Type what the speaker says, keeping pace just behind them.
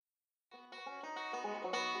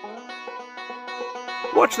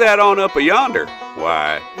What's that on up yonder?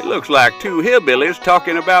 Why, it looks like two hillbillies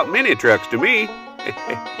talking about mini trucks to me.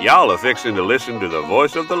 Y'all are fixing to listen to the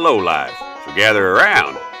voice of the lowlife. So gather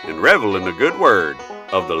around and revel in the good word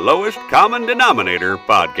of the Lowest Common Denominator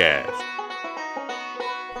podcast.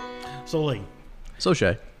 So, Lee. So,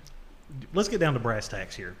 Shay. Let's get down to brass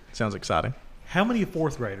tacks here. Sounds exciting. How many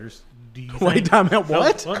fourth graders do you think... Wait, time out,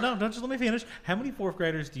 what? No, just let me finish. How many fourth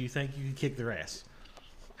graders do you think you can kick their ass?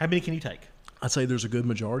 How many can you take? I'd say there's a good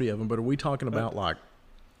majority of them, but are we talking about like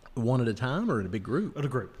one at a time or in a big group? In a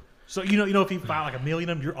group. So, you know, if you fight like a million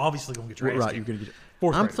of them, you're obviously going to get your ass Right, kicked. you're going to get...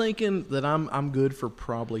 Fourth I'm graders. thinking that I'm good for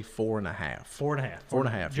probably 4.5. 4.5.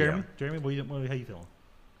 4.5, Jeremy? yeah. Jeremy, how you feeling?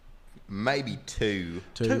 Maybe two.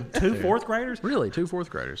 Two fourth graders? Really, 2 fourth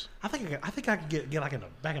graders. I think I could get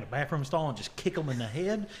like back in the bathroom stall and just kick them in the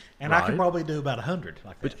head, and I Right. could probably do about 100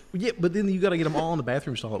 like that. But then you got to get them all in the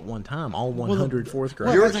bathroom stall at one time, all 100 fourth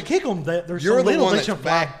graders. Well, as I kick them, they're so You're the little one they that's should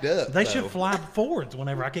fly. backed up, They though. should fly forwards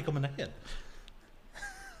whenever I kick them in the head.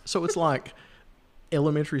 So it's like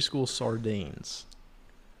elementary school sardines.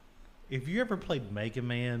 If you ever played Mega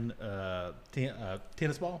Man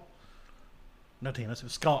tennis ball, no tennis, it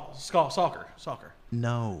was soccer.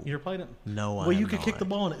 No. You ever played it? No, I Well, you have could kick not. the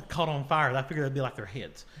ball and it caught on fire. I figured that'd be like their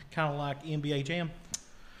heads, kind of like NBA Jam.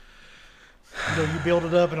 You know, you build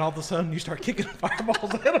it up and all of a sudden you start kicking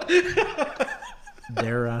fireballs at them.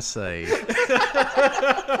 Dare I say.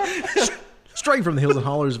 Straight from the hills and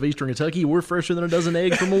hollers of eastern Kentucky, we're fresher than a dozen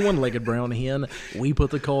eggs from a one-legged brown hen. We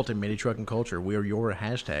put the cult in mini trucking culture. We are your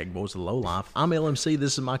hashtag boys of the lowlife. I'm LMC.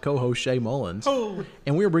 This is my co-host Shay Mullins,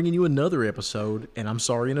 and we are bringing you another episode. And I'm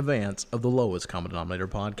sorry in advance of the Lowest Common Denominator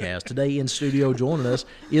podcast. Today in studio joining us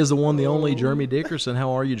is the one, the only Jeremy Dickerson.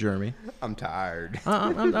 How are you, Jeremy? I'm tired.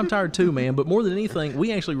 I'm tired too, man. But more than anything,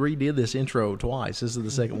 we actually redid this intro twice. This is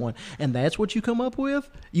the second one, and that's what you come up with.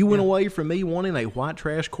 You went away from me wanting a white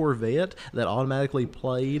trash Corvette that automatically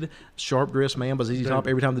played Sharp Dressed Man by ZZ Top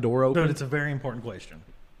every time the door opened. Dude, it's a very important question.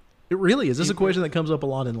 It really is. This is a question that comes up a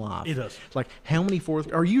lot in life. It does. It's like, how many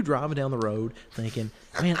fourth... Are you driving down the road thinking,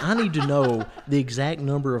 man, I need to know the exact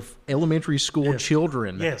number of elementary school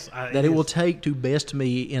children that it will take to best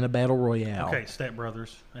me in a battle royale? Okay, Step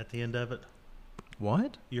Brothers at the end of it.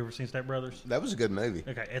 What? You ever seen Step Brothers? That was a good movie.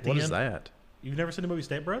 Okay, at the What end. is that? You've never seen the movie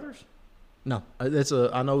Step Brothers? No.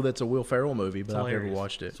 I know that's a Will Ferrell movie, but It's I've never hilarious.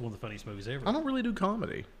 watched it. It's one of the funniest movies ever. I don't really do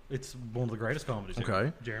comedy. It's one of the greatest comedies ever.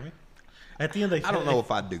 Okay. Jeremy? At the end, they I don't know if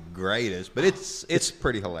I'd do greatest, but it's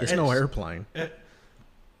pretty hilarious. It's no airplane. Uh,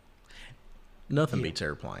 Nothing beats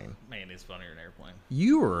airplane. Man, it's funnier than Airplane.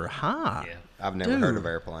 You are high. Yeah. I've never heard Dude. of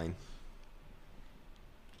Airplane.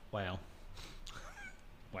 Wow.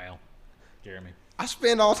 Wow. Jeremy. I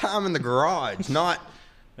spend all time in the garage, not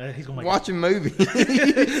He's going to make watching movies.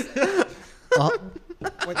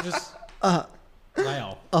 Wait, just...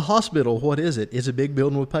 wow. A hospital, what is it? It's a big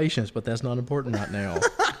building with patients, but that's not important right now.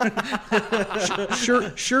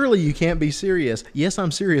 Surely you can't be serious. Yes,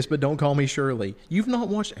 I'm serious, but don't call me Shirley. You've not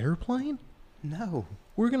watched Airplane? No.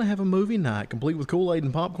 We're going to have a movie night complete with Kool-Aid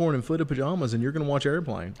and popcorn and footed pajamas, and you're going to watch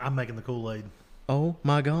Airplane. I'm making the Kool-Aid. Oh,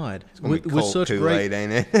 my God. It's gonna be cold Kool-Aid,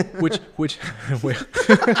 ain't it? Well,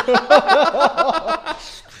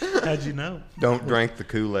 How'd you know? Don't drink the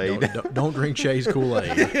Kool-Aid. don't drink Shay's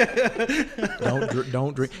Kool-Aid.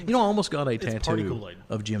 Don't drink. You know, I almost got a party tattoo Kool-Aid.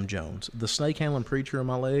 of Jim Jones. The snake handling preacher on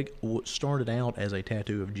my leg started out as a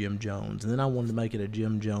tattoo of Jim Jones, and then I wanted to make it a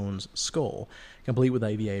Jim Jones skull, complete with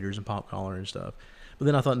aviators and pop collar and stuff. But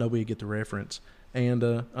then I thought nobody would get the reference, and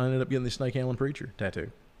I ended up getting the snake handling preacher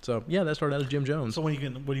tattoo. So yeah, that started out as Jim Jones. So when are you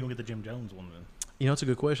going to get the Jim Jones one then? You know, it's a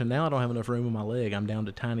good question. Now I don't have enough room in my leg. I'm down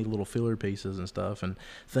to tiny little filler pieces and stuff and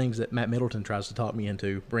things that Matt Middleton tries to talk me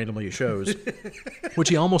into randomly at shows, which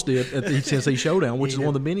he almost did at the Tennessee Showdown, which is one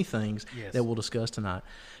of the many things that we'll discuss tonight.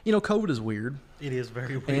 You know, COVID is weird. It is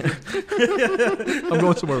very weird. I'm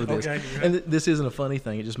going somewhere with this. Okay, And this isn't a funny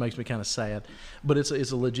thing. It just makes me kind of sad. But it's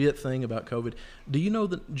a legit thing about COVID. Do you know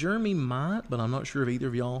that Jeremy might, but I'm not sure if either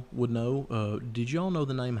of y'all would know. Did y'all know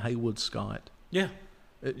the name Haywood Scott? Yeah.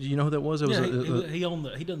 You know who that was? It was He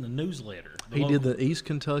done the newsletter. he did the East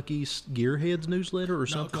Kentucky Gearheads newsletter or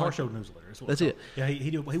something. car like show that? newsletter. Is what That's it's it. called.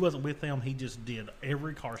 Yeah, he wasn't with them. He just did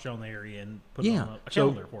every car show in the area and put Yeah. on a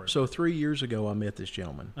calendar for it. So 3 years ago, I met this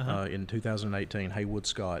gentleman in 2018, Haywood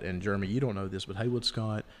Scott. And Jeremy, you don't know this, but Haywood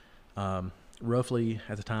Scott, roughly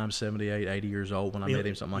at the time 78, 80 years old when I met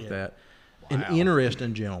him, something like that. An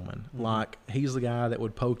interesting gentleman. Like he's the guy that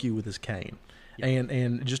would poke you with his cane.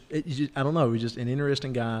 And just I don't know, he's just an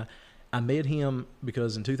interesting guy. I met him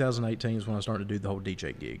because in 2018 is when I started to do the whole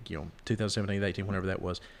DJ gig, 2017, 18, whenever that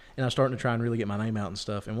was. And I was starting to try and really get my name out and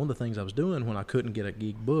stuff. And one of the things I was doing when I couldn't get a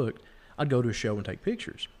gig booked, I'd go to a show and take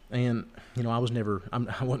pictures. And, you know, I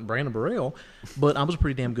wasn't Brandon Burrell, but I was a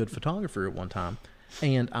pretty damn good photographer at one time.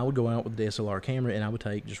 And I would go out with the DSLR camera, and I would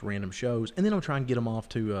take just random shows, and then I would try and get them off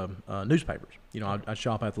to newspapers. You know, I'd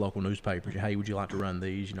shop at the local newspapers. Hey, would you like to run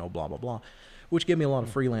these? You know, blah, blah, blah. Which gave me a lot of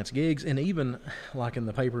freelance gigs. And even, like in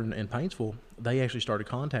the paper in Paintsville, they actually started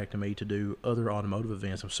contacting me to do other automotive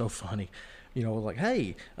events. It was so funny. You know, like,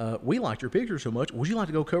 hey, we liked your picture so much. Would you like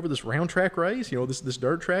to go cover this round track race? You know, this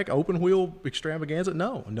dirt track open wheel extravaganza?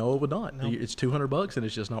 No, it would not. No. It's $200 and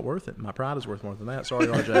it's just not worth it. My pride is worth more than that. Sorry,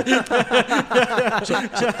 RJ.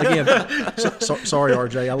 Sorry,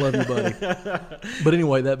 RJ. I love you, buddy. But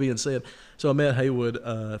anyway, that being said, so I met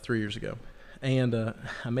Haywood 3 years ago, and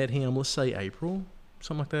I met him. Let's say April,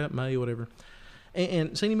 something like that, May, whatever,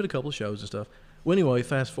 and seen him at a couple of shows and stuff. Well, anyway,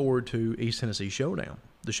 fast forward to East Tennessee Showdown,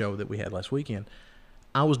 the show that we had last weekend.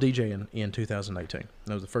 I was DJing in 2018.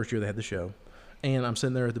 That was the first year they had the show. And I'm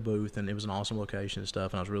sitting there at the booth, and it was an awesome location and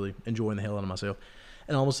stuff, and I was really enjoying the hell out of myself.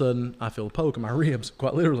 And all of a sudden, I feel a poke in my ribs,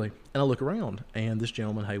 quite literally. And I look around, and this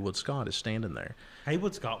gentleman, Haywood Scott, is standing there.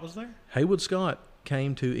 Haywood Scott was there? Haywood Scott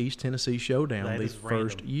came to East Tennessee Showdown the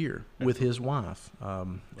first year with his wife.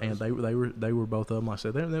 And they were both of them, like I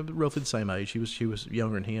said, they were roughly the same age. She was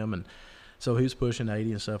younger than him, and so he was pushing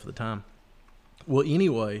 80 and stuff at the time. Well,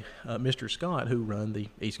 anyway, Mr. Scott, who run the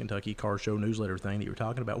East Kentucky Car Show newsletter thing that you were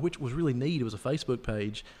talking about, which was really neat. It was a Facebook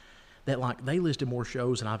page that, like, they listed more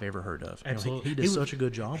shows than I've ever heard of. Absolutely. You know, he did such a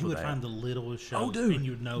good job with that. He would find the littlest shows. Oh, dude. And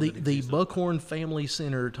you'd know the Buckhorn Family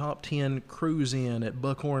Center top 10 cruise in at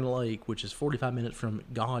Buckhorn Lake, which is 45 minutes from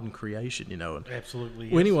God and creation, you know. Absolutely.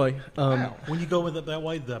 Well, anyway. Wow. When you go with it that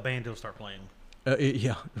way, the banjos start playing.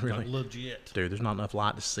 Yeah, really. Legit. Dude, there's not enough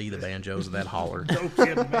light to see the banjos in that holler. No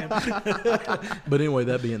kidding, man. But anyway,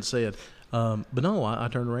 that being said, but no, I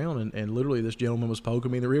turned around and literally this gentleman was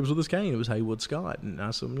poking me in the ribs with his cane. It was Haywood Scott. And I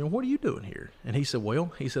said, you know, what are you doing here? And he said,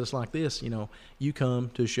 well, it's like this, you know, you come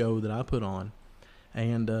to a show that I put on,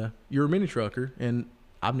 and you're a mini trucker, and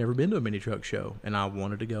I've never been to a mini truck show, and I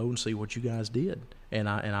wanted to go and see what you guys did, and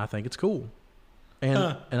I think it's cool.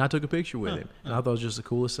 And I took a picture with him, and I thought it was just the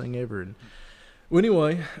coolest thing ever. And well,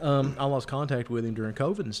 anyway, I lost contact with him during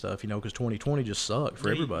COVID and stuff, you know, because 2020 just sucked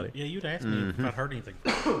for everybody. Yeah, you'd asked me if I'd heard anything.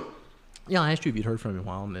 Yeah, I asked you if you'd heard from him a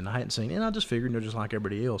while, and I hadn't seen it. And I just figured, you know, just like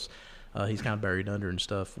everybody else, he's kind of buried under and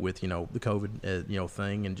stuff with, you know, the COVID, you know,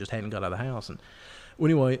 thing, and just hadn't got out of the house. And well,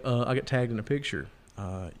 anyway, I got tagged in a picture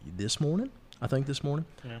this morning.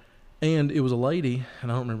 Yeah. And it was a lady,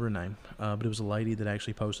 and I don't remember her name, but it was a lady that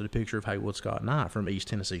actually posted a picture of Haywood Scott and I from East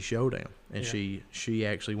Tennessee Showdown. And she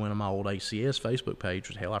actually went on my old ACS Facebook page,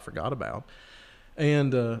 which hell I forgot about,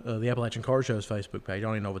 and the Appalachian Car Show's Facebook page. I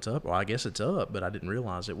don't even know if it's up. Well, I guess it's up, but I didn't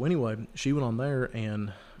realize it. Well, anyway, she went on there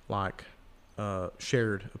and like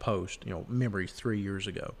shared a post, you know, memories 3 years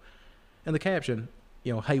ago, and the caption,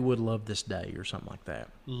 you know, Haywood loved this day or something like that.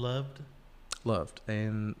 Loved.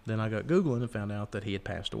 And then I got Googling and found out that he had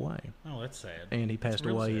passed away. Oh, that's sad. And he passed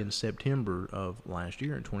away in September of last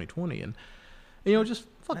year in 2020. And, you know, just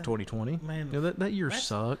fuck 2020. Man, you know, that year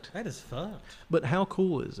sucked. That is fucked. But how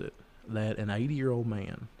cool is it that an 80-year-old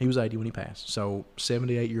man, he was 80 when he passed, so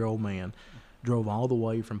 78-year-old man, drove all the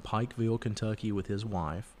way from Pikeville, Kentucky with his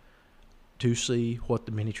wife to see what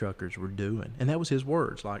the mini truckers were doing. And that was his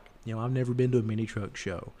words. Like, you know, I've never been to a mini truck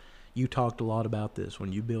show. You talked a lot about this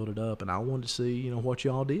when you built it up, and I wanted to see, you know, what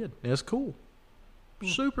y'all did. And it's cool.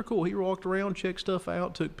 Super cool. He walked around, checked stuff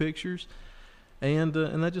out, took pictures, and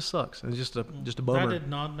that just sucks. It's just a bummer. I did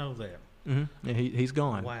not know that. Mm-hmm. Yeah, he's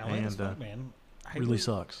gone. Wow, and that's fun, man. Really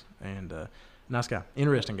sucks. And nice guy,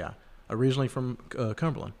 interesting guy. Originally from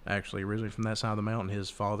Cumberland, actually. Originally from that side of the mountain. His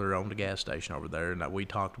father owned a gas station over there, and we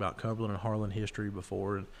talked about Cumberland and Harlan history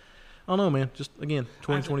before. And I don't know, man. Just, again,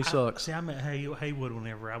 2020 sucks. See, I met Haywood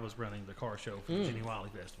whenever I was running the car show for the Virginia Wiley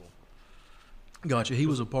Festival. Gotcha. He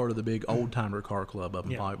was a part of the big old-timer car club up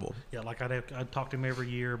in Pikeville. Yeah, like I'd talk to him every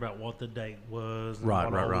year about what the date was and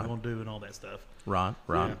what we were going to do and all that stuff. Right.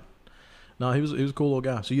 Yeah. No, he was a cool little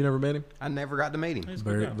guy. So you never met him? I never got to meet him.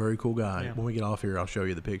 Very cool guy. Yeah. When we get off here, I'll show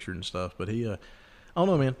you the picture and stuff. But he, I don't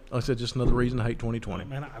know, man. Like I said, just another reason to hate 2020.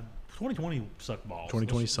 Man, 2020 sucked balls.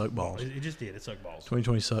 2020 sucked balls. It just did. It sucked balls.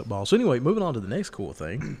 2020 sucked balls. So anyway, moving on to the next cool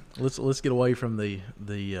thing. Let's get away from the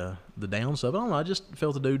down stuff. I don't know. I just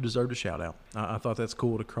felt the dude deserved a shout out. I thought that's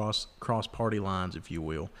cool to cross party lines, if you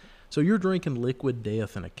will. So you're drinking Liquid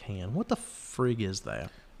Death in a can. What the frig is that?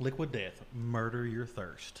 Liquid Death. Murder your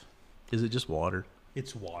thirst. Is it just water?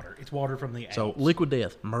 It's water. It's water from the Alps. So Liquid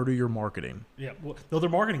Death, murder your marketing. Yeah. Well, no, their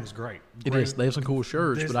marketing is great. It is. They have some cool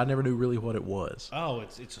shirts, but I never knew really what it was. Oh,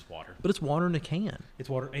 it's just water. But it's water in a can. It's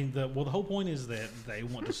water, and the whole point is that they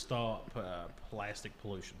want to stop plastic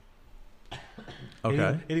pollution.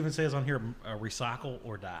 Okay. It even says on here, recycle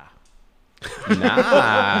or die.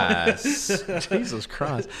 Nice. Jesus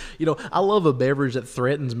Christ. I love a beverage that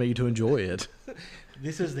threatens me to enjoy it.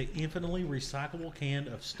 This is the infinitely recyclable can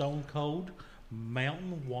of Stone Cold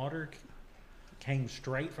mountain water. Came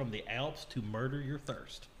straight from the Alps to murder your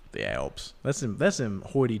thirst. The Alps. That's them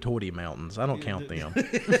hoity-toity mountains. I don't count them.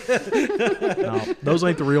 No, those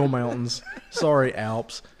ain't the real mountains. Sorry,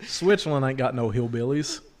 Alps. Switzerland ain't got no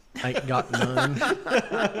hillbillies. Ain't got none.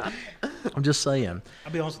 I'm just saying.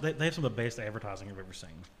 I'll be honest, they have some of the best advertising I've ever seen.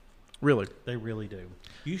 Really? They really do.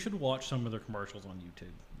 You should watch some of their commercials on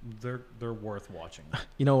YouTube. They're worth watching.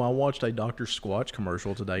 I watched a Dr. Squatch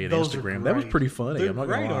commercial today on Those Instagram. are That was great. pretty funny. They're I'm not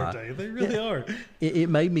great, gonna lie. aren't they? They really are. It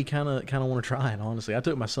made me kind of want to try it, honestly. I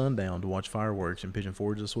took my son down to watch fireworks in Pigeon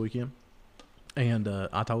Forge this weekend. And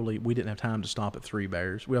we didn't have time to stop at Three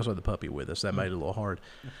Bears. We also had the puppy with us. That made it a little hard.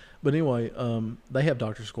 But anyway, they have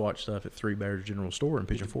Dr. Squatch stuff at Three Bears General Store in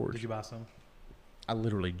Pigeon Forge. Did you buy some? I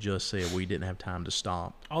literally just said we didn't have time to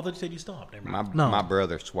stop. Oh, they said you stopped. Never mind. My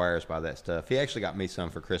brother swears by that stuff. He actually got me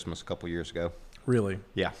some for Christmas a couple years ago. Really?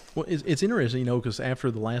 Yeah. Well, it's interesting, because after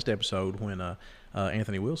the last episode when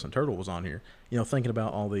Anthony Wilson, Turtle, was on here, thinking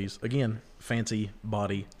about all these, again, fancy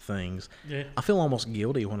body things, Yeah. I feel almost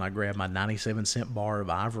guilty when I grab my 97-cent bar of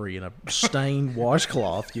ivory and a stained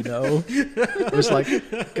washcloth, It's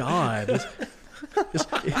like, God,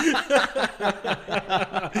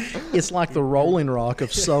 it's like the Rolling Rock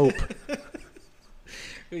of soap.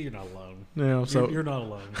 You're not alone. Yeah, so You're not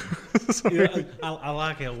alone. I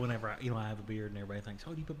like how whenever I have a beard and everybody thinks,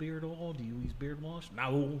 "Oh, do you put beard oil? Do you use beard wash?"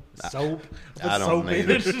 No, soap. I don't need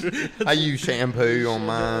it. I use shampoo on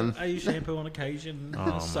mine. I use shampoo on occasion. Oh,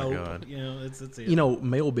 my soap. God. It's it.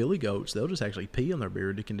 male billy goats, they'll just actually pee on their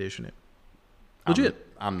beard to condition it. Legit.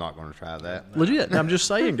 I'm not going to try that. Legit. I'm just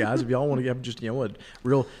saying, guys, if y'all want to get just, a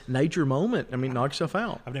real nature moment, knock yourself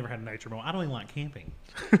out. I've never had a nature moment. I don't even like camping.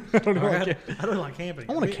 I don't like camping.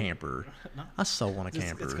 I want a camper. No. I so want a It's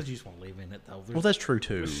camper. because you just want to live in it, though. Well, that's true,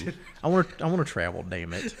 too. I want to travel,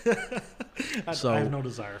 damn it. I have no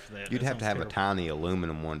desire for that. You'd That have to have sounds a tiny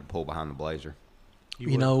aluminum one to pull behind the Blazer.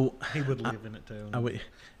 terrible. He would live in it, too.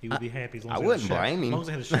 He would be happy as long as I he had a wouldn't shower. blame him. As long as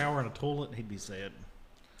he had a shower and a toilet, he'd be sad.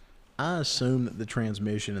 I assume that the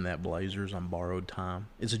transmission in that Blazer is on borrowed time.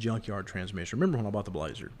 It's a junkyard transmission. Remember when I bought the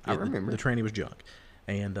Blazer? I remember. The tranny was junk.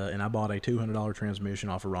 And I bought a $200 transmission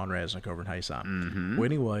off of Ron Rasnick over in Hayside. Mm-hmm. Well,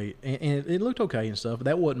 anyway, and it looked okay and stuff, but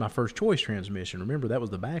that wasn't my first choice transmission. Remember, that was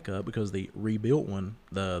the backup because the rebuilt one,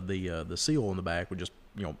 the seal on the back would just,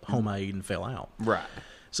 homemade and fell out. Right.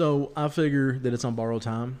 So I figure that it's on borrowed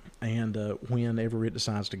time, and whenever it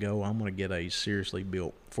decides to go, I'm going to get a seriously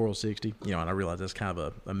built 4L60. And I realize that's kind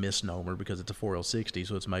of a misnomer because it's a 4L60,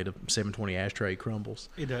 so it's made of 720 ashtray crumbles.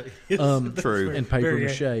 It does. True. And paper Very-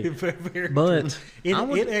 mache. very But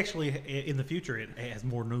true. It actually, in the future, it has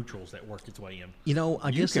more neutrals that work its way in. I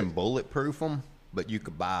You guess can bulletproof them, but you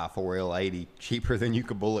could buy a 4L80 cheaper than you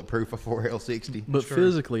could bulletproof a 4L60. but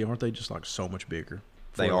physically, aren't they just like so much bigger?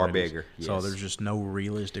 They are bigger, So yes. there's just no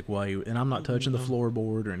realistic way. And I'm not touching the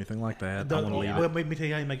floorboard or anything like that. I want to leave Well, it. let me tell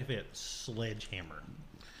you how you make it fit. Sledgehammer.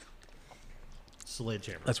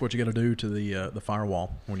 That's what you got to do to the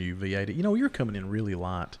firewall when you V8 it. You're coming in really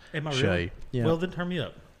light, Am I Shay. really? Yeah. Well, then turn me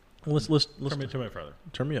up. let's Turn me further.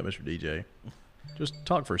 turn me up, Mr. DJ. Just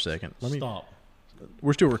talk for a second. Stop.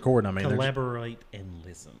 We're still recording. I mean, Collaborate and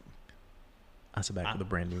listen. I sit back with a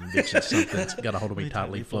brand new diction. Something's got a hold of me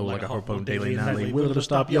tightly, flow like a harpoon daily, nightly. nightly. Will it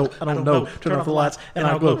stop? Yo, I don't know. Turn off the lights and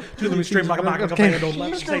I'll glow. To the extreme like a candle. You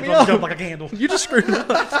Like screwed me a up. jump like a candle. You just screwed it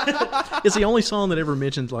up. It's the only song that ever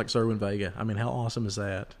mentions like Serwin Vega. I mean, how awesome is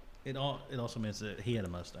that? It also means that he had a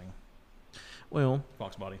Mustang. Well,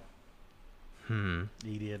 Fox body.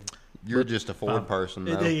 He did. You're just a Ford person,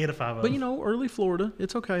 though. He had a 5.0. but early Florida,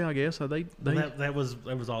 it's okay, I guess. They that was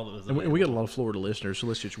all that was. and we got a lot of Florida listeners, so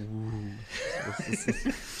let's just.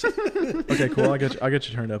 Okay, cool. I got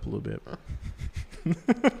you turned up a little bit.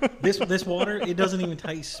 This water, it doesn't even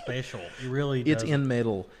taste special. It really doesn't. It's in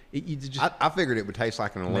metal. You just, I figured it would taste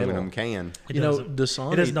like an aluminum can. It you know, doesn't.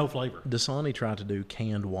 Dasani. It has no flavor. Dasani tried to do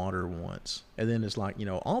canned water once, and then it's like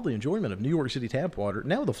all the enjoyment of New York City tap water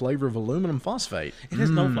now with the flavor of aluminum phosphate. It has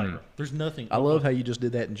no flavor. There's nothing. I love how you just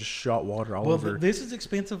did that and just shot water all Well, over. this is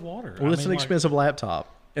expensive water. Well, it's I an mean, expensive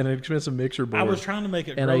laptop and an expensive mixer board. I was trying to make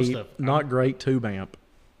it and grow a stuff. not great tube amp.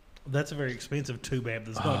 That's a very expensive tube amp.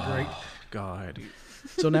 That's not great. God.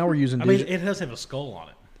 So now we're using. I mean, it does have a skull on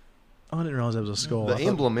it. Oh, I didn't realize that was a skull. The I thought-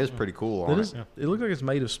 emblem is pretty cool That on is, it. it looks like it's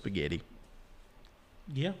made of spaghetti.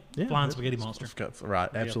 Yeah, Yeah, flying that's- spaghetti monster. Right,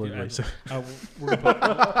 absolutely. Yeah, So, we're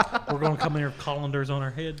going to come in here with colanders on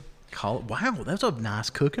our head. Wow, that's a nice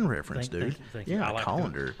cooking reference, dude. Thank you. Yeah, I like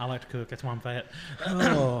colander. To cook. I like to cook. That's why I'm fat.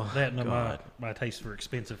 Oh, that and God. my taste for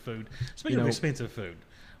expensive food. Speaking of know, expensive food,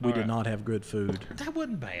 We all did right, not have good food That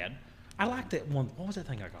wasn't bad. I liked that one. What was that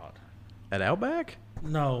thing I got? at Outback.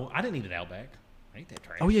 No, I didn't eat at Outback. I ate that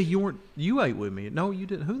trash. Oh yeah, you ate with me. No, you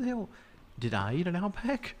didn't. Who the hell did I eat at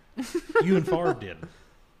Outback? You and Favre did.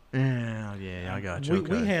 Yeah, I got you.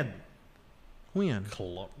 We had when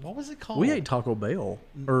what was it called? we ate Taco Bell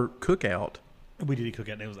or Cookout. We did eat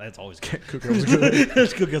cookout. That's always good. Cookout was good.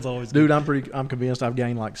 Cookout's always good. Dude, I'm convinced I've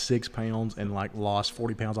gained like 6 pounds and like lost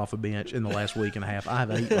 40 pounds off a bench in the last week and a half. I have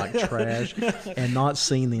ate like trash and not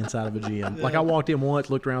seen the inside of a gym. Like I walked in once,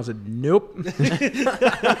 looked around, and said, "Nope."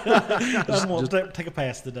 Take a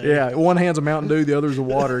pass today. Yeah, one hand's a Mountain Dew, the other's a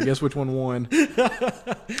water. Guess which one won?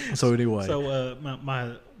 So anyway, So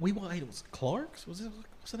we ate. It was Clark's. What's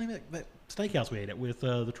the name of that steakhouse we ate at with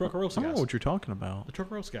the Trucker Roast I guys? don't know what you're talking about. The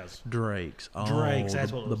Trucker Roast guys. Drake's. Drake's,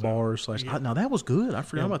 that's the, what it the was. bar slash. Yeah. Now that was good. I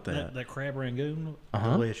forgot Yeah, about that. That crab rangoon,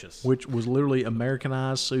 Uh-huh. delicious. Which was literally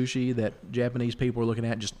Americanized sushi that Japanese people were looking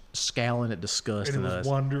at, just scowling at disgust And in it was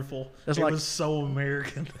us. wonderful. That's it like- was so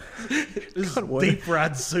American. It was God, what- deep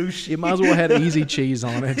fried sushi. It might as well have easy cheese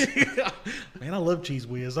on it. Man, I love Cheese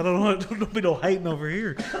Whiz. I don't know. Don't be no hating over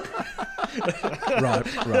here. right.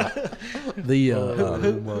 The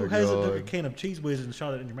Who hasn't took a can of Cheese Whiz and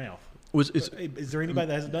shot it in your mouth? Is there anybody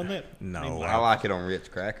that hasn't done that? No. I mean, I like it on Ritz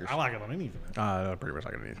crackers. I like it on anything. pretty much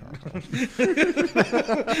like it.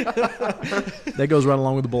 That goes right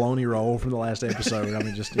along with the bologna roll from the last episode. I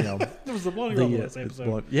mean, just There was the bologna roll last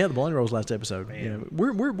episode. the bologna roll was last episode. Man.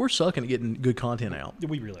 Yeah, we're sucking at getting good content out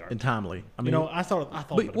We really are. and timely. I mean, I thought.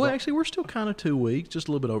 but, well, actually, we're still kind of 2 weeks, just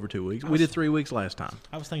a little bit over 2 weeks. We did 3 weeks last time.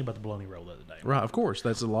 I was thinking about the bologna roll the other day. Right, of course.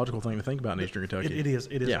 That's a logical thing to think about in Eastern Kentucky. It is.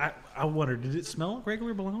 Yeah. I wonder, did it smell like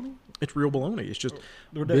regular bologna? It's real bologna. It's just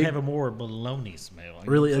Or did it big- have a more bologna smell?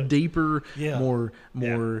 really a deeper, Yeah. more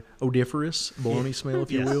odoriferous bologna smell, if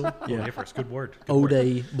you Yes. will. Oh, Yeah. difference. Good word. Good word.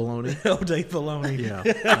 Ode bologna. Ode bologna. Yeah.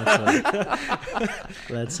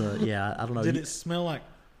 That's yeah, I don't know. Did it smell like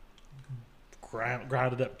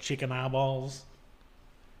grinded up chicken eyeballs?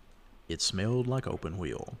 It smelled like open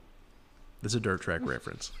wheel. That's a dirt track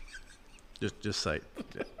reference. Just say.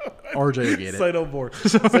 RJ will get it. Say no more.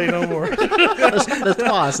 Say no more. That's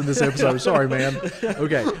twice in this episode. Sorry, man.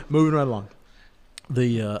 Okay, moving right along.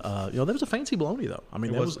 That was a fancy bologna though. I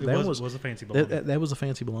mean, It that was a fancy that, bologna. that was a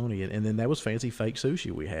fancy bologna, and then that was fancy fake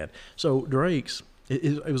sushi we had. So Drake's,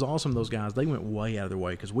 it was awesome. Those guys, they went way out of their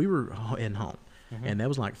way because we were in home. Mm-hmm. And that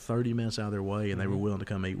was like 30 minutes out of their way, and they were willing to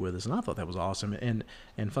come eat with us, and I thought that was awesome. And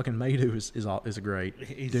fucking Maydu is a great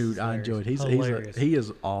He's dude. I enjoyed. hilarious. He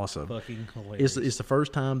is awesome. Fucking hilarious. It's the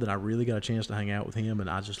first time that I really got a chance to hang out with him, and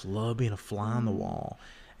I just love being a fly on the wall.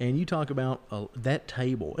 And you talk about that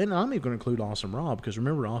table, and I'm even going to include Awesome Rob because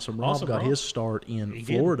remember, Awesome Rob got his start in He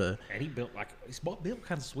Florida. did. And he built built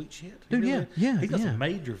kind of sweet shit. Dude, yeah, He got yeah. some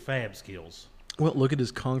major fab skills. Well, look at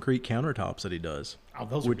his concrete countertops that he does. Oh,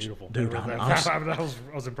 those are beautiful. Dude, I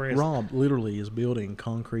was impressed. Rob literally is building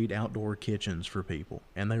concrete outdoor kitchens for people,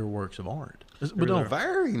 and they are works of art. But Really no, are.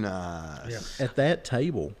 Very nice. Yeah. at that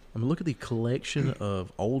table, I mean, look at the collection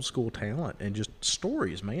of old school talent and just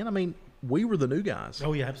stories, man. I mean, we were the new guys.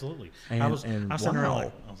 Oh yeah, absolutely. And- I was and sitting around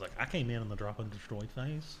wow. I was like, I came in the drop and destroy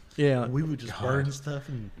phase. Yeah. We would just God. burn stuff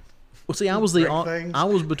and Well, see, I was break things. I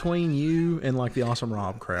was between you and like the Awesome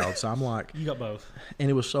Rob crowd, so I'm like, you got both.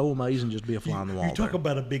 and it was so amazing just to be a fly on the wall. You talk there.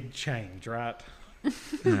 about a big change, right?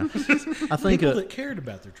 Yeah. I think People that cared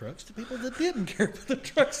about their trucks to people that didn't care about their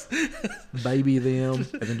trucks. baby them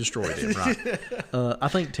and then destroy them. Right. I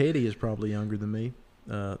think Teddy is probably younger than me.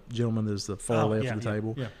 Gentleman is the far left yeah, of the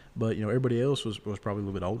table. yeah. But everybody else was probably a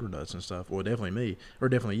little bit older than us and stuff. Well, definitely me, or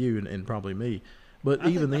definitely you, and probably me. But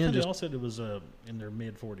even I then, think just they all said it was in their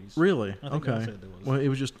mid 40s. really I think they all okay. said there was. Well, it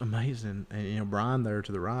was just amazing, and Brian there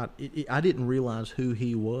to the right. I didn't realize who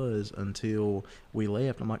he was until we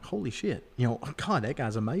left. I'm like, holy shit! God, that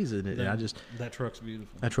guy's amazing. And I just that truck's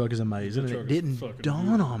beautiful. that truck is amazing. That And it truck is didn't fucking dawn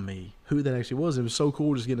beautiful. on me who that actually was. It was so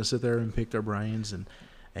cool just getting to sit there and pick their brains and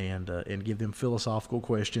give them philosophical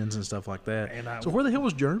questions and stuff like that. And So where the hell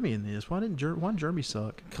was Jeremy in this? Why didn't Jeremy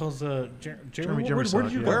suck? Because Jeremy where sucked,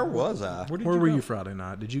 did you yeah. go? Where was I? Where did Where you were go? you Friday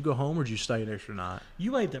night? Did you go home or did you stay an extra night?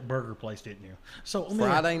 You ate that burger place, didn't you? So let me-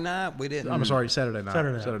 Friday night we didn't. I'm sorry, Saturday night.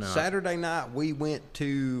 Saturday night. Saturday night we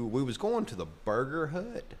was going to the Burger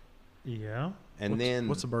Hut, Yeah. and then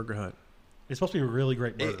What's the Burger Hut? It's supposed to be a really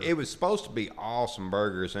great burger. it was supposed to be awesome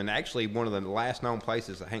burgers, and actually one of the last known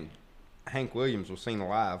places that Hank Williams was seen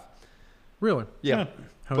alive. Really? Yeah,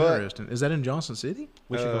 How but interesting. Is that in Johnson City?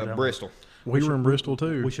 We should go down Bristol. We were in Bristol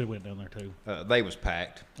too. We should have went down there too. They was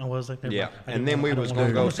packed. Oh, was they? Never Yeah, mind. I and didn't then want- we I don't was wanna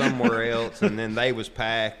gonna go go. somewhere else, and then they was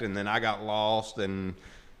packed, and then I got lost, and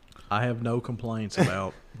I have no complaints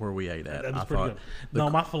about where we ate at. That was I pretty thought, good. No,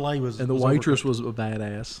 my fillet was. and the was waitress overcooked. was a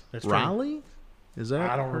badass. That's true. Riley, is that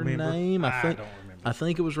I don't her remember. name? I think don't remember. I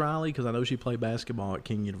think it was Riley because I know she played basketball at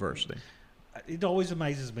King University. It always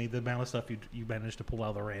amazes me the amount of stuff you managed to pull out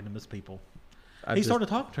of the randomest people. I He just- started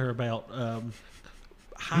talking to her about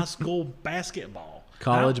high school basketball.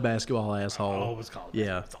 college basketball asshole. Oh, it was college.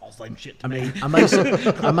 Yeah. It's all the same shit to I me. mean,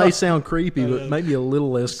 I may sound creepy, but maybe a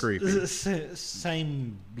little less creepy.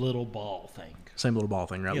 Same little ball thing. Same little ball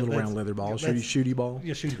thing, right? Yeah, Little that's- round leather ball, yeah, shooty ball.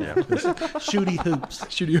 Yeah, shooty ball. Shooty hoops.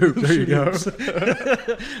 Shooty hoop. There you go.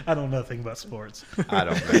 Hoops. I know nothing about sports. I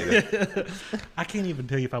don't either. I can't even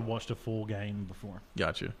tell you if I've watched a full game before.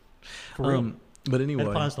 Gotcha. For real. But It anyway,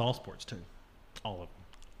 applies to all sports too. All of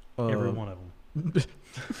them. Every one of them.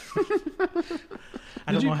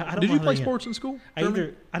 I don't know. I don't did know you how play they- sports in school? I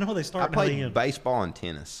Jeremy? I know how they I start. and how they played end. baseball and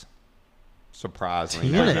tennis.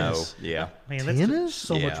 Surprisingly, I know. Tennis? Yeah, Man, that's Tennis?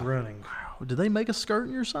 so much Yeah. running. Did they make a skirt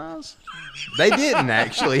in your size? they didn't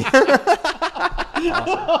actually.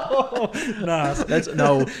 Nice. That's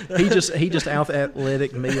no. He just out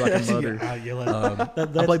athletic me like a mother.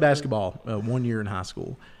 I played basketball 1 year in high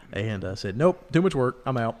school, and said nope, too much work.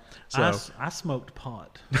 I'm out. So I smoked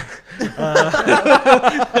pot.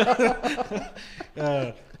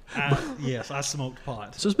 Yes, I smoked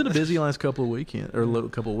pot. So it's been a busy last couple of weekends or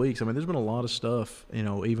couple of weeks. I mean, there's been a lot of stuff,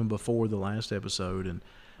 even before the last episode. And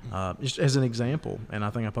just as an example, and I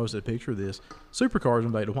think I posted a picture of this, Supercars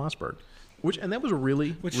invaded Whitesburg, and that was a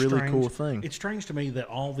really cool thing. It's strange to me that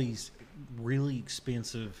all these really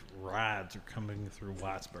expensive rides are coming through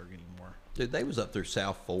Whitesburg anymore. Dude, they was up through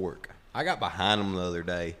South Fork. I got behind them the other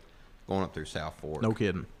day, going up through South Fork. No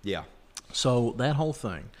kidding. Yeah. So that whole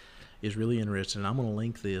thing is really interesting. And I'm going to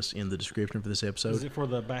link this in the description for this Is episode. it for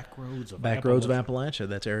the back roads of Back Roads of Appalachia.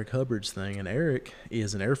 That's Eric Hubbard's thing. And Eric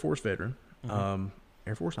is an Air Force veteran.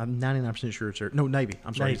 Air Force? I'm 99% sure it's Navy.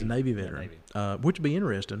 I'm sorry, he's a Navy veteran. Which would be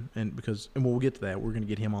interesting, and we'll get to that. We're going to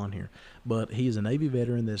get him on here. But he is a Navy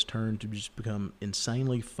veteran that's turned to just become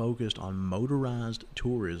insanely focused on motorized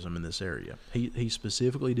tourism in this area. He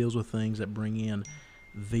specifically deals with things that bring in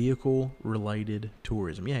vehicle-related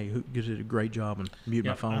tourism. Yeah, he did a great job on mute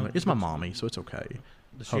my phone. It's my mommy, so it's okay.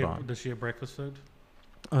 Hold on. Does she have breakfast food?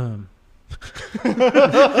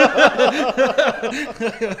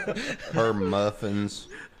 Her muffins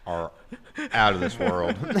are out of this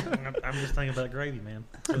world. I'm just thinking about gravy, man.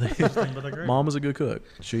 I'm just thinking about the gravy. Mom is a good cook.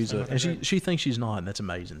 She thinks she's not, and that's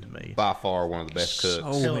amazing to me. By far one of the best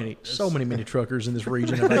cooks. So many mini truckers in this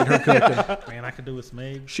region have ate her cooking. Man, I could do with some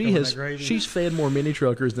eggs. She's fed more mini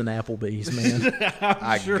truckers than Applebee's, man.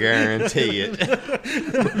 I guarantee it.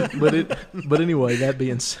 but anyway, that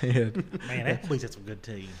being said, Man, Applebee's had some good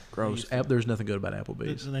tea. gross. There's nothing good about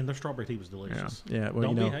Applebee's. And then their strawberry tea was delicious. Yeah. Well,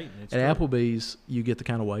 Don't be hating. It's at true. Applebee's, you get the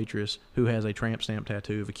kind of waitress who has a tramp stamp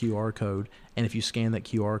tattoo of a QR code, and if you scan that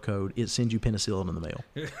QR code, it sends you penicillin in the mail.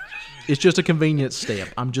 It's just a convenience step.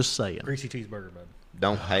 I'm just saying. Greasy cheeseburger, bud.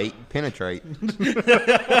 Don't hate, penetrate.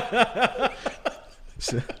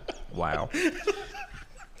 Wow.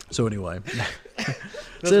 So anyway,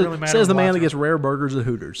 Doesn't really matter says the man why that it's gets rare burgers at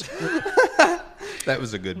Hooters. That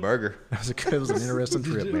was a good burger. It was an interesting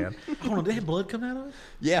trip, man. Hold on, did they have blood coming out of it?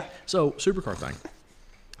 Yeah. So supercar thing.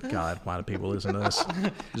 God, why do people listen to us?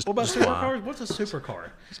 Just, What about just why. supercars? What's a supercar?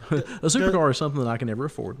 A supercar is something that I can never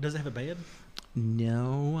afford. Does it have a bed?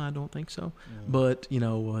 No, I don't think so. But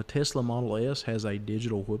Tesla Model S has a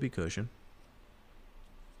digital whoopee cushion.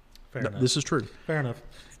 Fair enough. This is true. Fair enough.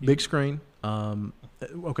 Big screen.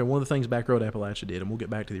 Okay, one of the things Back Road Appalachia did, and we'll get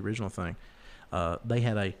back to the original thing. They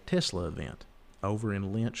had a Tesla event over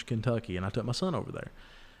in Lynch, Kentucky, and I took my son over there.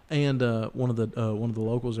 And one of the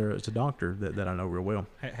locals there is a doctor that I know real well.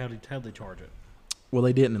 How'd they charge it? Well,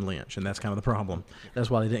 they didn't in Lynch, and that's kind of the problem. That's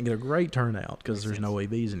why they didn't get a great turnout, because there's no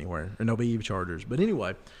EVs anywhere, or no EV chargers. But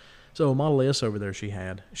anyway, so Model S over there she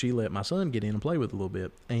let my son get in and play with it a little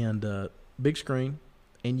bit. And big screen,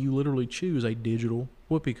 and you literally choose a digital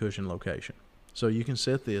whoopee cushion location. So you can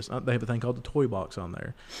set this. They have a thing called the toy box on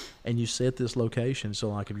there, and you set this location. So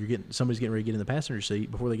like if somebody's getting ready to get in the passenger seat,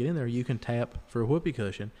 before they get in there, you can tap for a whoopee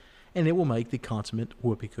cushion, and it will make the consummate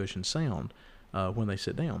whoopee cushion sound when they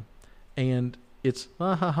sit down. And it's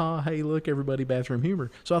hey look everybody, bathroom humor.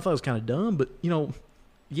 So I thought it was kind of dumb, but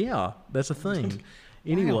yeah, that's a thing.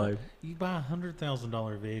 Anyway, Wow. You buy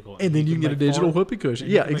 $100,000 vehicle, and then you can get a digital whoopee cushion.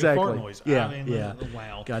 and you Yeah, can make a fart exactly. noise. Yeah, I mean, yeah.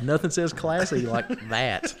 Wow. God, nothing says classy like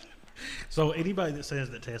that. So anybody that says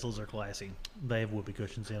that Teslas are classy, they have whoopee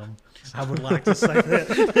cushions in them. I would like to say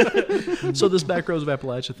that. So this Back Roads of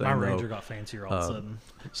Appalachia thing, My though, Ranger got fancier all of a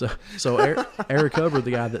sudden. So Eric Hubbard,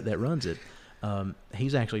 the guy that runs it,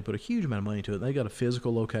 he's actually put a huge amount of money into it. They got a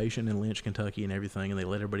physical location in Lynch, Kentucky, and everything, and they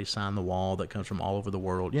let everybody sign the wall that comes from all over the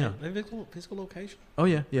world. Yeah. They have a physical location. Oh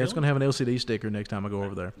yeah, yeah. It's Really? going to have an LCD sticker next time I go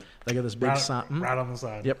over there. They got this big sign. Right on the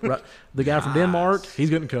side. Yep, right. The guy from Denmark, he's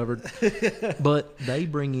getting covered. But they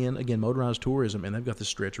bring in, again, motorized tourism, and they've got this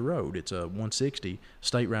stretch of road. It's a 160,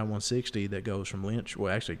 State Route 160 that goes from Lynch.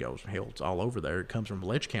 Well, actually, it's all over there. It comes from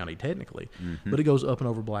Letch County, technically. But it goes up and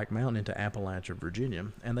over Black Mountain into Appalachia, Virginia,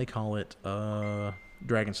 and they call it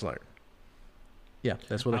Dragon Slayer. Yeah,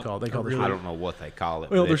 that's what they call it. They call it. I don't know what they call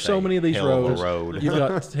it. Well, but there's it's so a many of these hell roads. a road. You've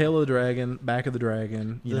got Tail of the Dragon, Back of the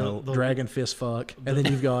Dragon, The Dragon Fist Fuck, and then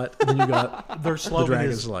you've got Their slogan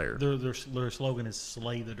Dragon is Slayer. Their slogan is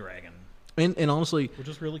 "Slay the Dragon," and honestly, which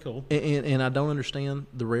is really cool. and I don't understand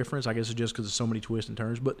the reference. I guess it's just because there's so many twists and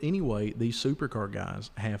turns. But anyway, these supercar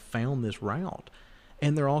guys have found this route,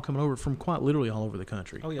 and they're all coming over from quite literally all over the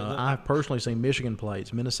country. Oh, yeah, I've personally seen Michigan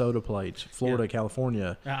plates, Minnesota plates, Florida, Yeah.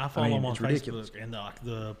 California. I follow them on it's ridiculous. Facebook, and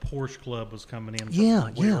the Porsche Club was coming in. From Yeah,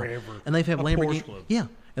 wherever. and they've had A Lamborghini. Porsche Club. Yeah,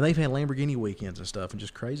 and they've had Lamborghini weekends and stuff, and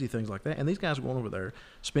just crazy things like that. And these guys are going over there,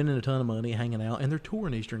 spending a ton of money, hanging out, and they're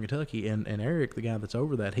touring Eastern Kentucky. And Eric, the guy that's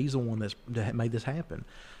over that, he's the one that made this happen.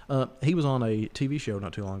 He was on a TV show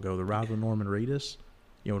not too long ago, The Ride with Norman Reedus.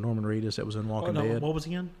 You know, Norman Reedus that was in Walking Dead. What was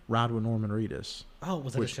he in? Ride with Norman Reedus. Oh,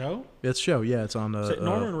 was that a show? It's a show, yeah. It's on So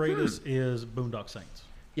Norman Reedus is Boondock Saints.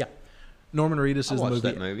 Yeah. Norman Reedus I is the watched movie.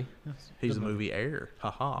 that movie. He's the movie Air.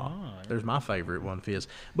 Ha ha. Ah, There's my favorite one of his.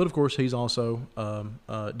 But of course, he's also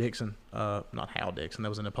Dixon. Not Hal Dixon. That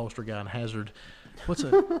was an upholstery guy in Hazard. What's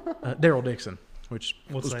a Daryl Dixon, which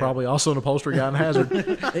What's was that? probably also an upholstery guy in Hazard.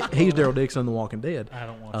 He's Daryl Dixon in The Walking Dead. I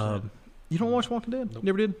don't watch that. You don't watch Walking Dead?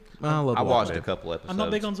 Never did. I love. I The watched Walking a Dead. couple episodes. I'm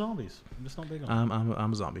not big on zombies. I'm just not big on.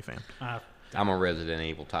 I'm a zombie fan. I'm a Resident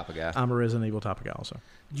Evil type of guy. I'm a Resident Evil type of guy also.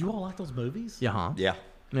 You all like those movies? Yeah, huh? Yeah.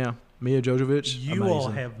 Yeah. Mia Jovovich. You amazing. all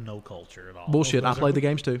have no culture at all. Bullshit. I Those played are- the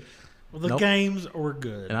games too, Well, the Nope. games were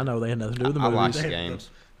good. and I know they had nothing to do with the I like movies. the They- games.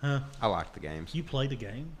 Huh? I like the games. You played the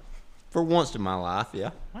game? For once in my life,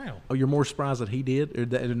 yeah. Wow. Oh, you're more surprised that he did, or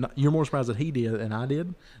that, you're more surprised that he did than I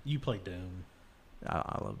did. You played Doom. I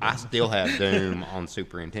love I that. still have Doom on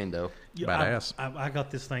Super Nintendo. Badass. I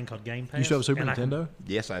got this thing called Game Pass. You still have a Super and I can- Nintendo?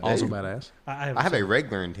 Yes, I do. Also badass. I have, I have a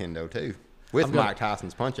regular Nintendo too, with I've got- Mike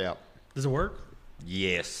Tyson's Punch Out. Does it work?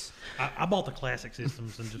 Yes. I bought the classic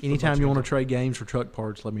systems and just. Anytime you want to trade games for truck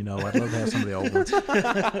parts, let me know. I'd love to have some of the old ones.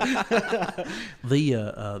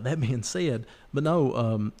 That being said, but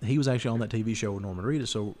no, he was actually on that TV show with Norman Reedus.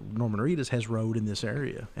 So Norman Reedus has rode in this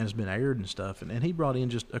area and has been aired and stuff, and he brought in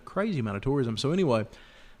just a crazy amount of tourism. So anyway,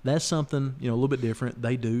 that's something, a little bit different.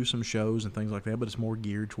 They do some shows and things like that, but it's more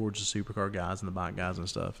geared towards the supercar guys and the bike guys and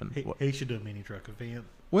stuff. And He should do a mini truck event.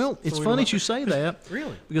 well, it's we funny don't- that you say that.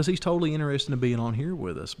 Really? Because he's totally interested in being on here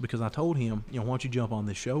with us. Because I told him, why don't you jump on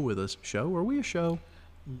this show with us? Show? Are we a show?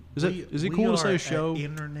 Is it cool to say a show?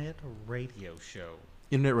 Internet radio show.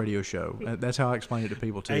 Internet radio show. That's how I explain it to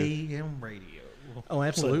people too. AM radio. Oh,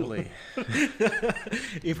 absolutely.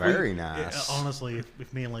 If Very nice. Honestly,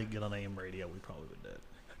 if me and Lee get on AM radio, we probably would do it.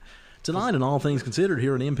 Tonight, in All Things Considered,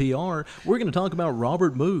 here on NPR, we're going to talk about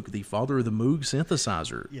Robert Moog, the father of the Moog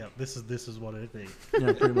synthesizer. Yeah, this is what it'd be.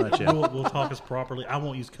 Yeah, pretty much. Yeah. We'll talk as properly. I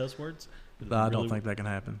won't use cuss words. I don't think that can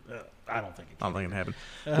happen. I don't think it I can. don't think it can happen.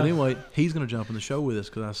 But anyway, he's going to jump in the show with us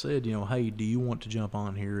because I said, hey, do you want to jump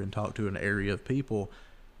on here and talk to an area of people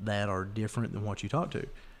that are different than what you talk to?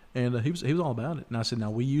 And he was all about it. And I said, now,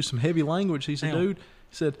 we use some heavy language. He said, Now- dude,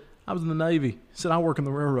 he said, I was in the Navy. He said, I work in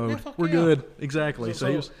the railroad. Yeah, fuck We're yeah. good. Exactly.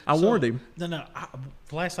 So, I warned him. No.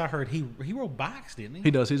 The last I heard, he rode bikes, didn't he?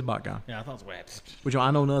 He does. He's a bike guy, Yeah, I thought it was weird. which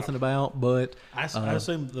I know nothing about. But I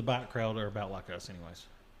assume the bike crowd are about like us, anyways.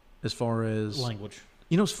 as far as Language.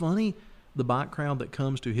 it's funny, the bike crowd that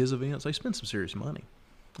comes to his events, they spend some serious money.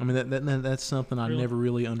 I mean, that's something I Really? never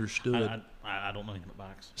really understood. I don't know anything about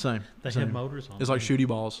bikes. Same. They same. have motors on. It's like shooty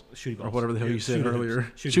balls. Shooty Or balls. whatever the hell Yeah, you said shooty hoops. earlier.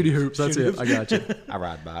 Shooty Shooty hoops. hoops. That's Shooty it. I got you. I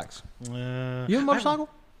ride bikes. You have a motorcycle?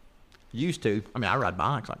 Used to. I mean, I ride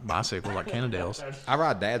bikes, like bicycles, like Cannondales. I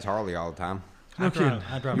ride Dad's Harley all the time. No kidding.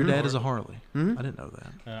 I drive Your a dad car. is a Harley. I didn't know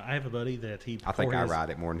that. I have a buddy that he. I think tore I his- ride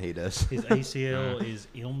it more than he does. His ACL, his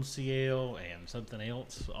MCL, and something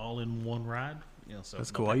else all in one ride. So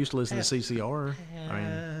That's cool. I used to listen to CCR. I mean,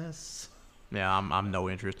 Yes. Yeah, I'm no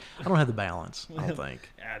interest. I don't have the balance, I don't think.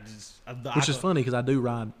 Which is I, funny because I do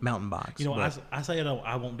ride mountain bikes. You know, but- I say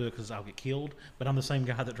I won't do it because I'll get killed, but I'm the same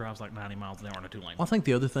guy that drives like 90 miles an hour on a 2-lane. I think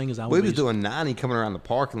the other thing is We was doing 90 coming around the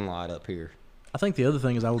parking lot up here. I think the other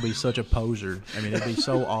thing is I would be such a poser. I mean, it'd be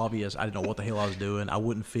so obvious. I didn't know what the hell I was doing. I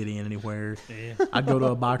wouldn't fit in anywhere. Yeah. I'd go to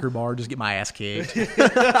a biker bar, just get my ass kicked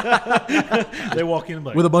They walk in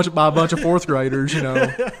like, with by a bunch of fourth graders, you know.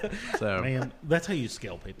 So man, that's how you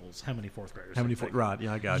scale people's. How many fourth graders? how many? take? Right?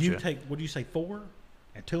 Yeah, I got You you. take, what do you say, 4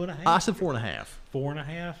 and 2.5? I said 4.5. 4.5?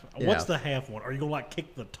 Yeah. What's the half one? Are you gonna like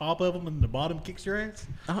kick the top of them and the bottom kicks your ass?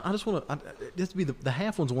 I just want to. This to be the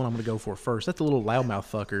half one's the one I'm going to go for first. That's the little loudmouth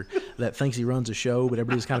fucker that thinks he runs a show, but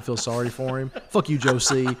everybody just kind of feels sorry for him. Fuck you, Joe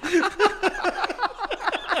C.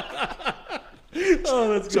 Oh,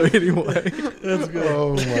 that's So anyway, That's good.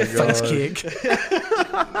 Oh my face kick.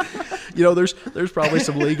 You know, there's probably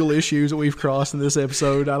some legal issues that we've crossed in this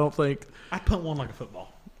episode. I don't think. I punt one like a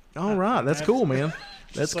football. All right, that's cool, man.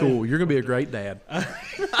 That's cool. You're gonna be a great dad.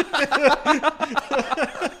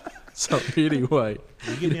 So anyway,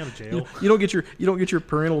 You get me out of jail. you don't get your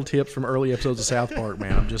parental tips from early episodes of South Park,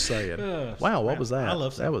 man. I'm just saying. Wow, what was that? I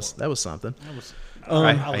love South that was something. That was,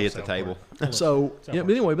 I love hit the South table. Park. I love So South yeah, Park.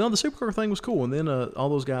 but anyway, but the supercar thing was cool, and then all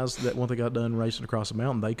those guys that once they got done racing across the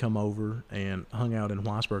mountain, they come over and hung out in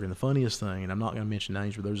Whitesburg. And the funniest thing, and I'm not going to mention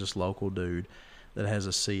names, but there's this local dude that has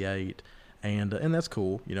a C8, and that's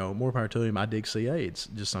cool. You know, more power to him. I dig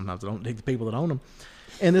C8s. Just sometimes I don't dig the people that own them.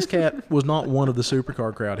 And this cat was not one of the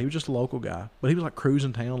supercar crowd. He was just a local guy, but he was like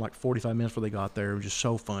cruising town like 45 minutes before they got there. It was just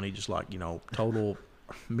so funny, just like, you know, total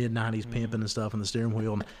mid-90s pimping and stuff on the steering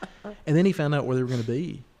wheel. And then he found out where they were going to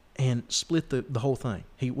be and split the whole thing.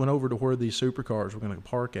 He went over to where these supercars were going to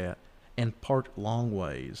park at and parked long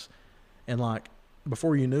ways. And like,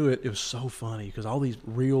 before you knew it, it was so funny because all these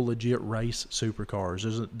real legit race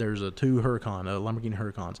supercars. There's a 2 Huracan, a Lamborghini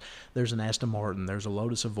Huracans. There's an Aston Martin. There's a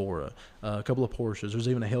Lotus Evora, a couple of Porsches. There's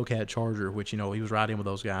even a Hellcat Charger, which, you know, he was riding with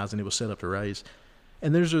those guys and it was set up to race.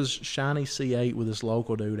 And there's this shiny C8 with this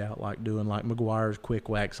local dude out like doing like McGuire's quick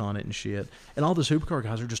wax on it and shit. And all the supercar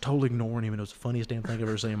guys are just totally ignoring him. And it was the funniest damn thing I've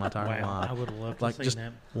ever seen in my entire Wow, life. I would have loved to Like see just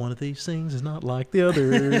that. one of these things is not like the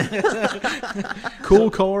other. Cool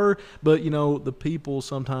car, but you know the people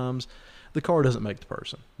sometimes. The car doesn't make the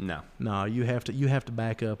person. No. No, you have to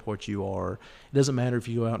back up what you are. It doesn't matter if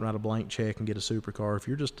you go out and write a blank check and get a supercar. If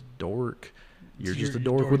you're just a dork, you're just a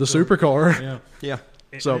dork with a supercar. Yeah. Yeah.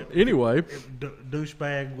 So anyway,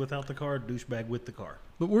 Douchebag without the car, douchebag with the car.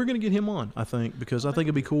 but we're going to get him on, I think, because I think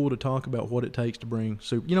it'd be cool to talk about what it takes to bring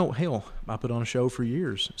super. You know, hell, I put on a show for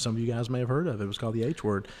years. Some of you guys may have heard of it. It was called The H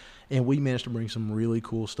Word. And we managed to bring some really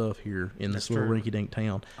cool stuff here in this That's little true. rinky-dink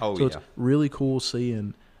town. Oh, so it's yeah. really cool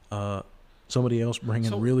seeing somebody else bringing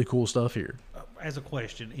So- really cool stuff here. As a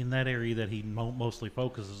question, in that area that he mostly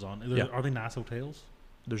focuses on, Yeah. are they nice hotels?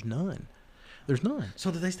 There's none. There's none.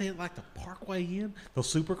 So do they stay at like the Parkway Inn?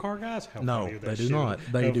 Those supercar guys? How No, funny would they that do shit not.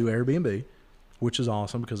 be? They How- do Airbnb, which is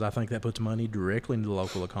awesome because I think that puts money directly into the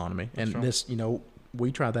local economy. And right. this, you know,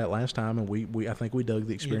 we tried that last time, and we I think we dug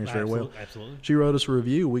the experience Yeah, very well. Absolutely. She wrote us a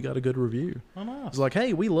review. We got a good review. Oh, nice. It's like,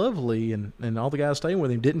 hey, we love Lee, and all the guys staying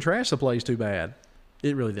with him didn't trash the place too bad.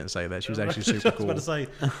 It really didn't say that. She was actually super I was cool. about to say,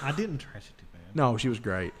 I didn't trash it too bad. No, she was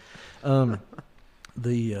great.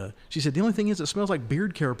 She said the only thing is it smells like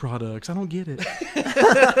beard care products. I don't get it.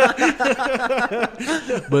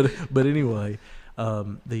 but anyway,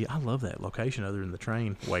 I love that location. Other than the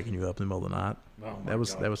train waking you up in the middle of the night, Oh my that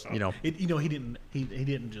was God. you know. He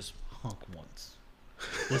didn't just honk once.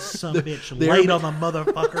 This son of a bitch the laid Airbnb on the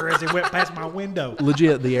motherfucker as he went past my window.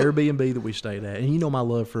 Legit, the Airbnb that we stayed at, and you know my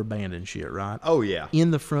love for abandoned shit, right? Oh, yeah. In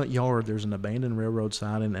the front yard, there's an abandoned railroad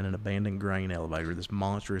siding and an abandoned grain elevator. This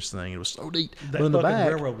monstrous thing. It was so neat. That But in the fucking back,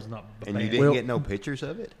 railroad was not And you bad. didn't Well- get no pictures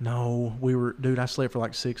of it? no, dude, I slept for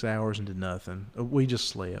like 6 hours and did nothing. We just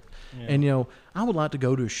slept. Yeah. And, you know, I would like to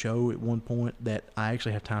go to a show at one point that I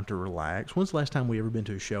actually have time to relax. When's the last time we ever been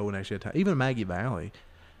to a show and actually had time? Even Maggie Valley.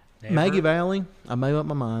 Never. Maggie Valley, I made up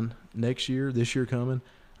my mind. This year coming,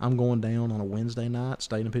 I'm going down on a Wednesday night,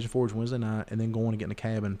 staying in Pigeon Forge Wednesday night, and then going to get in a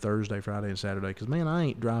cabin Thursday, Friday, and Saturday. Because, man, I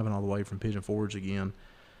ain't driving all the way from Pigeon Forge again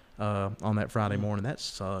on that Friday morning. That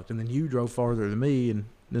sucked. And then you drove farther than me, and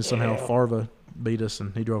then somehow Farva beat us,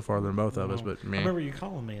 and he drove farther than both of us. But, I man, remember you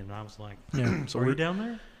calling me, and I was like, yeah. So "Are you we're down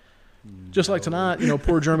there?" just like tonight, you know,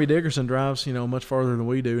 poor Jeremy Dickerson drives, you know, much farther than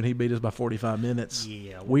we do, and he beat us by 45 minutes.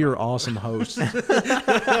 Yeah, We are awesome hosts.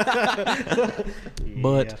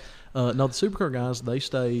 But no, the supercar guys, they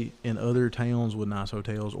stay in other towns with nice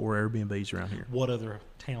hotels or Airbnbs around here. What other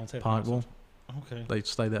towns have? Pikeville, Okay. they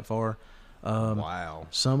stay that far. Wow.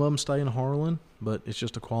 Some of them stay in Harlan, but it's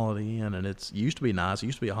just a Quality Inn, and it used to be nice. It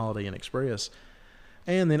used to be a Holiday Inn Express,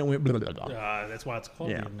 and then it went blah, blah, blah. That's why it's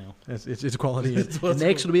Quality Inn now. It's a Quality Inn. It's what's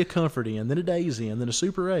Next it'll be a Comfort Inn, then a Days Inn, then a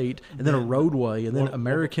Super 8, and then a Roadway, and then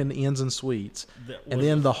American Inns and Suites, and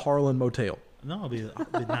then the Harlan Motel. No, it'll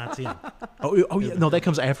be Nights Inn. Oh yeah, no, that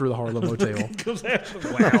comes after the Harlan Motel. It comes after.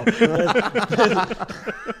 Wow.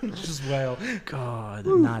 Just wow. God,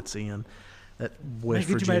 the Nights Inn. That West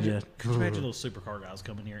Man, Virginia. Could you imagine those supercar guys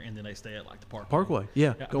coming here and then they stay at like the Parkway? Parkway,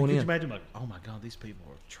 yeah, going could in. you imagine like, oh my God, these people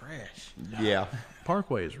are trash. Yeah.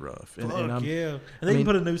 Parkway is rough. And, Fuck yeah. And they can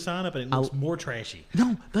put a new sign up and it looks more trashy.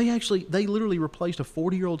 No, they literally replaced a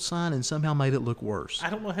 40-year-old sign and somehow made it look worse.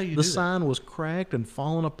 I don't know how you do The that. sign was cracked and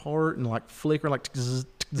falling apart and like flickering, like zzz,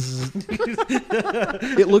 zzz.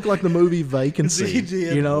 It looked like the movie Vacancy. It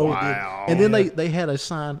did. You know? Wow. And then they had a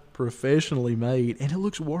sign professionally made, and it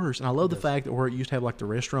looks worse. And I love the fact that where it used to have like the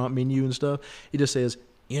restaurant menu and stuff, it just says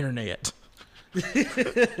internet.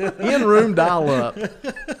 In-room dial-up.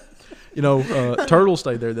 You know, Turtle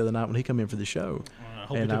stayed there the other night when he come in for the show. I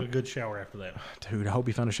hope he took a good shower after that. Dude, I hope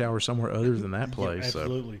he found a shower somewhere other than that place. Yeah,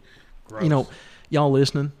 absolutely. Gross. You know, y'all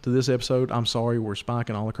listening to this episode, I'm sorry we're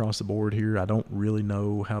spiking all across the board here. I don't really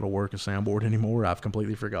know how to work a soundboard anymore. I've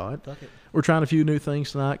completely forgot. Fuck it. We're trying a few new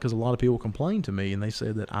things tonight because a lot of people complained to me and they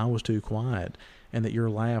said that I was too quiet and that your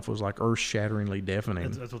laugh was like earth-shatteringly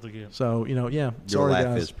deafening. That's what they get. So, you know, yeah, Your sorry laugh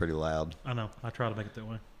guys. is pretty loud. I know. I try to make it that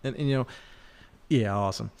way. And you know, yeah,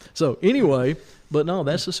 awesome. So anyway, but no,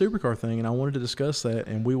 that's the supercar thing, and I wanted to discuss that,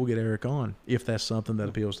 and we will get Eric on if that's something that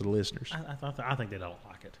appeals to the listeners. I think they don't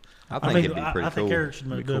like it. I think it'd be pretty I think cool. Eric should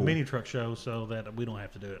do a cool. mini truck show so that we don't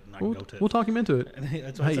have to do it and I can go to it. We'll talk him into it.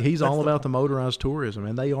 That's what I Hey, said. he's That's all about the motorized tourism,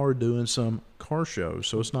 and they are doing some car shows,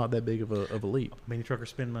 so it's not that big of a leap. Mini truckers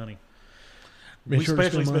spend money. Mini We truckers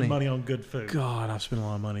especially spend spend money. money on good food. God, I've spent a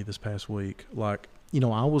lot of money this past week. Like, you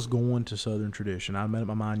know, I was going to Southern Tradition. I made up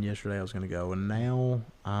my mind yesterday I was going to go, and now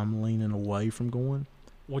I'm leaning away from going.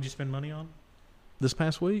 What'd you spend money on? This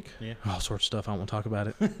past week? Yeah. All sorts of stuff. I don't want to talk about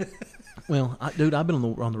it. Well, dude, I've been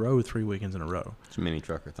on the road 3 weekends in a row, It's a mini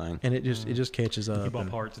trucker thing. and it just catches up. You bought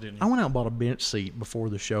and parts, didn't you? I went out and bought a bench seat before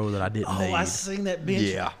the show that I didn't need. I seen that bench.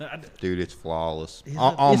 Yeah. Dude, it's flawless. Is it?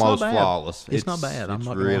 Almost bad. flawless. It's not bad. I'm It's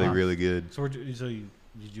not gonna really, lie. really good. So did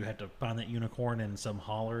you have to find that unicorn in some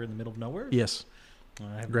holler in the middle of nowhere? Yes, I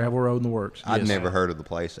haven't- gravel road in the works. I'd Yes. never heard of the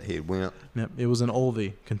place that he went. Yep, it was in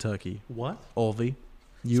Ulvie, Kentucky. What? Ulvie,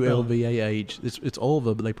 Ulvah. It's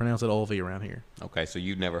Ulva, but they pronounce it Ulvie around here. Okay, so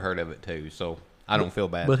you've never heard of it too, so I don't feel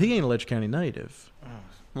bad. But he ain't a Letcher County native.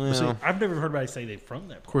 well, I've never heard anybody say they're from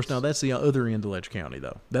that. Of course, now that's the other end of Letcher County,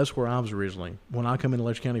 though. That's where I was originally. When I come into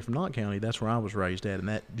Letcher County from Knott County, that's where I was raised at, in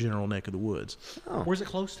that general neck of the woods. Where's it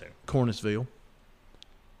close to? Cornetsville,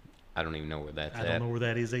 I don't even know where that's I at. don't know where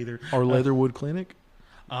that is either. or Leatherwood Clinic.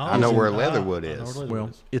 I know where I Leatherwood know is. where Leatherwood Well,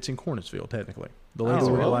 is. it's in Cornetsville, technically. The Oh,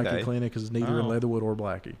 Leatherwood okay. Blackie Clinic is neither in Oh. Leatherwood or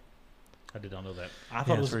Blackie. I did not know that. I Yeah, thought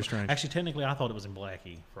it it's was very strange. Actually, technically, I thought it was in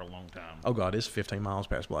Blackie for a long time. Oh, God, it's 15 miles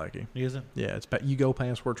past Blackie. Is it? Yeah, you go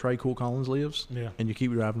past where Trey Cool Collins lives, Yeah. and you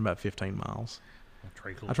keep driving about 15 miles.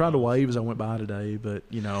 Treacle I tried to Falls. wave as I went by today, but,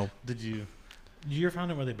 you know, Did you ever find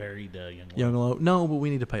out where they buried Young Young Low. No, but we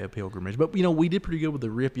need to pay a pilgrimage. But, you know, we did pretty good with the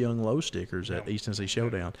Rip Young Low stickers at Yeah. East Tennessee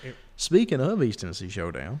Showdown. It- Speaking of East Tennessee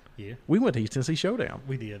Showdown, Yeah, we went to East Tennessee Showdown.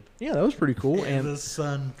 we did. Yeah, that was pretty cool. And And the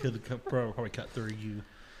sun could probably cut through you.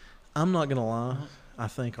 I'm not going to lie, I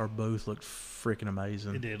think our booth looked freaking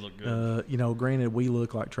amazing. It did look good. You know, granted, we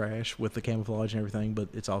look like trash with the camouflage and everything, but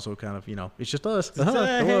it's also kind of, you know, it's just us.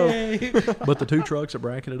 Hello. Hey! But the two trucks that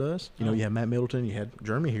bracketed us, you know, you had Matt Middleton, you had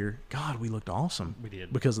Jeremy here. God, we looked awesome. We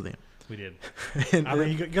did. Because of them. We did. And I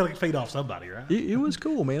mean, you got to feed off somebody, right? it was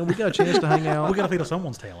cool, man. We got a chance to hang out. We got to feed off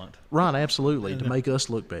someone's talent. Right, absolutely, to make us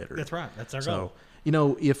look better. That's right. That's our So, goal. you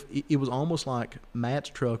know, if it was almost like Matt's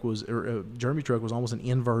truck was, or Jeremy's truck was almost an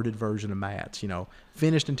inverted version of Matt's, you know,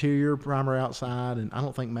 finished interior, primer outside, and I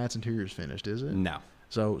don't think Matt's interior is finished, is it? No.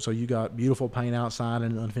 So you got beautiful paint outside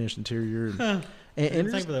and an unfinished interior. And, Didn't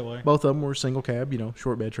it's- think of it that way. both of them were single cab, you know,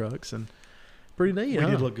 short bed trucks, and pretty neat. We huh?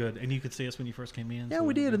 did look good, and you could see us when you first came in. Yeah, so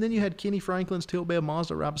we did. And then you had Kenny Franklin's tilt bed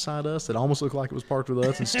Mazda right beside us that almost looked like it was parked with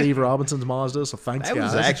us, and Steve Robinson's Mazda. So thanks, That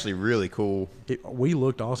guys. was actually really cool. We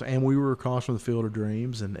looked awesome, and we were across from the Field of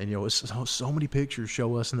Dreams, and you know, it's so many pictures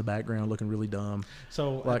show us in the background looking really dumb.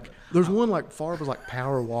 So Like, there's one like Favre's like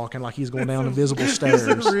power walking, like he's going down invisible stairs.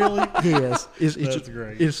 really? Yes, it's That's just,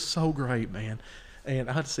 great. It's so great, man. And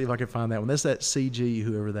I had to see if I could find that one. That's that CG,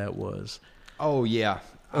 whoever that was. Oh yeah.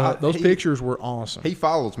 Those He- pictures were awesome. He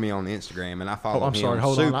follows me on Instagram, and I follow Oh, I'm him. sorry.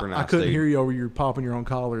 Hold Super on. nice I couldn't dude. hear you over your popping your own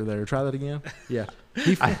collar there. Try that again. Yeah.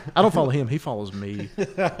 I don't follow him. He follows me.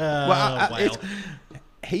 Well,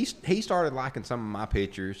 he started liking some of my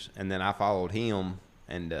pictures, and then I followed him.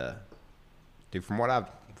 And dude, from what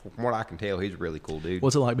I can tell, he's a really cool dude.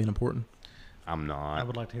 What's it like being important? I'm not. I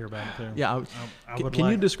would like to hear about it too. Yeah. I would can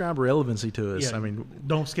you like- describe relevancy to us? Yeah, I mean,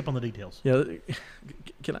 don't skip on the details. yeah.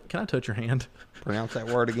 Can I touch your hand? Pronounce that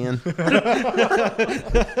word again.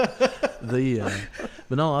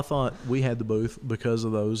 But no, I thought we had the booth because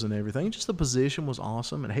of those and everything. Just the position was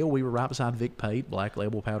awesome, and hell, we were right beside Vic Pate, Black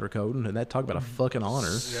Label Powder Coating, and that talk about a fucking honor.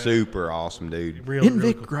 Super awesome dude. Isn't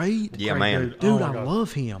Vic great? Yeah, Great man. dude. Dude, Oh my I God.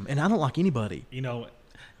 love him, and I don't like anybody. You know,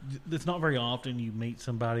 it's not very often you meet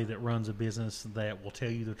somebody that runs a business that will tell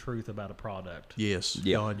you the truth about a product. Yes,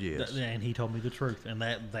 Yeah. God, yes. And he told me the truth, and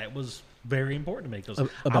that was very important to me because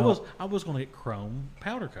About- I was going to get chrome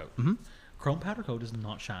powder coat. Mm-hmm. Chrome powder coat is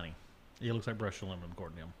not shiny. It looks like brushed aluminum,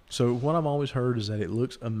 according to him. So what I've always heard is that it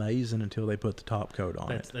looks amazing until they put the top coat on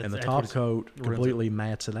That's- it, and the that's top what it's- coat ruins completely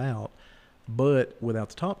mats it out. But without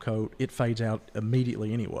the top coat, it fades out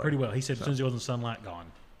immediately anyway. Pretty well. He said as soon as it was in sunlight, gone.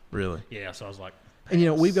 Really. Yeah, so I was like, And you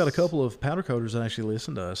know, we've got a couple of powder coaters that actually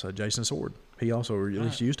listen to us. Jason Sword, he also at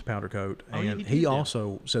least used a powder coat, Oh, yeah, and he he did, yeah.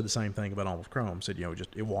 also said the same thing about Almost Chrome. Said, you know, just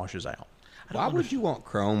it washes out. Why would you want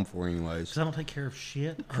chrome for anyways? because I don't take care of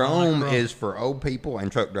shit. and I Chrome like is for old people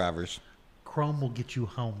and truck drivers. Chrome will get you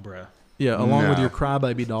home, bruh. Yeah, along with No. your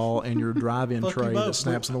crybaby doll and your drive-in Fuck you tray both. that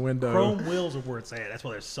snaps in the window. Chrome wheels are where it's at. That's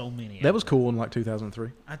why there's so many. That was cool in like 2003.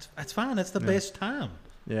 That's fine. That's the best time.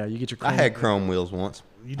 Yeah, you get your. I Chrome. had chrome wheels once.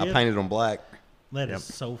 You I did? painted them black. That is Yep.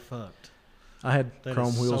 so fucked. I had That chrome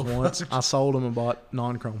is wheels so once. fucked. I sold them and bought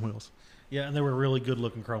non-chrome wheels. Yeah, and they were really good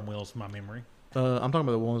looking chrome wheels, in my memory. I'm talking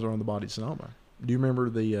about the ones that are on the body of Sonoma. Do you remember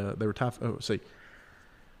the? They were see.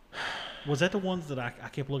 Was that the ones that I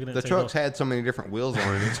kept looking at? The and saying, trucks had so many different wheels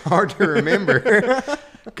on it; it's hard to remember.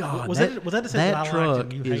 God, Was that the set that I liked truck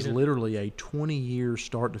and you is hated? literally a 20-year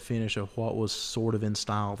start to finish of what was sort of in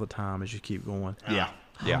style at the time. As you keep going, yeah,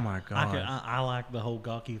 Oh my God. I like the whole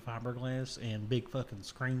gawky fiberglass and big fucking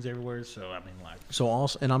screens everywhere. So I mean, like, So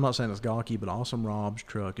awesome, and I'm not saying it's gawky, but Awesome Rob's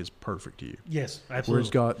truck is perfect to you. yes, Where absolutely. it's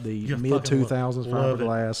got the You mid fucking 2000s love it.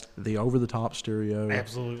 fiberglass, the over the top stereo.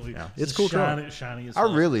 Absolutely, Yeah. It's a cool truck. shiny as I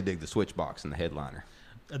fuck. really dig the switch box and the headliner.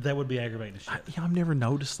 That would be aggravating as shit. Yeah, I've never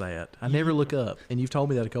noticed that. I never look up, and you've told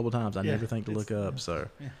me that a couple times. I Yeah, never think to it's- look up.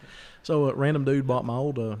 So a random dude bought my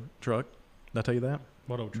old truck. Did I tell you that?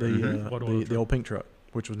 What old The truck? What old the truck? old pink truck,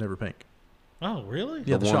 which was never pink. Oh, really?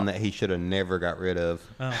 Yeah, the the one shop- that he should have never got rid of.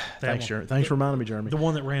 Oh, that Thanks, one. Jeremy. Thanks for reminding me, Jeremy. The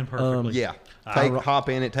one that ran perfectly. Yeah, I- hop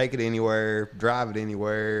in it, take it anywhere, drive it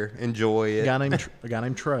anywhere, enjoy A it. guy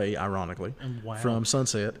named Trey, ironically, Wow. from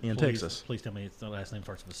Sunset in Please- Texas. Please tell me it's the last name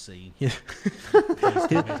starts with a C. Yeah. Please tell me it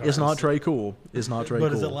starts It's not with a C. Trey Cool. It's not Trey But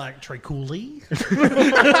Cool. is it like Trey Cooley?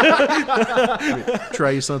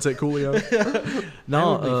 Trey Sunset Coolio?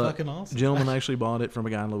 No, That would be fucking awesome. Gentleman actually bought it from a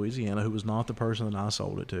guy in Louisiana who was not the person that I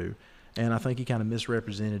sold it to. And I think he kind of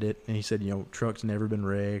misrepresented it. And he said, you know, truck's never been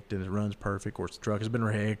wrecked and it runs perfect. Of course, the truck has been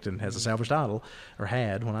wrecked and has a salvage title, or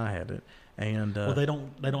had when I had it. And Well, they don't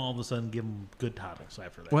all of a sudden give them good titles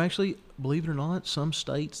after that. well, actually, believe it or not, some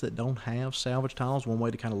states that don't have salvage titles, one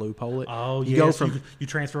way to kind of loophole it. Oh, you yes, go from you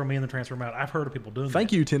transfer them in and transfer them out. I've heard of people doing that.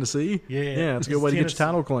 thank you, Tennessee. Yeah, yeah, it's a good it's way to get your Tennessee.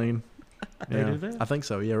 title clean. They Yeah, do that? I think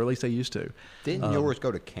so. Yeah, or at least they used to. Didn't yours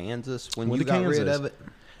go to Kansas when Went you to got rid Kansas. of it?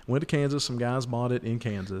 Went to Kansas. Some guys bought it in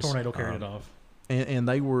Kansas. Tornado carried it off. And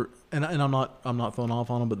they were, and I'm not throwing off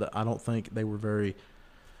on them, but I don't think they were very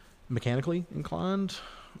mechanically inclined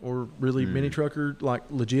or really mini trucker like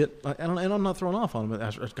legit. And I'm not throwing off on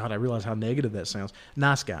them. God, I realize how negative that sounds.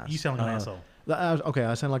 Nice guys. You sound like an asshole. Okay,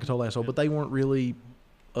 I sound like a total asshole, but they weren't really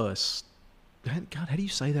us. God, how do you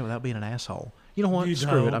say that without being an asshole? You know what? You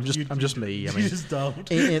Screw it. don't. I'm just me. I You mean, just don't.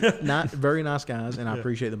 and not very nice guys, and I Yeah.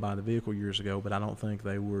 appreciate them buying the vehicle years ago, but I don't think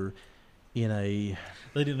they were in a.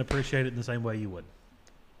 They didn't appreciate it in the same way you would.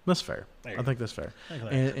 That's fair. There I you think that's fair. Thank you.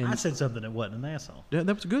 And I said something that wasn't an asshole. yeah,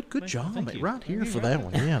 that was a good Thank you, job, thank mate. you. Right here Thank for you. that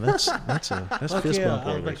one. Yeah, that's Fuck fist yeah, bump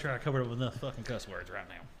I'll worthy. make sure I covered it with enough fucking cuss words right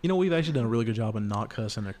now. You know, we've actually done a really good job of not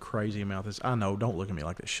cussing a crazy amount. I know, don't look at me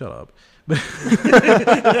like that. Shut up.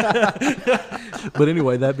 But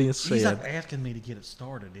anyway, that being He's said, like asking me to get it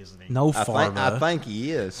started, isn't he? no I farva. think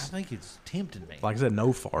he I is. think it's tempting me. Like I said,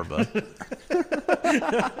 no farva.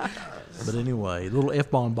 But anyway, the little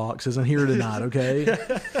F-bomb box isn't here tonight, okay?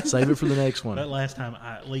 Save it for the next That one. last time,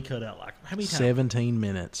 Lee cut out like, how many times? 17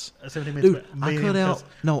 minutes. 17 minutes. Dude, I cut out,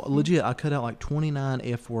 no, legit, I cut out like 29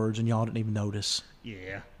 F words and y'all didn't even notice.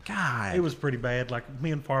 Yeah. God. It was pretty bad. Like,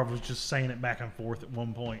 me and Favre was just saying it back and forth at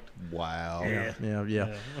one point. Wow. Yeah. Yeah.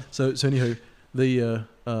 Yeah. So anywho, the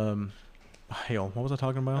hell, what was I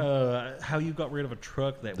talking about? How you got rid of a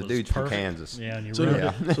truck that The was dude's from perfect. Kansas. Yeah, and you So,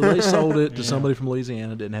 ruined it. so they sold it to somebody from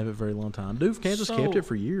Louisiana, didn't have it a very long time. Dude from Kansas kept So- it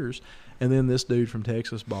for years, and then this dude from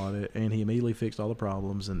Texas bought it, and he immediately fixed all the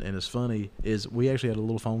problems. And it's funny is we actually had a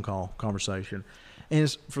little phone call conversation, and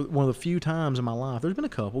it's for one of the few times in my life. There's been a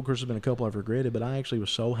couple, of course, there's been a couple I've regretted, but I actually was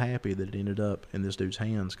so happy that it ended up in this dude's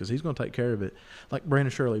hands because he's going to take care of it. Like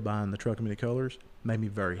Brandon Shirley buying the truck of many colors made me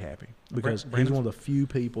very happy because he's Brandon's- one of the few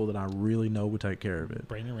people that I really know would take care of it.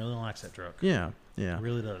 Brandon really likes that truck. Yeah, yeah. He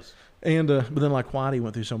really does. And but then like Whitey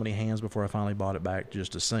went through so many hands before I finally bought it back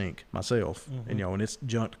just to sink myself. And and its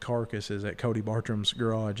junked carcass is at Cody Bartram's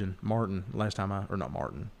garage in Martin. Last time not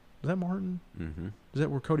Martin. Is that Martin? Mm-hmm. Is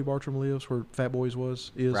that where Cody Bartram lives? Where Fat Boys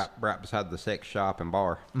is? Right beside the sex shop and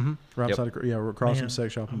bar. Mm-hmm. Right Yep. beside we're across from Man,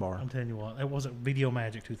 Sex Shop and Bar. I'm telling you what, it wasn't Video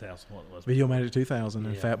Magic 2000. What it was? Video Magic 2000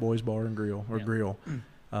 and Yeah. Fat Boys Bar and Grill Yeah. Grill.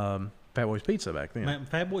 Fat Boys Pizza back then. Man,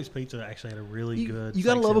 Fat Boy's Pizza actually had a really good. You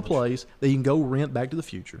gotta steak love a sandwich. place that you can go rent Back to the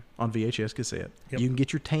Future on VHS cassette. Yep. You can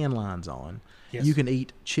get your tan lines on. Yes. You can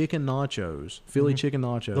eat chicken nachos, Philly chicken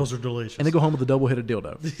nachos. Those are delicious. And they go home with a double-headed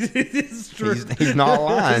dildo. It's true. He's not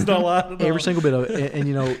lying. He's not lying at all. Every single bit of it.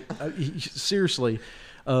 And seriously,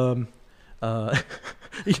 when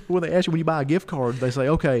they ask you when you buy a gift card, they say,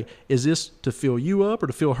 okay, is this to fill you up or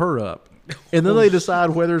to fill her up? And then they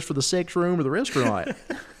decide whether it's for the sex room or the restaurant.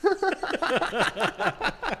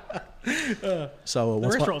 So The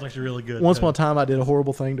restaurant's actually really good. once too. upon a time, I did a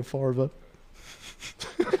horrible thing to Farva.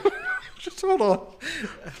 Just hold on.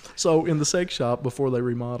 So in the sex shop, before they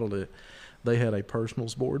remodeled it, they had a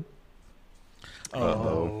personals board.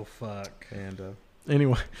 Oh fuck. And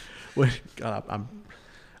anyway, God, I'm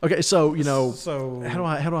okay. So So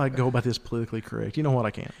how do I go about this politically correct? You know what,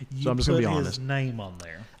 I can't. you So I'm just gonna be put honest. his name on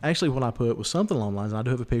there. Actually, what I put was something along the lines, and I do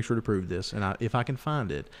have a picture to prove this, and if I can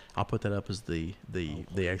find it, I'll put that up as the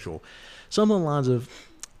actual something along the lines of.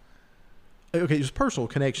 Okay, it was personal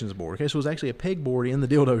connections board. Okay, so it was actually a peg board in the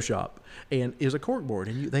dildo shop, and it was a cork board,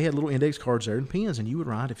 and they had little index cards there and pens, and you would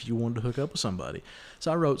write if you wanted to hook up with somebody.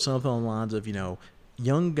 So I wrote something on the lines of,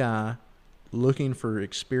 young guy looking for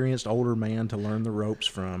experienced older man to learn the ropes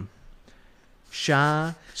from,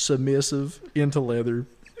 shy, submissive, into leather,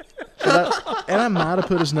 and I might have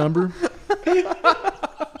put his number,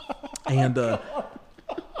 and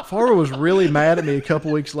Farva was really mad at me a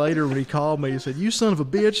couple weeks later when he called me and said, "You son of a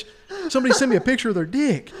bitch, somebody sent me a picture of their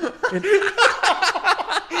dick." And,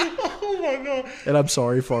 Oh my god. and I'm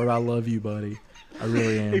sorry, Farva. I love you, buddy. I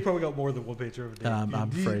really am. He probably got more than one picture of a dick. I'm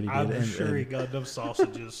afraid he did. I'm sure he got enough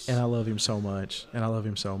sausages. And I love him so much.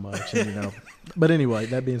 And but anyway,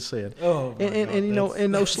 that being said, Oh, my and God,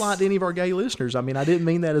 and no slight to any of our gay listeners. I mean, I didn't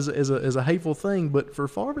mean that as a hateful thing, but for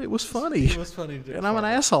Farva, it was funny. It was funny to do. And I'm an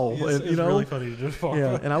asshole, It's, and, it's really funny to do. Farva.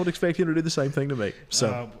 Yeah, and I would expect him to do the same thing to me.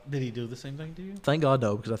 So did he do the same thing to you? thank God,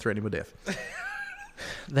 no, because I threatened him with death.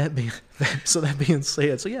 That being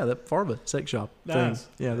said, so yeah, that Farva sex shop Nice.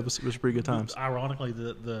 thing, yeah, it was pretty good times. Ironically,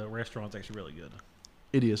 the restaurant's actually really good.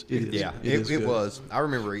 It is. Yeah, is it good. was. I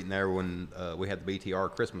remember eating there when we had the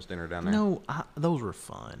BTR Christmas dinner down there. No, those were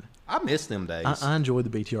fun. I miss them days. I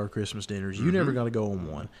enjoyed the BTR Christmas dinners. You never got to go on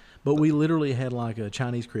one. But we literally had like a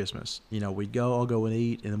Chinese Christmas. We'd all go and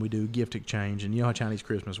eat, and then we do gift exchange. And you know how Chinese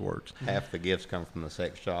Christmas works. Half the gifts come from the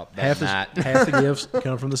sex shop Half that night. the gifts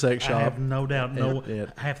come from the sex I shop. have no doubt. No, Yeah.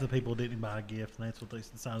 half the people didn't buy a gift, and that's what they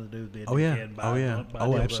decided to do. They Oh yeah. didn't buy Oh yeah. buy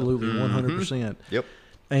Oh, dildo. absolutely. 100%. Yep.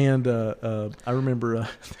 And I remember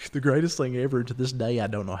the greatest thing ever. To this day, I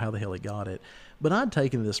don't know how the hell he got it. But I'd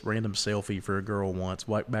taken this random selfie for a girl once,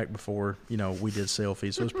 back before, we did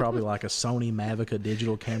selfies. So it was probably like a Sony Mavica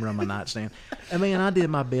digital camera on my nightstand. And, man, I did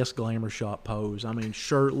my best glamour shot pose. I mean,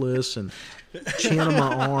 shirtless and chin on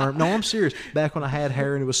my arm. No, I'm serious. Back when I had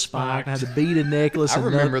hair and it was spiked, I had the beaded necklace. I and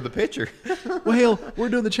remember the picture. Well, we're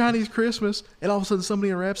doing the Chinese Christmas, and all of a sudden somebody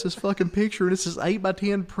unwraps this fucking picture, and it's this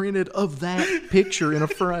 8x10 printed of that picture in a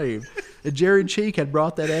frame. And Jared Cheek had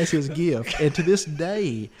brought that as his gift, and to this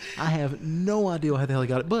day, I have no idea how the hell he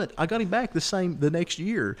got it. But I got him back the next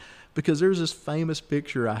year, because there's this famous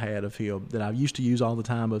picture I had of him that I used to use all the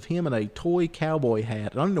time of him in a toy cowboy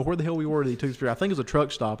hat. And I don't know where the hell we were that he took this picture. I think it was a truck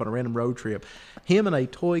stop on a random road trip. Him in a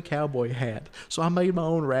toy cowboy hat. So I made my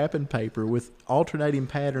own wrapping paper with alternating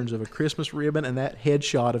patterns of a Christmas ribbon and that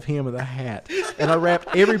headshot of him in the hat. And I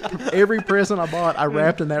wrapped every present I bought, I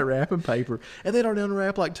wrapped in that wrapping paper. And then I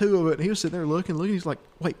unwrapped like two of it. And he was sitting there looking. He's like,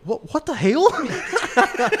 wait, what the hell? I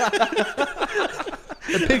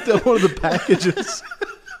picked up one of the packages.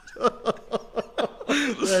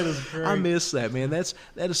 That is great. I miss that, man. That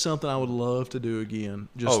is something I would love to do again.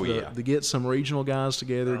 Just Oh, yeah. to get some regional guys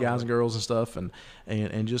together, guys and girls and stuff,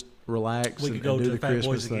 and just relax We and, could go and to do the the Fat Christmas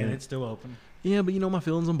Boys again. thing. It's still open. Yeah, but you know my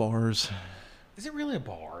feelings on bars. Is it really a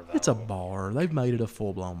bar, though? It's a bar. They've made it a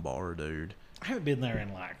full-blown bar, dude. I haven't been there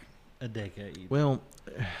in like a decade. Well,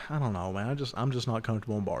 I don't know, man. I'm just not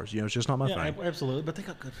comfortable in bars. You know, it's just not my yeah, thing. absolutely. But they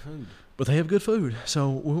got good food. But they have good food, so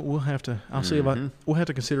we'll have to. I'll see if we'll have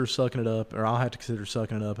to consider sucking it up, or I'll have to consider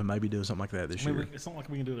sucking it up and maybe doing something like that this year. It's not like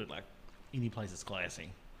we can do it at like any place that's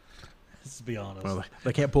classy. Let's be honest. Well,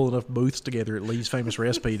 they can't pull enough booths together at Lee's Famous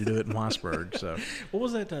Recipe to do it in Weisberg. So, what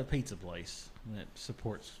was that pizza place that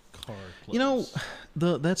supports car clubs? you know,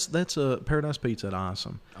 that's a Paradise Pizza at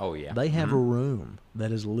Awesome. Oh yeah. They have a room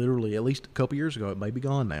that is literally, at least a couple years ago, it may be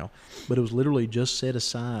gone now, but it was literally just set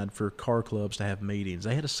aside for car clubs to have meetings.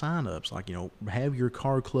 They had a sign-ups like, have your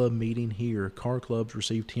car club meeting here. Car clubs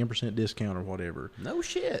receive 10% discount or whatever. No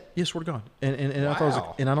shit. Yes, swear to God. And I thought, it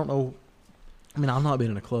was, and I don't know. I mean, I've not been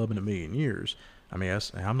in a club in a million years. I mean,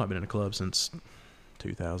 I've not been in a club since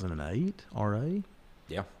 2008. RA.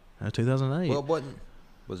 Yeah. 2008. Well,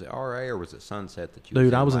 was it RA or was it Sunset that you?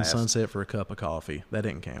 Dude, I was in Sunset for a cup of coffee. That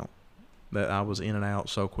didn't count. That I was in and out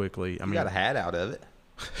so quickly. I mean, got a hat out of it.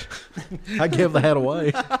 I gave the hat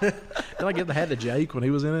away. Did I give the hat to Jake when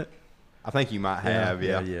he was in it? I think you might have.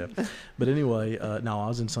 Yeah. But anyway, no, I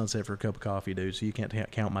was in Sunset for a cup of coffee, dude. So you can't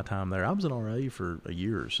count my time there. I was in RA for a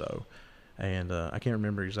year or so. And I can't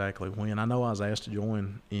remember exactly when. I know I was asked to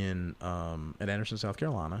join in at Anderson, South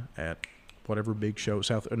Carolina, at whatever big show.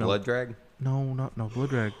 Blood Drag? No, Blood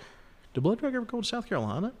Drag. Did Blood Drag ever go to South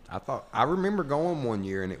Carolina? I remember going one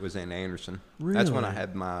year and it was in Anderson. Really? That's when I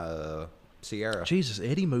had my Sierra. Jesus,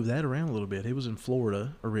 Eddie moved that around a little bit. He was in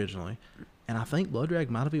Florida originally. And I think Blood Drag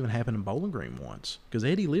might have even happened in Bowling Green once. Because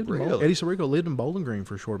Eddie Eddie Sirico lived in Bowling Green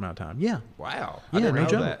for a short amount of time. Yeah. Wow. Yeah, I didn't no know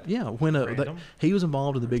joke. that. Yeah, when he was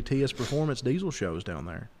involved in the big TS Performance diesel shows down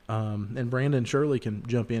there. And Brandon Shirley can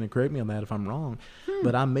jump in and correct me on that if I'm wrong.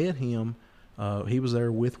 But I met him. He was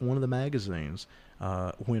there with one of the magazines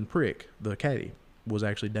when Prick, the caddy, was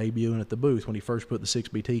actually debuting at the booth when he first put the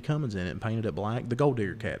 6BT Cummins in it and painted it black, the Gold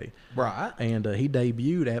Digger caddy. Right. And he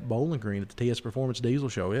debuted at Bowling Green at the TS Performance diesel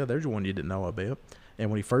show. Yeah, there's one you didn't know about.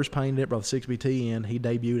 And when he first painted it, brought the 6BT in, he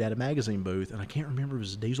debuted at a magazine booth. And I can't remember if it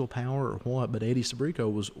was Diesel Power or what, but Eddie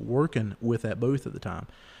Sirico was working with that booth at the time.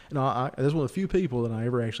 And that's one of the few people that I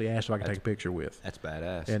ever actually asked if I could take a picture with. That's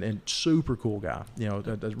badass. And super cool guy.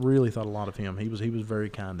 I really thought a lot of him. He was very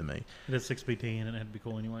kind to me. It had 6BT and it had to be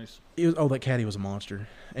cool anyways. That caddy was a monster.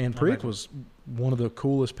 And Prick was one of the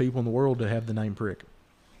coolest people in the world to have the name Prick.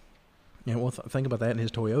 Think about that in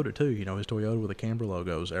his Toyota too. His Toyota with the Canberra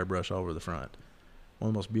logos airbrushed over the front. One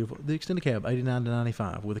of the most beautiful. The extended cab, 89 to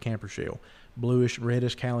 95 with a camper shell. Bluish,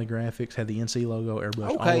 reddish Cali graphics, had the NC logo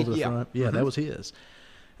airbrushed all over the front. Yeah, that was his.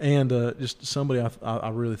 And just somebody I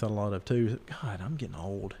really thought a lot of too. God, I'm getting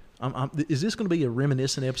old. Is this going to be a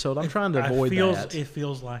reminiscent episode? I'm trying to avoid that. It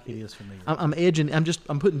feels like it is for me. I'm edging.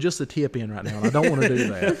 I'm putting just the tip in right now, and I don't want to do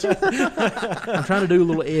that. I'm trying to do a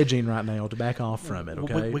little edging right now to back off from it.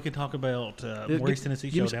 Okay. We can talk about more East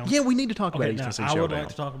Tennessee Showdown. Yeah, we need to talk about East Tennessee Showdown. I would like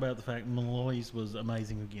to talk about the fact Malloy's was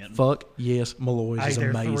amazing again. Fuck yes, Malloy's is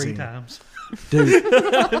amazing. 3 times. Dude.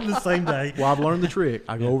 In the same day. Well, I've learned the trick.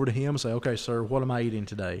 I go over to him and say, "Okay, sir, what am I eating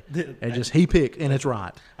today?" And he picked, and it's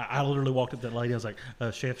right. I literally walked up to that lady. I was like,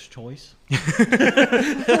 "Chef's choice."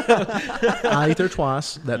 I ate there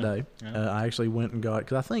twice that day. I actually went and got,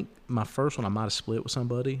 because I think my first one I might have split with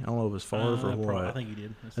somebody. I don't know if it was Favre or what. I think you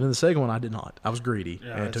did. And then the second one I did not. I was greedy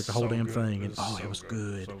Yeah, and I took the whole damn thing. And it was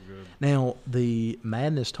good. So good. Now the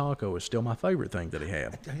Madness Taco is still my favorite thing that he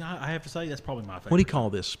had. I have to say that's probably my favorite. What do you call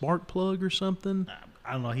this? Spark plug or something?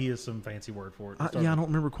 I don't know. He has some fancy word for it. I don't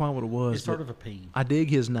remember quite what it was. It's sort of a P. I dig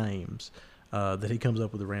his names. That he comes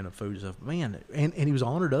up with the random food stuff. Man, and he was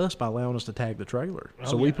honored us by allowing us to tag the trailer.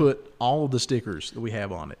 So we put all of the stickers that we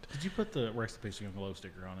have on it. Did you put the Recipe Young Glow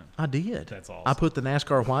sticker on it? I did. That's awesome. I put the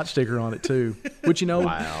NASCAR White sticker on it too. Which,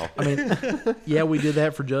 wow. I mean, yeah, we did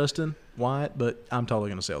that for Justin White, but I'm totally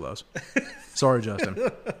going to sell those. Sorry,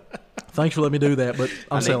 Justin. Thanks for letting me do that, but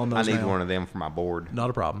I'm selling those now. I need one of them for my board. Not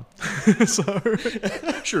a problem.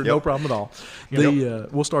 Sure, no problem at all.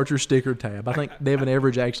 We'll start your sticker tab. I think Devin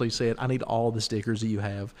Everidge actually said, I need all the stickers that you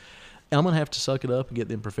have. I'm going to have to suck it up and get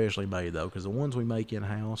them professionally made, though, because the ones we make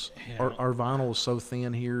in-house, our vinyl is so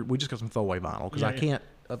thin here. We just got some throwaway vinyl because I can't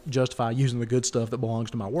justify using the good stuff that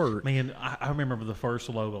belongs to my work. Man, I remember the first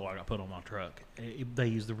logo I got put on my truck. They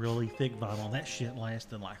used the really thick vinyl, and that shit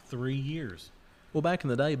lasted like 3 years. Well, back in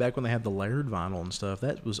the day, back when they had the layered vinyl and stuff,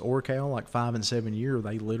 that was Orcal, like 5 and 7 year.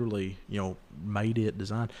 They literally, made it,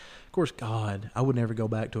 designed. Of course, God, I would never go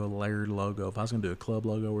back to a layered logo. If I was going to do a club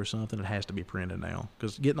logo or something, it has to be printed now.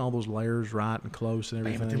 Because getting all those layers right and close and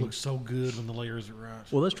everything. Man, but they look so good when the layers are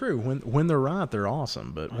right. Well, that's true. When they're right, they're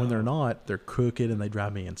awesome. But when they're not, they're crooked and they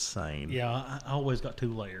drive me insane. Yeah, I always got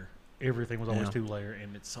 2-layer. Everything was always 2-layer,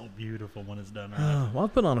 and it's so beautiful when it's done right. Well, I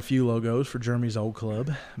put on a few logos for Jeremy's old club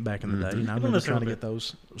back in the day, and I'm going to try to get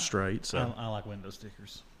those straight. So I like window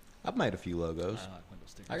stickers. I've made a few logos. I like window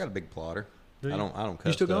stickers. I got a big plotter. Do you? I don't cut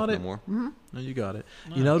You still stuff got it? no more. Mm-hmm. No, you got it.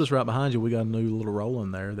 Nice. You notice right behind you, we got a new little roll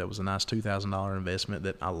in there that was a nice $2,000 investment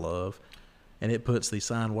that I love, and it puts the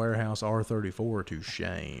Sign Warehouse R34 to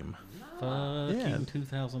shame. Fucking Yeah.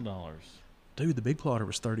 $2,000. Dude, the big plotter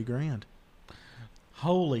was $30,000.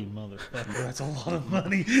 Holy motherfucker, that's a lot of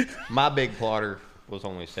money. My big plotter was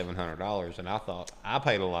only $700, and I thought I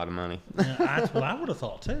paid a lot of money. Yeah, that's what I would have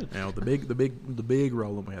thought too. The big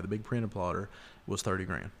rolling we had, the big printed plotter, was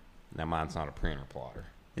 $30,000. Now mine's not a printer plotter.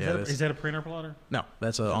 Is that a printer plotter? No,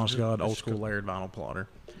 that's a honest to God old school layered vinyl plotter.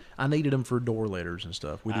 I needed them for door letters and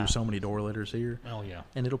stuff. We do so many door letters here, Oh yeah.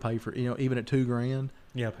 and it'll pay for even at $2,000.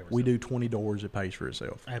 Yeah, paper We stuff. do 20 doors, it pays for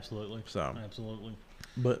itself. Absolutely. So. Absolutely.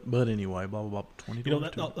 But anyway, blah blah blah. 20 You know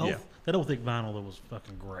doors. that old thick vinyl that was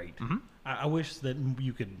fucking great. Mm-hmm. I wish that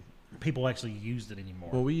people actually used it anymore.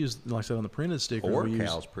 Well, we use, like I said, on the printed sticker. we use,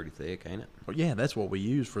 Orcal's pretty thick, ain't it? well, yeah, that's what we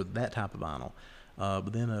use for that type of vinyl.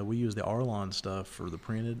 But then we use the Arlon stuff for the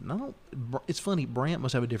printed. And it's funny, Brant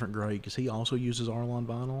must have a different grade because he also uses Arlon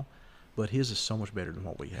vinyl, but his is so much better than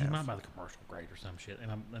what we have. He might buy the commercial grade or some shit,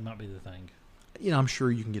 and that might be the thing. I'm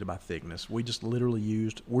sure you can get it by thickness. We just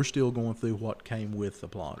literally we're still going through what came with the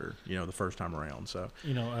plotter, the first time around. So,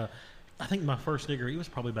 I think my first sticker, it was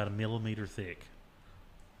probably about 1 millimeter thick.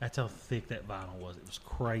 That's how thick that vinyl was. It was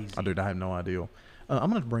crazy. dude, I have no idea. I'm going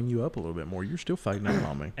to have to bring you up a little bit more. You're still fading out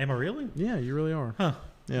on me. Am I really? Yeah, you really are. Huh.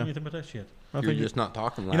 Yeah. What do you think about that shit? You're just not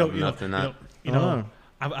talking loud enough tonight.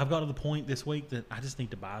 I've got to the point this week that I just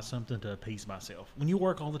need to buy something to appease myself. When you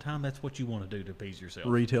work all the time, that's what you want to do to appease yourself.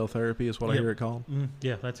 Retail therapy is what I Yep. hear it called.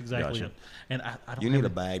 Yeah, that's exactly Gotcha. it. And I don't You need have a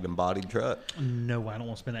bagged and bodied truck. No, I don't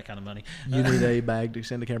want to spend that kind of money. You need a bagged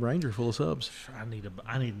extended cab Ranger full of subs. I need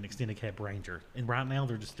an extended cab Ranger, and right now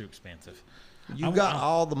they're just too expensive. You've got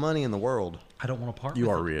all the money in the world. I don't want to part. You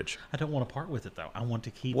with are it. rich. I don't want to part with it though. I want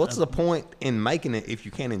to keep. What's the point in making it if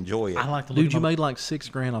you can't enjoy it? I like to look Dude, at you my- made like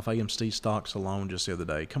 $6,000 off AMC stocks alone just the other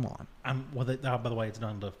day. Come on. by the way, it's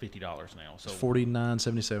down to $50 now. So It's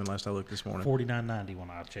 $49.77 last I looked this morning. $49.90 when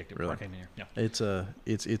I checked it before I Really? came in here. Yeah.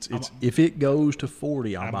 It's if it goes to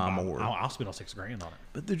 40, I'll buy more. I'll spend all $6,000 on it.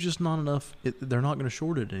 But there's just not enough. They're not going to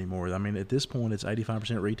short it anymore. I mean, at this point, it's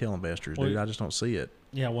 85% retail investors, dude. I just don't see it.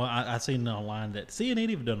 Yeah, well, I seen online that CNN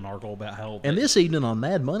even done an article about how. And this evening on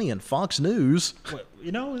Mad Money and Fox News.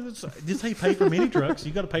 Well, just say pay for mini trucks.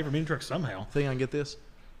 You got to pay for mini trucks somehow. Think I can get this?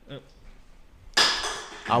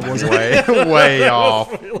 I was way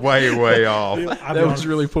off. Way off. That was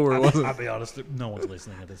really poor, wasn't I'll it? be honest, no one's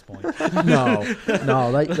listening at this point. No.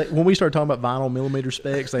 They, when we start talking about vinyl millimeter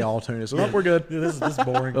specs, they all tune us. Oh, we're good. This is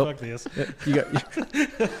boring. Fuck this.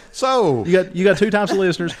 So You got two types of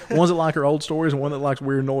listeners. Ones that like our old stories and one that likes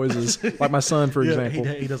weird noises, like my son, for Yeah,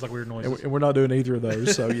 example. he does like weird noises. And we're not doing either of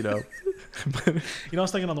those, so I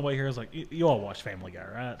was thinking on the way here, I was like, you all watch Family Guy,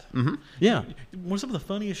 right? Mm-hmm. Yeah, Some of the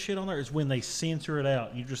funniest shit on there is when they censor it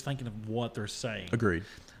out. You're just thinking of what they're saying. agreed.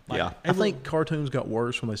 Like, Yeah. I think cartoons got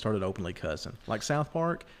worse when they started openly cussing. Like South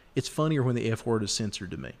Park, it's funnier when the F word is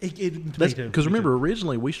censored to me. Because remember,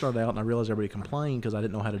 originally we started out, and I realized everybody complained because I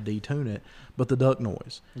didn't know how to detune it. But the duck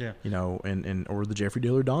noise, Yeah. and or the Jeffrey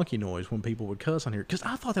Diller donkey noise when people would cuss on here, because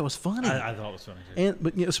I thought that was funny. I thought it was funny too.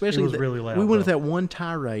 But especially It was really loud, we went with though. that one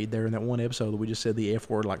tirade there in that one episode that we just said the F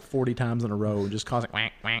word like 40 times in a row and just causing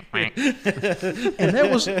whack whack whack. And that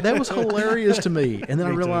was hilarious to me. And then I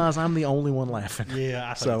Me too. realized I'm the only one laughing. Yeah,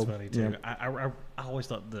 I thought So, it was funny too. yeah. I always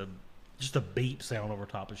thought just the beep sound over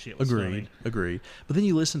top of shit was funny. Agreed. But then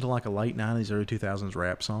you listen to like a late 90s, early 2000s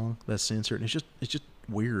rap song that's censored, and it's just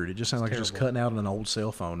weird. It just sounds like it's just terrible. cutting out on an old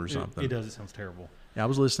cell phone or something. It does. It sounds terrible. Yeah, I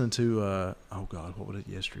was listening to oh god, what was it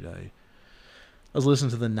yesterday? I was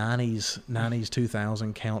listening to the 90s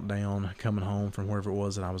 2000 countdown coming home from wherever it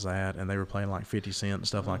was that I was at, and they were playing like 50 Cent and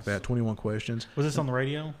stuff like that. 21 Questions. Was this on the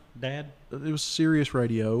radio, Dad? It was Sirius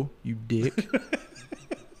Radio, you dick.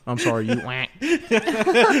 I'm sorry, you.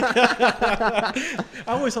 I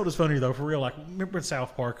always thought it was funny though, for real. Like, remember in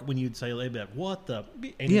South Park when you'd say, they'd be like, "What the?"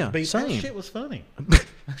 And Yeah, it'd be, that same. shit was funny. That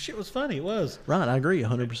shit was funny. It was. Right, I agree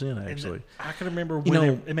 100% And actually. I can remember You when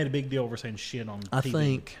know, they made a big deal over saying shit on I TV.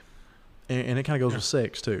 think and it kind of goes with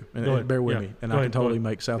sex too. And, Go ahead. bear with Yeah. me, and Go I ahead. can totally Go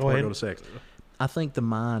make South Go Park ahead. go to sex. I think the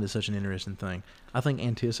mind is such an interesting thing. I think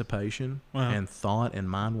anticipation and thought and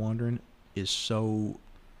mind wandering is so.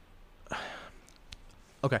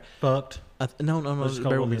 Okay. Fucked. No. Let's just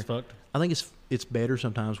Bear call with it me. fucked. I think it's better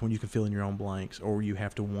sometimes when you can fill in your own blanks or you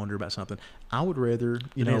have to wonder about something. I would rather,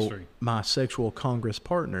 History. my sexual congress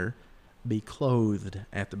partner be clothed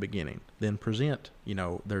at the beginning than present,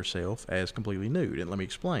 their self as completely nude. And let me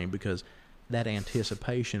explain, because that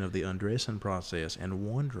anticipation of the undressing process and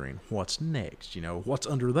wondering what's next, what's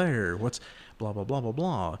under there, what's blah, blah, blah, blah,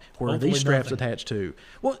 blah. Where are Hopefully these straps nothing. attached to?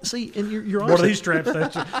 Well, see, and you're What are these straps?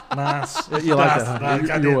 That's nice. You like Nice. that, huh? Nice.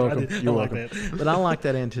 I You're did. welcome. I did. You're I like welcome. that. But I like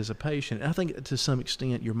that anticipation. And I think to some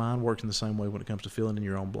extent your mind works in the same way when it comes to filling in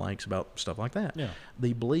your own blanks about stuff like that. Yeah.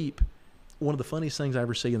 The bleep, one of the funniest things I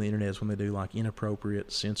ever see on the internet is when they do like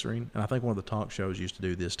inappropriate censoring. And I think one of the talk shows used to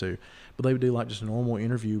do this too. But they would do like just a normal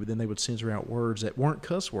interview, but then they would censor out words that weren't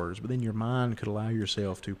cuss words, but then your mind could allow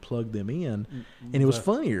yourself to plug them in. And it was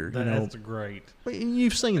funnier. That's great.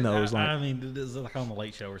 You've seen those. I mean, is it like on the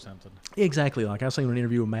Late Show or something? Exactly. Like I seen an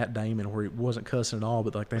interview with Matt Damon where he wasn't cussing at all,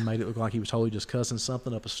 but like they made it look like he was totally just cussing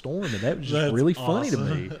something up a storm, and that was just That's really funny to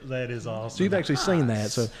awesome. me. That is awesome. So you've actually seen that.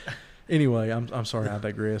 So anyway, I'm sorry I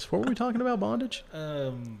digress. What were we talking about? Bondage?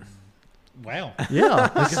 Wow. Yeah.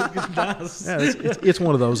 Nice. Yeah, it's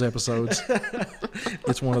one of those episodes.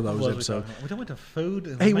 It's one of those episodes. We went to food.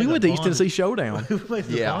 And Hey, we made went the to East Tennessee Showdown. bondage. We made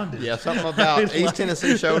the bondage. Yeah, something about East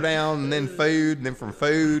Tennessee Showdown, and then food, and then from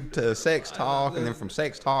food to sex talk, and then from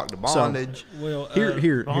sex talk to bondage. Well,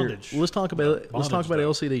 Here. bondage. Let's talk about Bondage,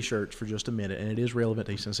 though. LCD shirts for just a minute, and it is relevant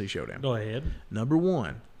to East Tennessee Showdown. Go ahead. Number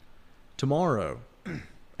one, tomorrow,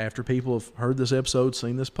 after people have heard this episode,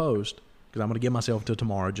 seen this post, because I'm going to give myself until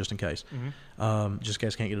tomorrow just in case, just in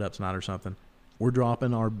case I can't get it up tonight or something, we're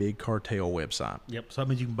dropping our Big Cartel website. Yep. So that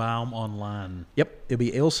means you can buy them online. Yep. It'll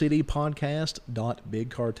be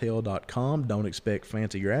lcdpodcast.bigcartel.com. Don't expect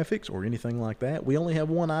fancy graphics or anything like that. We only have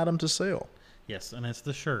one item to sell. Yes, and it's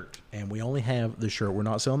the shirt. And we only have the shirt. We're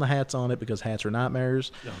not selling the hats on it because hats are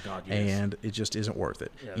nightmares. Oh, God, yes. And it just isn't worth it.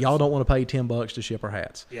 Yeah, Y'all don't want to pay $10 to ship our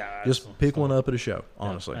hats. Yeah, Just that's pick fine. one up at a show,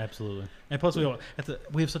 honestly. Yeah, absolutely. And plus,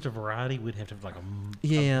 we have such a variety. We'd have to have like a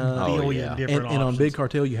Yeah. a billion Oh, yeah. different And on options. Big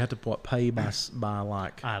Cartel, you have to pay by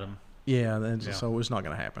like, item. yeah, and Yeah. so it's not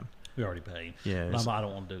going to happen. We already paid. Yeah, But it's- I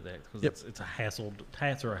don't want to do that because Yep. it's a hassle.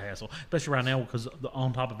 Hats are a hassle, especially right now because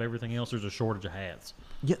on top of everything else, there's a shortage of hats.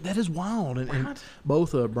 Yeah, that is wild. And What?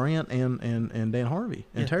 both Brant and Dan Harvey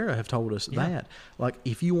and Yeah. Tara have told us Yeah. that. Like,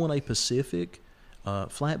 if you want a Pacific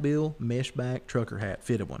flat bill, mesh back trucker hat,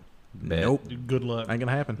 fitted one. Bet. Nope. Good luck. Ain't going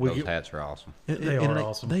to happen. Those hats are awesome. They And are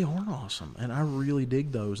awesome. They are awesome. And I really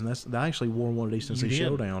dig those. And I actually wore one at East Tennessee did?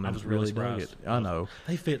 Showdown. I And was really dug it. surprised. I know.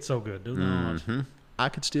 They fit so good, do they not? I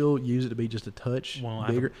could still use it to be just a touch Well,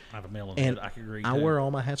 bigger. I have a melon And head. I could agree. I too. wear all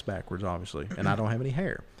my hats backwards, obviously, and I don't have any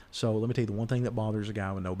hair. So let me tell you, the one thing that bothers a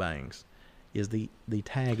guy with no bangs is the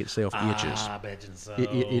tag itself itches. I bet you so.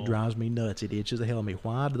 It drives me nuts. It itches the hell out of me.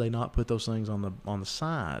 Why do they not put those things on the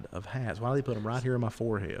side of hats? Why do they put them right here on my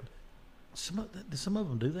forehead? Some of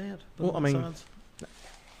them do that? Put Well, them I on the mean- sides?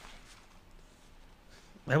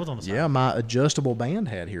 That was on the side. Yeah, my adjustable band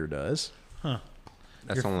hat here does. Huh.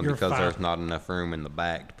 That's You're- only you're because fine. there's not enough room in the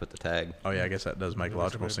back to put the tag. Oh yeah, I guess that does make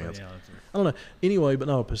logical Yeah, sense. that's- I don't know. Anyway, but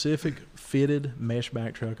no, Pacific fitted mesh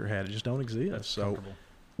back trucker hat. It just don't exist. That's So comfortable.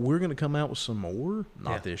 we're going to come out with some more.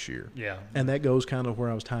 Not Yeah. this year. Yeah. And that goes kind of where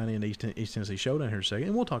I was tying in East Tennessee Showdown here in a second.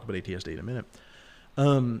 And we'll talk about ATSD in a minute.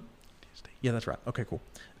 Yeah, that's right. Okay, cool.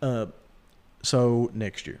 So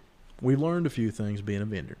next year, we learned a few things being a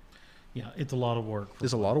vendor. Yeah, it's a lot of work.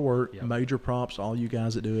 It's a lot of work. Yeah. Major props, all you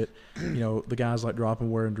guys that do it. The guys like Drop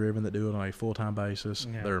and Wear and Driven that do it on a full-time basis.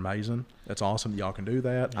 Yeah. They're amazing. That's awesome that y'all can do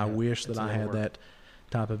that. I Yeah, wish that it's a I lot of had work. that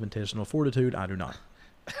type of intestinal fortitude. I do not.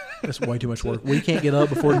 That's way too much work. We can't get up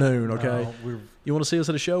before noon, okay? You want to see us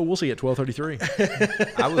at a show? We'll see you at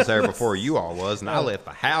 12:33. I was there before you all was, and I left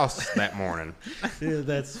the house that morning. Yeah,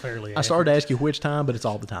 that's fairly. I started to ask you which time, but it's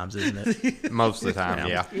all the times, isn't it? Most of the time,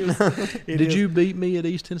 yeah. Did you beat me at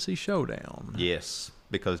East Tennessee Showdown? Yes,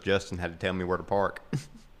 because Justin had to tell me where to park.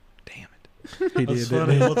 Damn it. He did, What's didn't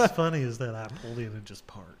funny, he? what's funny is that I pulled in and just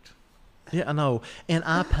parked. Yeah, I know. And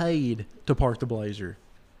I paid to park the Blazer.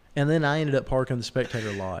 And then I ended up parking the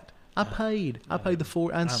spectator lot. I paid the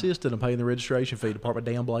floor. I insisted on paying the registration fee to park my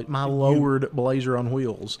damn Blazer, my lowered Blazer on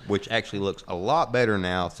wheels. Which actually looks a lot better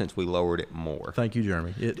now since we lowered it more. Thank you,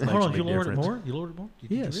 Jeremy. It makes Hold a on, big you lowered difference. it more? You lowered it more?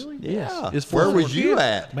 Did Yes. you really? Yes. Yeah. It's Where was 440. you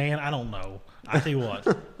at? Man, I don't know. I tell you what.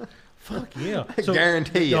 Fuck yeah.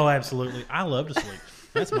 Guarantee No, it. absolutely. I love to sleep.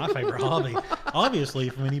 That's my favorite hobby. Obviously,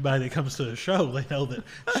 from anybody that comes to the show, they know that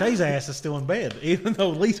Shay's ass is still in bed, even though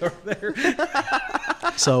Lee's are there.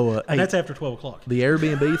 So And that's after 12 o'clock. the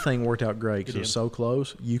Airbnb thing worked out great because It it was did. so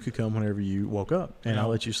close. You could come whenever you woke up, and Yeah. I'll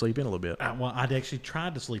let you sleep in a little bit. Well, I'd actually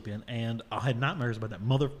tried to sleep in, and I had nightmares about that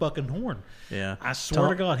motherfucking horn. Yeah. I swear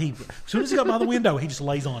to God, as soon as he got by the window, he just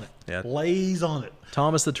lays on it. Yeah. Lays on it.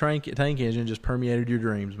 Thomas the tank engine just permeated your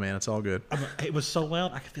dreams, man. It's all good. It was so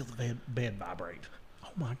loud, I could feel the bed vibrate. Oh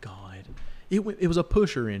my God. It was a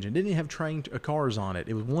pusher engine. Didn't even have trained cars on it.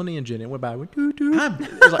 It was one engine. It went by with doo doo.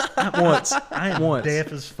 It was like once. I am once.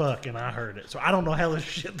 deaf as fuck, and I heard it. So I don't know how this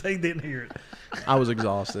shit they didn't hear it. I was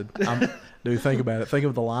exhausted. Dude, think about it. Think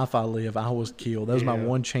of the life I live. I was killed. That was my Yeah.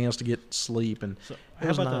 one chance to get sleep, and it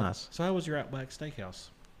was nice. So how was your Outback Steakhouse?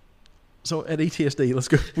 So at ETSD, let's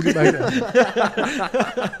go. We'll get back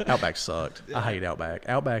to Outback sucked. I hate Outback.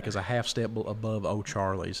 Outback is a half step above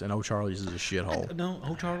O'Charlie's, and O'Charlie's is a shithole No,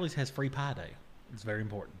 O'Charlie's has free pie day. It's very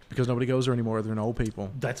important. because nobody goes there anymore. They're old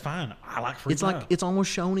people. That's fine. I like free It's pie. like it's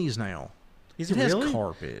almost Shoney's now. Is It it has really?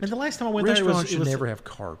 carpet. And the last time I went there, Restaurants it should was never have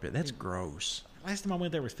carpet. That's gross. last time I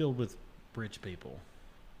went there was filled with rich people.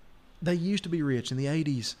 They used to be rich in the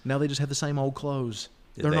 80s. Now they just have the same old clothes.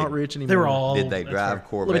 Did They're they- not rich anymore. They're all. Did they that's drive fair.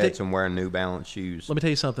 Corvettes and wear New Balance shoes? Let me tell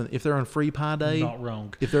you something. If they're on free pie day, Not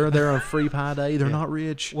wrong. if they're there on free pie day, they're Yeah. not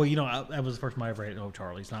rich. Well, that was the first time I ever ate at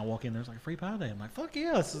O'Charlie's, and I walk in there, it's like free pie day. I'm like, fuck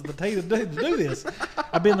yeah, this is the day to do this.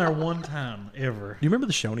 I've been there one time ever. Do you remember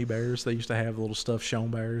the Shoney bears? They used to have little stuffed Shone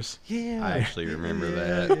bears. Yeah. I actually remember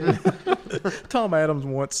that. Tom Adams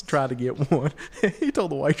once tried to get one. He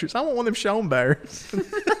told the waitress, "I want one of them Shone bears."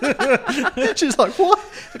 She's like, "What?"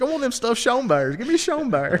 Like, "I want them stuffed Shone bears. Give me a Shone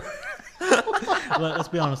bear." Let's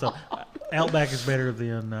be honest though, Outback is better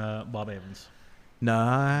than Bob Evans.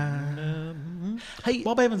 Nah. Hey,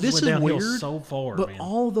 Bob Evans this went is downhill weird, so far, but man.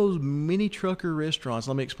 all those mini trucker restaurants.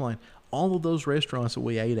 Let me explain. All of those restaurants that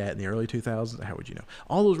we ate at in the early 2000s. How would you know?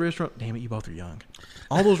 All those restaurants. Damn it, you both are young.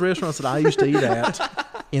 All those restaurants that I used to eat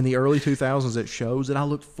at in the early 2000s at shows that I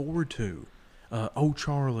looked forward to,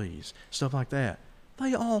 O'Charlie's, stuff like that.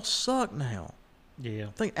 They all suck now. Yeah.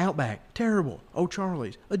 Think Outback, terrible.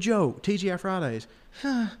 O'Charlie's, a joke. TGI Fridays,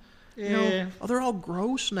 you Yeah. know, they're all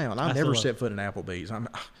gross now. And I I never still set foot in Applebee's.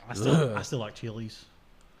 I still like Chili's.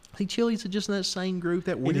 See, Chili's are just in that same group,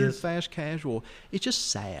 that weird is. fast casual. It's just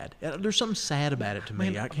sad. There's something sad about it to me.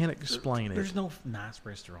 Man, I can't explain it. There's no nice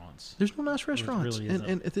restaurants. There's no nice restaurants. really and, isn't.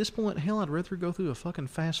 and at this point, hell, I'd rather go through a fucking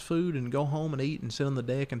fast food and go home and eat and sit on the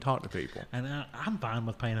deck and talk to people. And I'm fine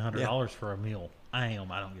with paying $100 for a meal. I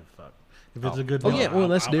am. I don't give a fuck. If it's Oh. a good Oh, meal, yeah, well,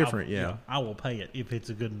 that's different, yeah. I will pay it if it's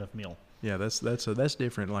a good enough meal. Yeah, that's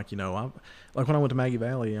different. Like, like when I went to Maggie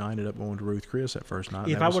Valley, I ended up going to Ruth Chris that first night.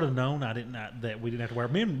 If I would have known that we didn't have to wear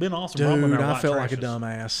Ben Austin, brought Dude, in our I white felt like a trashes.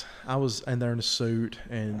 dumbass. I was in there in a suit,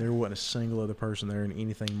 and there wasn't a single other person there in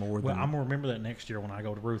anything more Well, than. I'm gonna remember that next year when I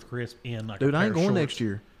go to Ruth Chris in like. Dude, a I ain't pair of going shorts. next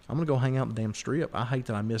year. I'm gonna go hang out in the damn strip. I hate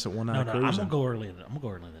that I miss it one night No, of I'm cruising. gonna go early. I'm gonna go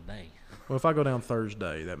early in the day. Well, if I go down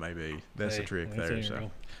Thursday, that's the Hey, trick that's there. it, So,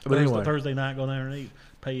 girl. but anyway, Thursday night, go down there and eat.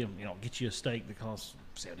 Pay them, get you a steak that costs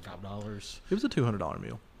 $75. it was a $200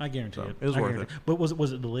 meal. I guarantee So, it. it was I worth guarantee it. But was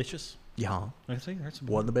it delicious? Yeah, I see. That's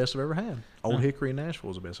wasn't the best I've ever had. Old No. Hickory in Nashville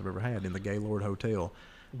was the best I've ever had in the Gaylord Hotel.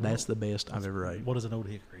 That's the best I've ever ate. What is an Old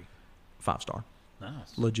Hickory? 5-star, Nice.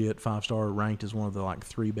 legit 5-star, ranked as one of the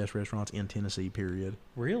 3 best restaurants in Tennessee. Period.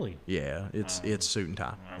 Really? Yeah, it's suit and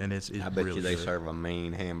tie, and it's I bet really you they good. serve a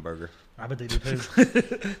mean hamburger. I bet they do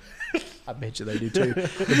too. I bet you they do too.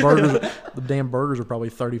 The damn burgers are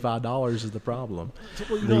probably $35 is the problem.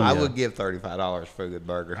 I would give $35 for a good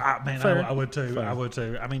burger. Fair. I would too. Fair. I would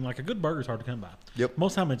too. I mean, like a good burger's hard to come by. Yep.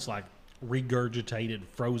 Most time it's like regurgitated,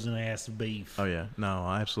 frozen ass beef. Oh yeah, no,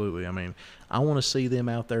 absolutely. I mean, I want to see them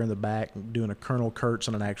out there in the back doing a Colonel Kurtz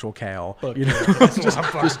on an actual cow. Fuck You know, yeah, that's what I'm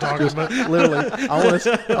fucking talking about. literally,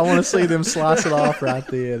 I want to see them slice it off right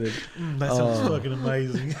then. And, That sounds fucking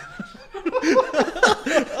amazing.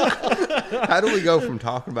 How do we go from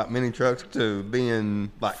talking about mini trucks to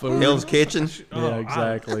being like Hell's Kitchen? Yeah,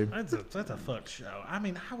 exactly. That's a fuck show. I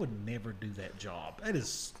mean, I would never do that job. That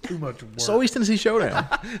is too much work. so East Tennessee Showdown.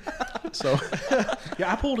 So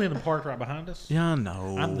Yeah, I pulled in and parked right behind us. yeah, I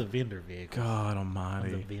know. I'm the vendor vehicle. God I'm the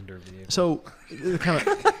Almighty. vendor vehicle. So,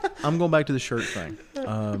 I'm going back to the shirt thing.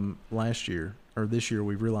 Last year or this year,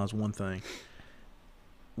 we realized one thing: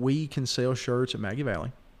 we can sell shirts at Maggie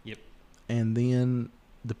Valley. Yep. And then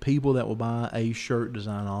the people that will buy a shirt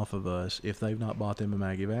design off of us, if they've not bought them in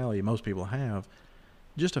Maggie Valley, most people have,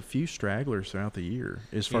 just a few stragglers throughout the year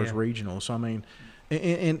as far as Yeah. regional. So, I mean,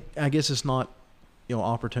 and I guess it's not,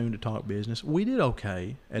 opportune to talk business. We did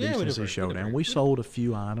okay at Yeah, East we did Tennessee great. We did Showdown. great. We sold a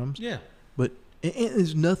few items, Yeah. but And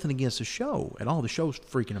there's nothing against the show at all. The show's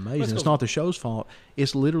freaking amazing. It's not the show's fault.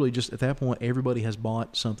 It's literally just at that point, everybody has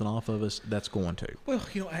bought something off of us that's going to. Well,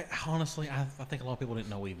 honestly, I think a lot of people didn't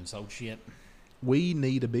know we even sold shit. We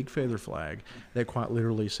need a big feather flag that quite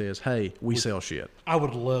literally says, hey, we sell shit. I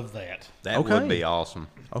would love that. That would be awesome.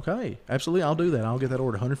 Okay, absolutely. I'll do that. I'll get that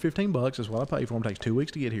order. $115 is what I pay for them. It takes 2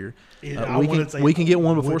 weeks to get here. We can get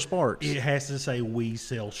one before Sparks. It has to say we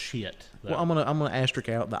sell shit, though. Well, I'm gonna asterisk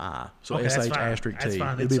out the I. So okay, SH asterisk T.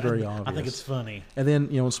 It'd be very obvious. I think it's funny. And then,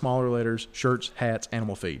 in smaller letters, shirts, hats,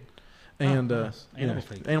 animal feed. And nice.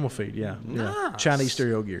 Animal feed, yeah. Nice. Yeah. Chinese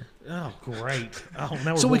stereo gear. Oh, great. Oh,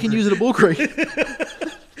 now so we can use it at Bull Creek.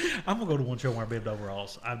 I'm going to go to one show and wear bib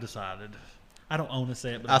overalls. I've decided. I don't own a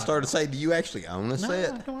set. But I started to say, do you actually own a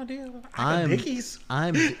set? I have no idea. I got Dickies.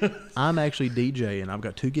 I'm actually DJing. I've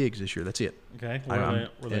got 2 gigs this year. That's it. Okay. Where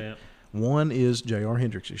they at? One is J.R.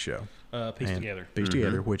 Hendricks' show. Piece Together. Piece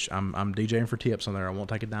Together, which I'm DJing for tips on there. I won't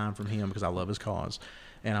take a dime from him because I love his cause.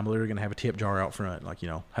 And I'm literally going to have a tip jar out front. Like,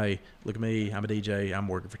 hey, look at me. I'm a DJ. I'm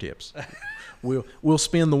working for tips. We'll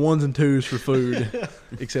spend the 1s and 2s for food,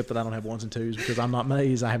 except that I don't have 1s and 2s because I'm not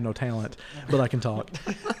Maze. I have no talent, but I can talk.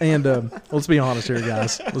 And let's be honest here,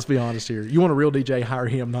 guys. Let's be honest here. You want a real DJ, hire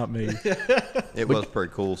him, not me. It was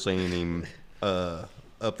pretty cool seeing him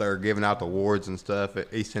up there giving out the awards and stuff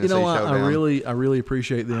at East Tennessee Showdown. I really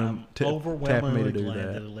appreciate them tapping me to do glad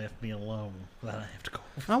that. that it left me alone. That I have to go.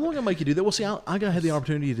 I wasn't gonna make you do that. Well, see, I had the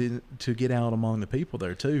opportunity to get out among the people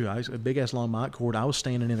there too. I was a big ass long mic cord. I was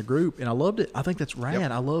standing in a group, and I loved it. I think that's rad.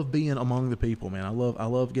 Yep. I love being among the people, man. I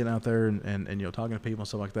love getting out there and talking to people and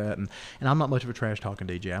stuff like that. And I'm not much of a trash talking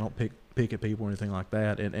DJ. I don't pick at people or anything like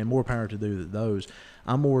that. And more power to do those.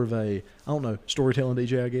 I'm more of a storytelling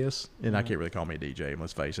DJ, I guess. And I can't really call me a DJ.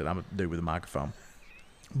 Let's face it, I'm a dude with a microphone.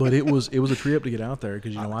 But it was a trip to get out there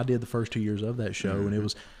because I did the first 2 years of that show, and it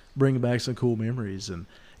was bringing back some cool memories, and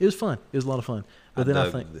it was fun. It was a lot of fun. But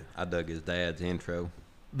I dug his dad's intro.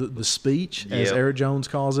 The speech, as Eric Jones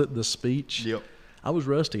calls it, the speech. Yep. I was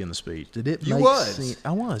rusty in the speech. Did it? You make was. sense?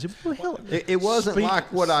 I was. It wasn't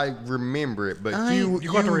like what I remember it, but you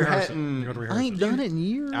got to rehearse it. I ain't done it in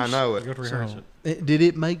years. I know it. You got to rehearse it. Did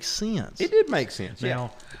it make sense? It did make sense.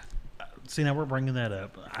 Now, now we're bringing that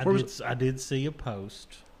up. I did see a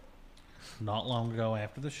post not long ago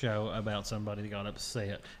after the show about somebody that got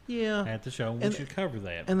upset at the show, and we should cover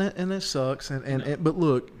that. And that sucks. But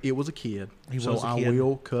look, it was a kid. I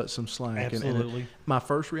will cut some slack. Absolutely. And my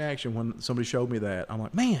first reaction when somebody showed me that, I'm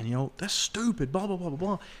like, man, that's stupid, blah, blah, blah, blah,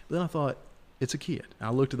 blah. But then I thought, it's a kid. I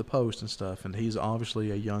looked at the post and stuff, and he's obviously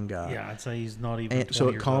a young guy. Yeah, I'd say he's not even 20 so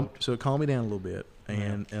years old. So it calmed me down a little bit.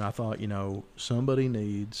 And I thought, somebody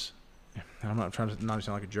needs... I'm not trying to not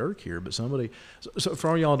sound like a jerk here, but somebody. So for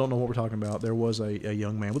all y'all don't know what we're talking about, there was a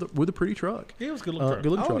young man with a pretty truck. Yeah, it was a good looking truck.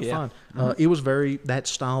 Good looking truck, fine. Mm-hmm. It was very that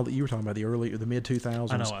style that you were talking about. The mid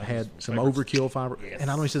 2000s had some overkill fiber,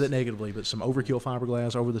 and I don't say that negatively, but some overkill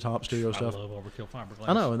fiberglass, over the top stereo stuff. I love overkill fiberglass.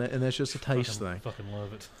 I know, and that's just a taste thing. Fucking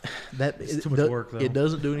love it. It's too much work though. It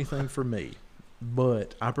doesn't do anything for me,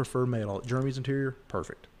 but I prefer metal. Jeremy's interior,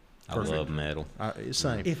 perfect. I love metal.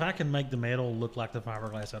 Same. If I can make the metal look like the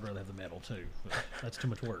fiberglass, I'd rather have the metal too. But that's too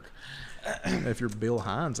much work. If you're Bill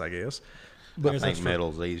Hines, I guess. But I think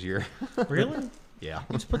metal's easier. Really? Yeah.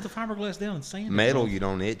 You just put the fiberglass down and sand it. Metal, you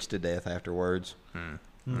don't itch to death afterwards.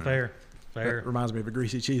 Fair. That reminds me of a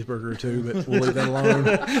greasy cheeseburger or two, but we'll leave that alone.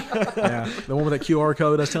 Yeah, the one with that QR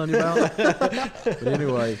code I was telling you about. But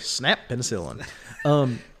anyway, snap penicillin.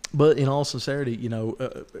 But in all sincerity,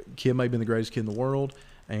 kid may have been the greatest kid in the world.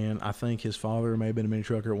 And I think his father may have been a mini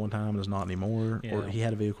trucker at one time and is not anymore. Yeah. Or he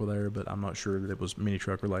had a vehicle there, but I'm not sure that it was mini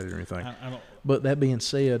truck related or anything. But that being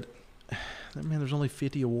said, man, there's only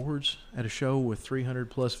 50 awards at a show with 300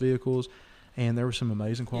 plus vehicles, and there was some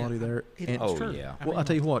amazing quality there. Well, I'll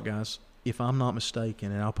tell you what, guys, if I'm not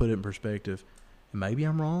mistaken, and I'll put it in perspective, and maybe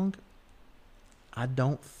I'm wrong, I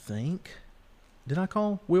don't think, did I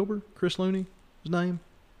call Wilbur, Chris Looney, his name?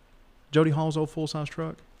 Jody Hall's old full-size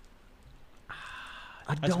truck?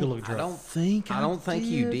 I don't think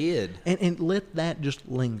you did. And let that just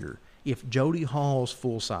linger. If Jody Hall's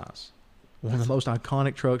full size, one of the most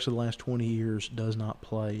iconic trucks of the last 20 years, does not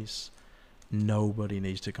place, nobody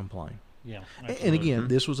needs to complain. Yeah. And again,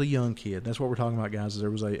 this was a young kid. That's what we're talking about, guys. Is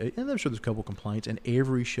there was and I'm sure there's a couple complaints, and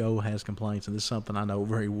every show has complaints, and this is something I know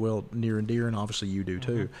very well, near and dear, and obviously you do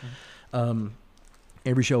too.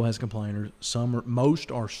 Every show has complainers.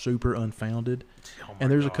 Most are super unfounded, and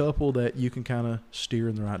there's a couple that you can kind of steer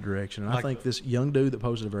in the right direction. And I think this young dude that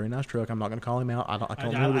posted a very nice truck. I'm not going to call him out. I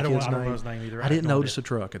don't know the kid's name. His name either. I didn't notice a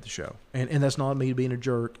truck at the show, and that's not me being a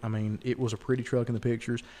jerk. I mean, it was a pretty truck in the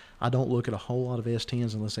pictures. I don't look at a whole lot of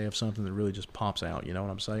S10s unless they have something that really just pops out. You know what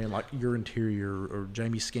I'm saying? Like your interior or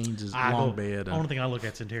Jamie Skeens' long bed. The only thing I look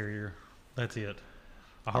at is interior. That's it.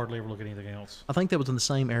 I hardly ever look at anything else. I think that was in the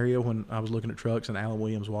same area when I was looking at trucks and Alan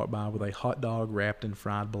Williams walked by with a hot dog wrapped in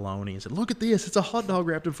fried bologna and said, "Look at this! It's a hot dog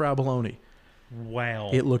wrapped in fried bologna."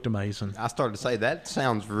 Wow. It looked amazing. I started to say, that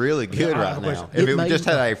sounds really good right now. If it just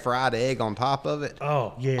had a fried egg on top of it.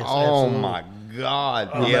 Oh, yes. Oh, absolutely. My God.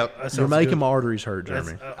 Oh, yep. You're making my arteries hurt,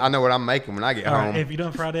 Jeremy. I know what I'm making when I get home. If you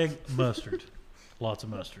done fried egg, mustard. Lots of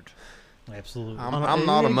mustard. Absolutely. I'm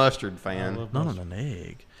not a mustard fan. Not on an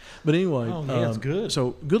egg. But anyway, it's good.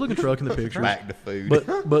 So good looking truck in the picture. Back to food.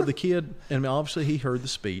 But the kid, and obviously he heard the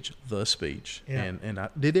speech, yeah. and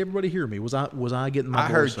did everybody hear me? Was I getting my? I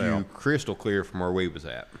heard you crystal clear from where we was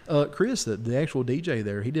at. Chris, the actual DJ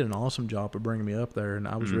there, he did an awesome job of bringing me up there, and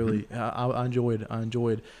I was really, I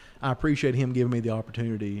enjoyed. I appreciate him giving me the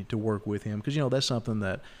opportunity to work with him because that's something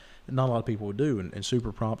that not a lot of people would do, and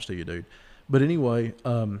super props to you, dude. But anyway,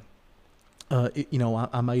 I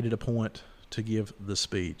made it a point to give the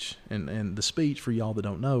speech. And the speech, for y'all that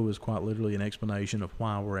don't know, is quite literally an explanation of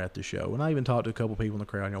why we're at the show. And I even talked to a couple people in the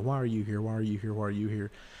crowd, why are you here? Why are you here? Why are you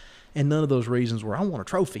here? And none of those reasons were, I want a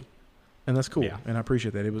trophy. And that's cool. Yeah. And I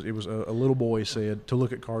appreciate that. It was a little boy said to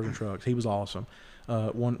look at cars and trucks. He was awesome.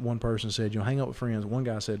 One person said, hang out with friends. One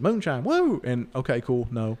guy said, moonshine, woo! And okay, cool,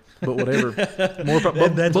 no, but whatever.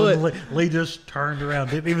 That's when Lee just turned around,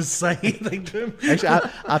 didn't even say anything to him. Actually,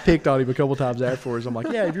 I picked on him a couple times afterwards. I'm like,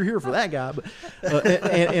 yeah, if you're here for that guy. But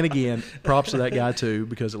and again, props to that guy too,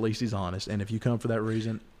 because at least he's honest. And if you come for that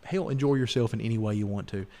reason, hell, enjoy yourself in any way you want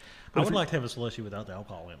to. But I would like to have a slushy without the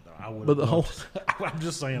alcohol in it, though. I would. But I'm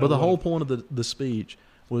just saying. But the whole point of the speech.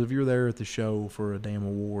 Well, if you're there at the show for a damn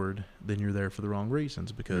award, then you're there for the wrong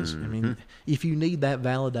reasons. Because, I mean, if you need that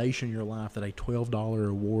validation in your life that a $12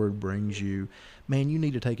 award brings you, man, you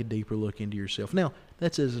need to take a deeper look into yourself. Now,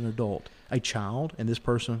 that's as an adult. A child, and this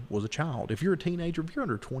person was a child. If you're a teenager, if you're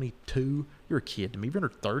under 22, you're a kid to me. If you're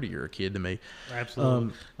under 30, you're a kid to me.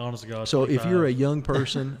 Absolutely. Honest to God. So if you're a young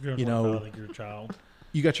person, I think you're a child.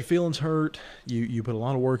 You got your feelings hurt. You put a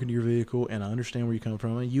lot of work into your vehicle, and I understand where you come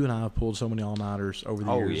from. And you and I have pulled so many all-nighters over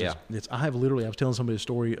the years. Yeah. I was telling somebody a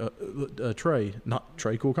story. Trey, not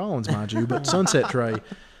Trey Cool Collins, mind you, but Sunset Trey.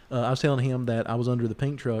 I was telling him that I was under the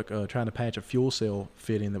pink truck trying to patch a fuel cell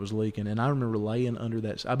fitting that was leaking, and I remember laying under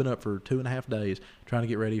that. I've been up for 2.5 days trying to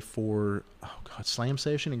get ready for Slam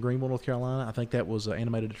Session in Greenville, North Carolina. I think that was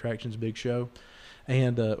Animated Attractions' big show.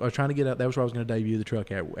 And I was trying to get out. That was where I was going to debut the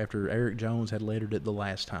truck at after Eric Jones had lettered it the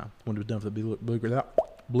last time when it was done for the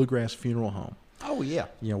Bluegrass Funeral Home. Oh, yeah.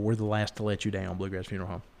 We're the last to let you down, Bluegrass Funeral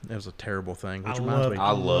Home. That was a terrible thing. I loved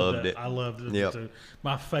it. I loved it. Yep. Too.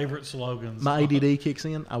 My favorite slogans. My ADD kicks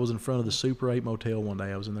in. I was in front of the Super 8 motel one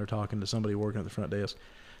day. I was in there talking to somebody working at the front desk.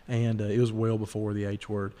 And it was well before the H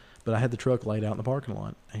word. But I had the truck laid out in the parking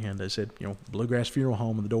lot. And they said, Bluegrass Funeral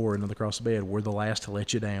Home on the door and then across the bed, we're the last to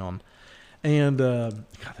let you down. And God,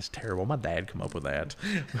 that's terrible. My dad come up with that,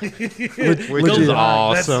 which is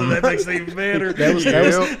awesome. That makes it even better.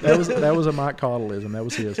 that was a Mike Caudleism. That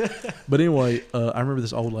was his. But anyway, I remember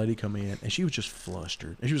this old lady come in, and she was just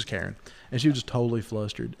flustered, and she was Karen, and she was just totally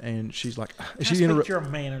flustered, and she's like, "You're a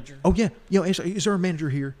manager." Oh yeah, is there a manager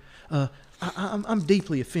here? I'm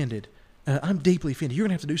deeply offended. I'm deeply offended. You're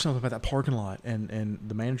going to have to do something about that parking lot. And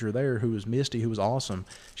the manager there, who was Misty, who was awesome,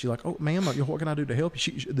 she's like, oh, ma'am, what can I do to help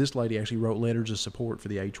you? This lady actually wrote letters of support for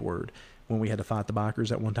the H word when we had to fight the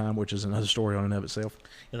bikers at one time, which is another story on and of itself.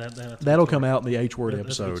 Yeah, that'll come out in the H word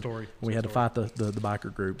episode. When we had to fight the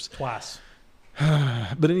biker groups. Twice.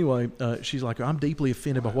 But anyway, she's like, I'm deeply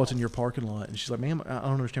offended by what's in your parking lot. And she's like, ma'am, I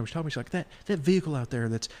don't understand what you're talking about. She's like, that vehicle out there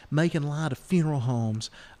that's making light of funeral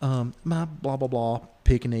homes, my blah, blah, blah,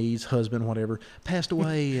 Pekingese husband, whatever, passed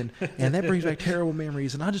away, and that brings back terrible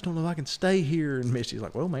memories, and I just don't know if I can stay here. And Misty's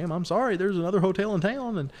like, well, ma'am, I'm sorry. There's another hotel in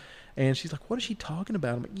town. And she's like, what is she talking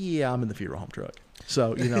about? I'm like, yeah, I'm in the funeral home truck.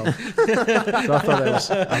 So, so I thought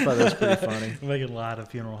that was pretty funny. Making light of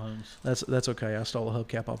funeral homes. That's okay. I stole a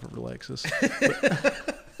hubcap off of her Lexus.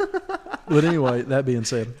 But anyway, that being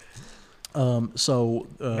said, I remember.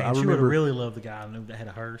 She would have really loved the guy that had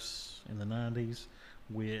a hearse in the 90s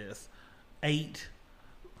with 8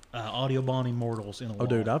 Audubon immortals in a wall. Oh,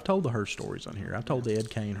 dude, I've told the hearse stories on here. I've told the Ed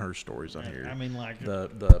Kane hearse stories on here. I mean, like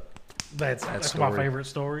the That's one of my favorite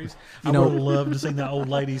stories. I would have loved to see that old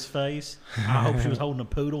lady's face. I hope she was holding a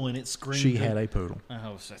poodle and it screamed. She had a poodle.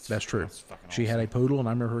 Oh, that's true. She had a poodle, and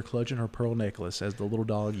I remember her clutching her pearl necklace as the little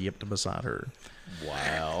dog yipped beside her.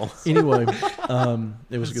 Wow. Anyway,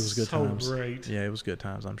 it was good times. Great. Yeah, it was good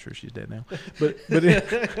times. I'm sure she's dead now. But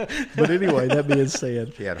anyway, that being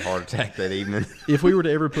said, she had a heart attack that evening. If we were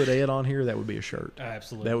to ever put Ed on here, that would be a shirt.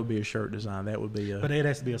 Absolutely. That would be a shirt design. That would be. But Ed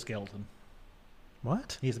has to be a skeleton.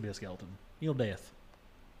 What? He has to be a skeleton. Death.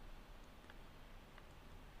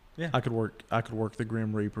 Yeah. I could work the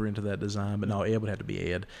Grim Reaper into that design, but no, Ed would have to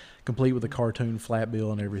be Ed, complete with the cartoon flat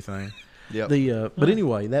bill and everything. Yep. But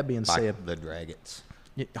anyway, that being said, the Dragons.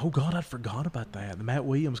 Yeah, oh God, I forgot about that. The Matt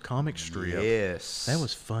Williams comic strip. Yes, that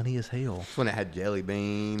was funny as hell. That's when it had Jelly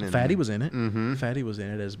Bean. And Fatty was in it. Mm-hmm. Fatty was in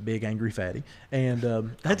it as Big Angry Fatty, and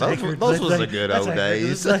those was the good old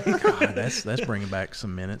days. God, that's bringing back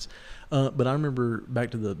some minutes. But I remember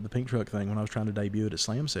back to the Pink Truck thing when I was trying to debut it at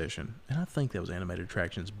Slam Session, and I think that was Animated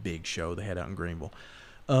Attractions' big show they had out in Greenville,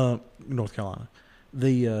 North Carolina.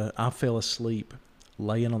 I fell asleep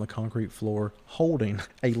laying on the concrete floor holding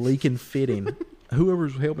a leaking fitting. Whoever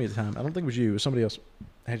helped me at the time, I don't think it was you, it was somebody else,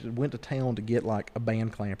 went to town to get like a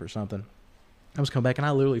band clamp or something. I was coming back and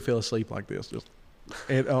I literally fell asleep like this, just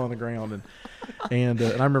on the ground, and I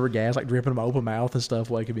remember gas like dripping in my open mouth and stuff,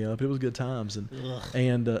 waking me up. It was good times,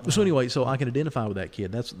 so anyway, so I can identify with that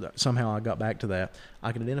kid. That's somehow I got back to that.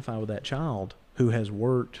 I can identify with that child who has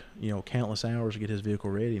worked countless hours to get his vehicle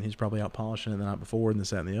ready, and he's probably out polishing it the night before and this,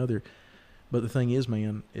 that, and the other. But the thing is,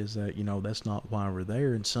 man, is that, that's not why we're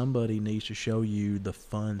there, and somebody needs to show you the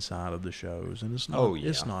fun side of the shows. And it's not,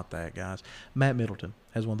 It's not that, guys. Matt Middleton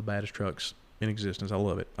has one of the baddest trucks in existence. I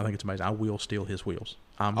love it. I think it's amazing. I will steal his wheels.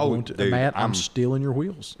 Matt, I'm stealing your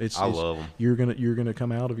wheels. I love them. You're gonna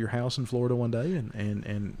come out of your house in Florida one day, and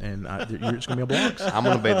it's gonna be on blogs. I'm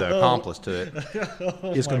gonna be the accomplice to it.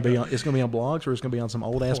 It's gonna be on blogs, or it's gonna be on some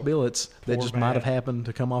old ass billets that just might have happened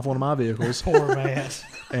to come off one of my vehicles. Poor Matt.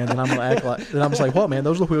 And then I'm gonna act like, then I'm gonna say, "What, man?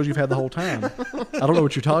 Those are the wheels you've had the whole time. I don't know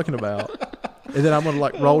what you're talking about." And then I'm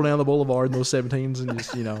gonna roll down the boulevard in those 17s and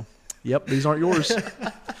just yep, these aren't yours.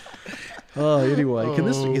 Anyway,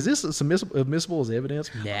 is this admissible as evidence?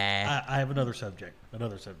 Nah. I have another subject.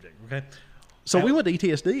 Okay. So we went to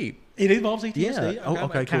ETSD. It involves ETSD. Yeah.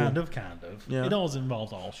 Okay. Kind cool. of. Yeah. It always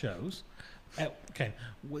involves all shows. Okay.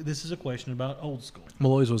 This is a question about old school.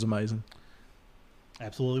 Malloy's was amazing.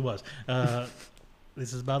 Absolutely was.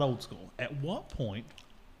 This is about old school. At what point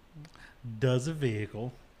does a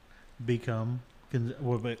vehicle be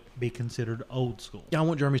considered old school? Yeah, I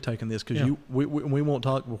want Jeremy's take on this because we won't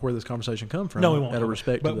talk where this conversation come from. No, we won't. Out of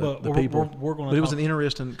respect to the people. But it was an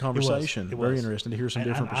interesting conversation. It was. Very interesting to hear some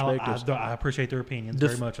different perspectives. I appreciate their opinions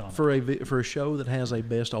very much on it. For a show that has a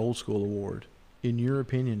Best Old School award, in your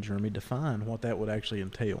opinion, Jeremy, define what that would actually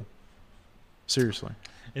entail. Seriously.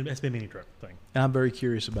 It's been a mini truck thing. And I'm very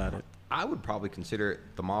curious about it. I would probably consider it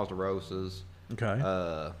the Mazda Rosas.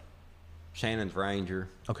 Okay. Shannon's Ranger.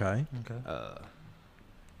 Okay.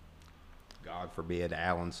 God forbid,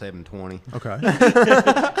 Allen 720. Okay.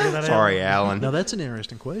 Sorry, Allen. Now, that's an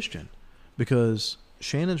interesting question because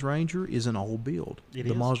Shannon's Ranger is an old build.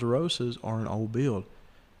 The Mazda Rosas are an old build.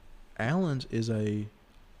 Allen's is a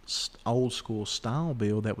old school style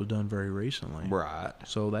build that was done very recently. Right.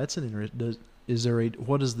 So that's an interesting. Is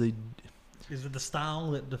it the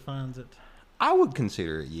style that defines it? I would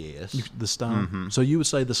consider it, yes. The style. Mm-hmm. So you would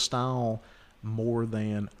say the style more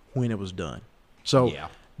than when it was done. So yeah.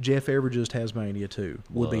 Jeff Everidge's Tasmania 2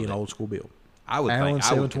 would be an old school build. I would Allen think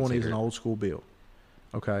 720 is an old school build.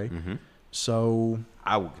 Okay. Mm-hmm. So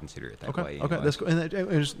I would consider it that way. Okay. That's cool. And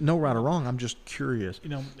there's no right or wrong. I'm just curious.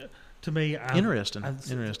 To me, interesting.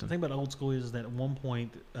 The thing about old school is that at one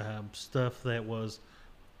point, stuff that was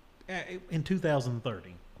in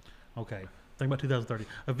 2030. Okay. Think about 2030.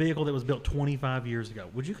 A vehicle that was built 25 years ago.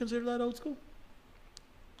 Would you consider that old school?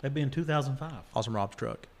 That'd be in 2005. Awesome Rob's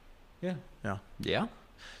truck. Yeah. Yeah.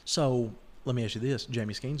 So let me ask you this: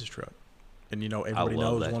 Jamie Skeens' truck, and everybody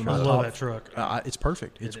knows one of my I love that truck. It's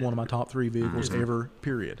perfect. It's one of my top 3 vehicles ever.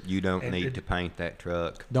 Period. You don't need to paint that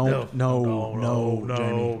truck. No,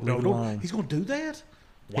 Jamie. No. He's going to do that?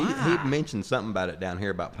 He mentioned something about it down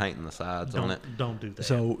here about painting the sides on it. Don't do that.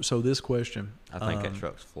 So this question, I think that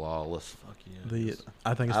truck's flawless. Fuck yeah.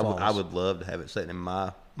 I think it's flawless. I would love to have it sitting in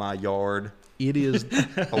my my yard. It is.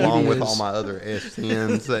 Along it with is- all my other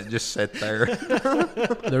S10s that just sit there.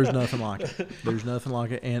 There's nothing like it. There's nothing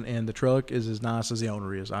like it. And the truck is as nice as the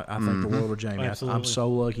owner is. I think the world of Jamie. I'm Absolutely. so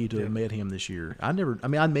lucky to Yeah. have met him this year. I'd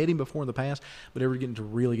met him before in the past, but ever getting to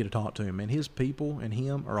really get to talk to him. And his people and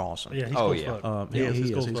him are awesome. Yeah, he's Oh, cool yeah. as fuck. He Yes,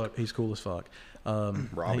 is. cool as fuck. He's cool as fuck.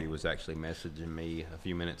 Robbie was actually messaging me a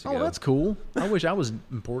few minutes ago. Oh, that's cool. I wish I was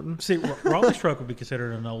important. See, Robbie's truck would be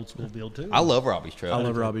considered an old school build too. I love Robbie's truck. I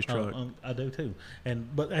love Robbie's truck. I do too.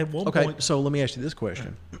 But at one Okay, point, so let me ask you this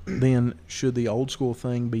question. Then, should the old school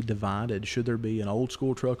thing be divided? Should there be an old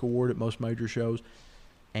school truck award at most major shows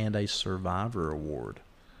and a survivor award?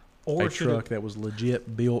 or A should truck it, that was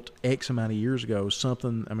legit built X amount of years ago,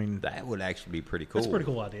 something, I mean, That would actually be pretty cool. that's a pretty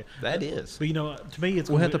cool idea. That is. But to me,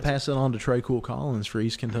 it's we'll gonna have to be- pass it on to Trey Cool Collins for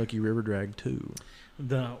East Kentucky River Drag 2,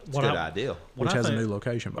 The It's a what good I, idea. what which I has think, a new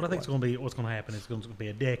location. What by I the think is way. going to be what's going to happen is going to be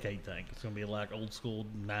a decade thing. It's going to be like old school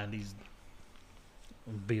 '90s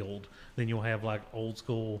build. Then you'll have like old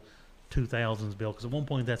school 2000s build because at one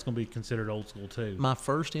point that's going to be considered old school too. My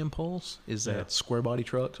first impulse is that Yeah. square body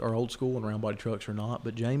trucks are old school and round body trucks are not,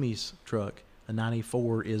 but Jamie's truck, a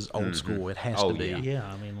 94, is old school. It has Oh, to be. yeah.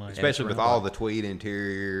 Yeah, I mean like Especially with round all body. the tweed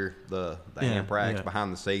interior, the Yeah, amp racks yeah.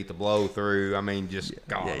 behind the seat, the blow through. I mean, just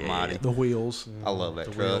God almighty. The wheels, I love that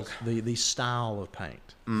The truck. wheels. the style of paint,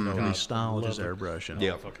 you know, the God, style of love just it. airbrushing. I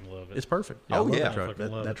Yeah. fucking love it. It's perfect. Oh, I love yeah. that I truck.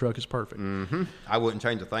 fucking love That it. truck is perfect. I wouldn't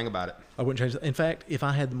change a thing about it. I wouldn't change it. In fact, if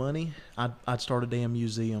I had the money, I'd start a damn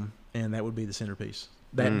museum, and that would be the centerpiece.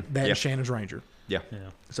 That yeah. and Shannon's Ranger. Yeah. yeah.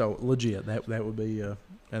 So legit, that would be.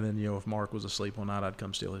 And then if Mark was asleep one night, I'd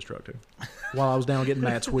come steal his truck too, while I was down getting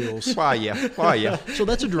Matt's wheels. Why, yeah. Why, yeah. So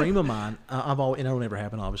that's a dream of mine. I've always, and it'll never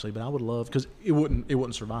happen, obviously, but I would love, because it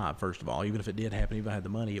wouldn't survive. First of all, even if it did happen, even if I had the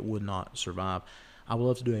money, it would not survive. I would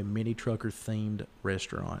love to do a mini trucker themed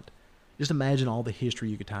restaurant. Just imagine all the history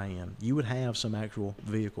you could tie in. You would have some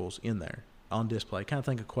vehicles in there on display. Kind of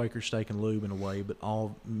think of Quaker Steak and Lube in a way, but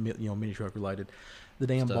all mini truck related. The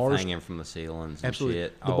damn Stuff bars, hanging from the ceilings and absolutely.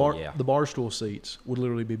 shit. The the bar stool seats would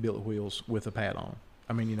literally be billet wheels with a pad on.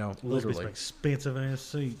 I mean, Those be some literally. expensive ass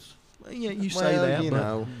seats. Yeah, you say Well, that, you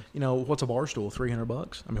but know. what's a bar stool?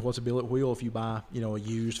 $300. I mean, what's a billet wheel if you buy, a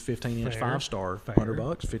used 15-inch Fair, 5-star? fair, $100,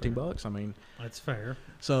 $15. I mean, That's fair.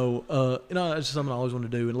 so it's just something I always wanted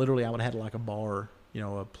to do. And literally, I would have had like a bar, a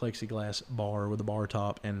plexiglass bar with a bar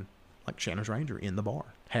top, and like Shannon's Ranger in the bar,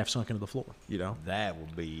 half sunk into the floor. That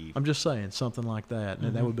would be. I'm just saying something like that,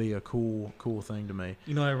 and that would be a cool thing to me,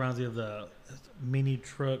 You know, it reminds me of the mini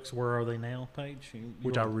trucks. Where are they now? Page,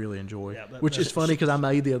 which I really enjoy. Yeah, Which is funny because I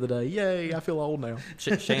made the other day. Yay! I feel old now.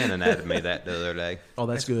 Shannon added me that the other day. Oh,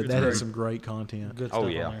 that's good. It's That great. has some great content. good Oh,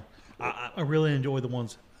 stuff yeah. on there. I really enjoy the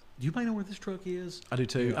ones. You might know where this truck is. I do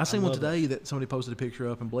too. Yeah, I seen I one love today that somebody posted a picture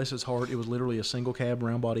up, and bless his heart, it was literally a single cab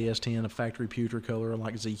round body S10, a factory pewter color,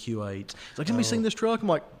 like ZQ8s. It's like, have you seen this truck? I'm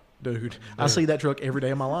like, dude, I see that truck every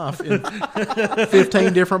day of my life in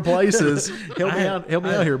 15 different places. Help me out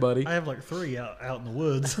here, buddy. I have like 3 out in the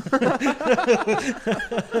woods.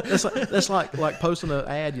 That's like posting an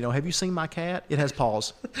ad. Have you seen my cat? It has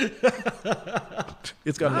paws.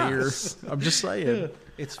 It's got an ear. I'm just saying.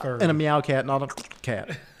 It's fur. And a meow cat, not a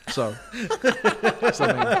cat. So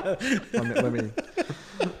let me.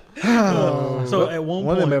 So at one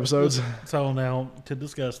One point, of them episodes. So now to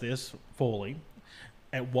discuss this fully,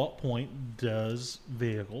 at what point does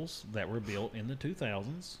vehicles that were built in the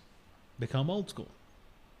 2000s become old school?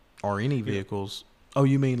 Or any vehicles. Oh,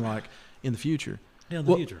 you mean like in the future? Yeah, in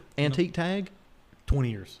the future. Antique tag?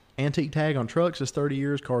 20 years. Antique tag on trucks is 30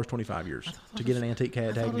 years, cars 25 years. To get an antique I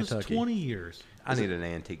tag thought in it was Kentucky. 20 years. I need an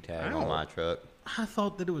antique tag on my truck. I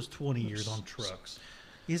thought that it was 20 years on trucks.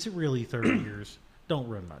 Is it really 30 years? Don't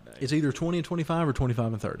ruin my day. It's either 20 and 25 or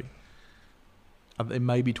 25 and 30. It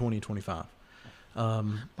may be 20 and 25. I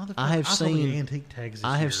have seen antique tags.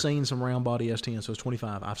 I have seen some round body S10s, so it's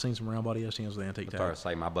 25. I've seen some round body S10s with antique I started tags. to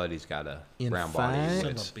say my buddy's got a In round fact, body. Son of a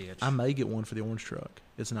It's- bitch. I may get one for the orange truck.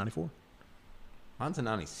 It's a 94. Mine's a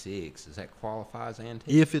 96. Does that qualify as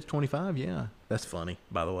antique? If it's 25, yeah. That's funny,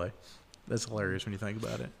 by the way. That's hilarious when you think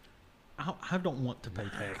about it. I don't want to pay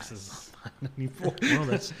taxes anymore.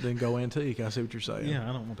 Well, then go antique. I see what you're saying. Yeah,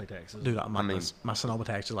 I don't want to pay taxes. Dude, I mean- my Sonoma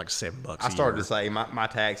tax is like $7. I started to say my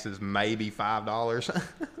taxes maybe $5.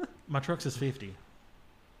 My truck's is 50.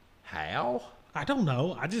 How? I don't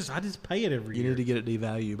know. I just pay it every You year. need to get it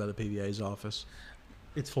devalued by the PVA's office.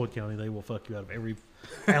 It's Floyd County. They will fuck you out of every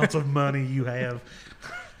ounce of money you have.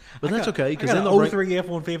 But that's okay, Because because then an they'll bring, 03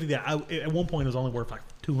 F-150 that at one point was only worth like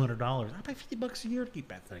 $200. I pay $50 a year to keep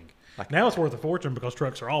that thing. Now it's worth a fortune because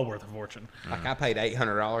trucks are all worth a fortune. Like I paid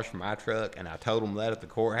 $800 for my truck, and I told them that at the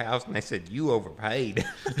courthouse, and they said you overpaid.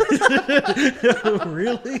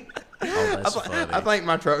 Really? Oh, that's funny. I think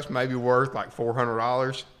my truck's maybe worth like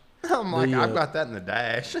 $400. I'm like, I've got that in the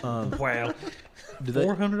dash. Wow. Did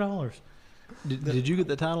 $400. Did you get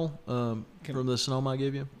the title from the Sonoma I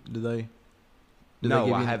gave you? Did they No,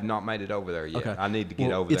 give I you have not made it over there yet. Okay. I need to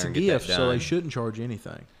get over there it's and a get gift, that done. so they shouldn't charge you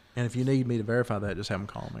anything. And if you need me to verify that, just have them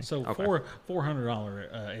call me. So Okay.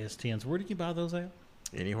 $400 S10s. Where did you buy those at?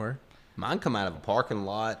 Anywhere. Mine come out of a parking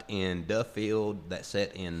lot in Duffield that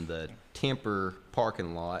sat in the Temper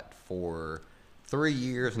parking lot for 3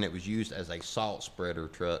 years, and it was used as a salt spreader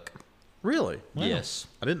truck. Really? Wow. Yes.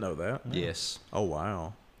 I didn't know that. Yes. Oh,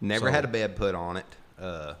 wow. Never So- had a bed put on it.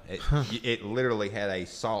 It literally had a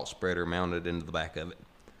salt spreader mounted into the back of it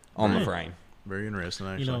on the frame. Very interesting,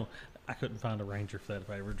 actually. You know, I couldn't find a Ranger for that if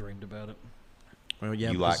I ever dreamed about it. well, yeah,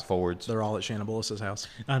 You because like Fords? they're all at Shannon Bullis's house.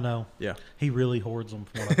 I know. Yeah. He really hoards them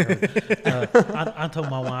from what I've heard. I told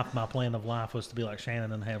my wife my plan of life was to be like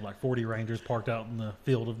Shannon and have like 40 Rangers parked out in the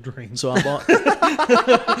field of dreams. So I bought.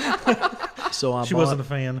 She wasn't a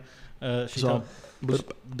fan. She So told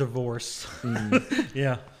divorce.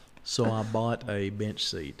 Yeah. So I bought a bench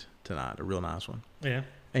seat tonight, a real nice one. Yeah.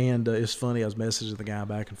 And it's funny, I was messaging the guy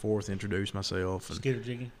back and forth, introduced myself. And, Skitter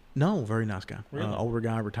Jiggy. no, very nice guy. Really? Older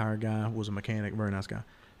guy, retired guy, was a mechanic, very nice guy.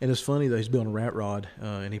 And it's funny, though, he's building a rat rod,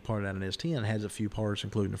 and he parted out an S10 and has a few parts,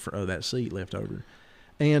 including that seat left over.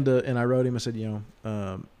 And I wrote him, I said,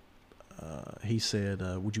 he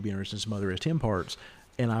said, would you be interested in some other S10 parts?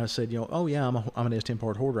 And I said, oh, yeah, I'm an S10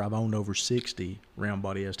 part hoarder. I've owned over 60 round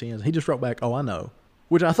body S10s. He just wrote back, oh, I know.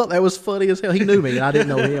 Which I thought that was funny as hell. He knew me, and I didn't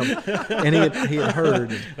know him. And he had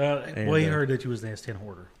heard. He heard that you was an S10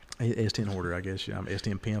 hoarder. S10 hoarder, I guess. Yeah, I'm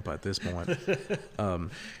S10 pimp at this point.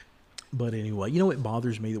 But anyway, it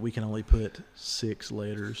bothers me that we can only put 6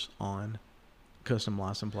 letters on custom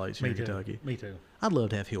license plates here in Kentucky. Me too. I'd love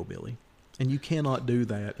to have hillbilly, and you cannot do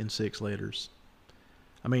that in 6 letters.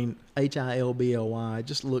 I mean, HILBLY it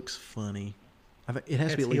just looks funny. I think it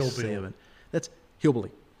has to be at least Hillbill. 7. That's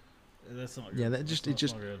hillbilly. That's not good. Yeah, that just That's it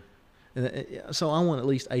just. not good. So I want at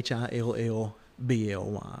least HILLBLY.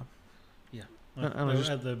 Yeah. I don't know,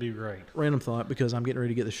 That'd be great. Random thought, because I'm getting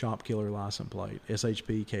ready to get the Shop Killer license plate,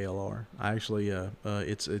 SHP KLR. I actually,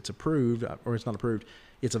 it's approved, or it's not approved.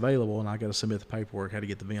 It's available, and I got to submit the paperwork how to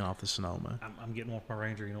get the VIN off the Sonoma. I'm getting off my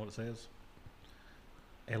Ranger. You know what it says?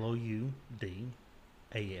 LOUDAF.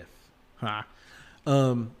 Ha.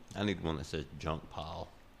 I need one that says junk pile.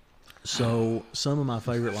 So some of my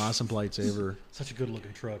favorite license plates ever. Such a good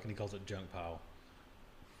looking truck, and he calls it junk pile.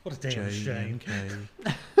 What a damn shame. JNK.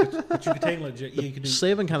 But you can take like you can do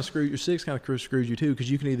 7 kind of screws you. 6 kind of screws you too, because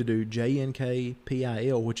you can either do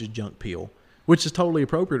JNKPIL, which is junk peel, which is totally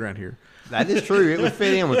appropriate around here, That is true. It would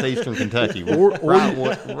fit in with Eastern Kentucky. Or-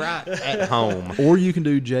 right at home. or you can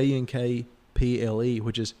do JNKPLE,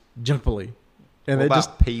 which is junkpily. And What they just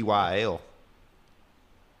about PYL?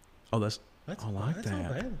 I like that's that.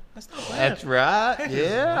 Not bad. That's not bad. That's right. That is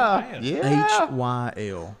Yeah. not bad. Yeah.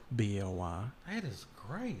 HYLBLY. That is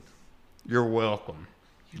great. You're welcome.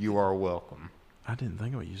 You are welcome. I didn't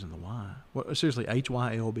think about using the Y. What, seriously,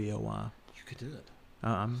 HYLBLY. You could do it.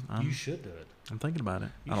 I'm You should do it. I'm thinking about it.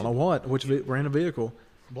 You I don't know what. Which random vehicle?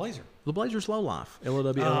 Blazer. The Blazer Slow Life. it LOWLY.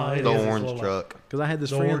 is. The It's orange a little- truck. Because I had this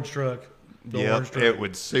The friend. orange truck. The orange Yep, truck. it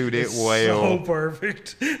would suit it It's well. So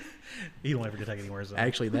perfect. You don't ever get taken anywhere. So.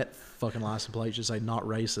 Actually, that fucking license plate should say "not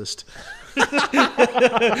racist"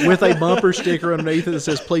 with a bumper sticker underneath it that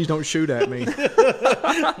says "Please don't shoot at me."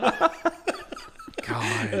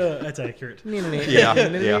 God. That's accurate. Yeah,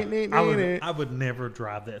 yeah. I would never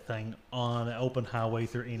drive that thing on an open highway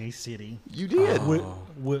through any city. You did. No,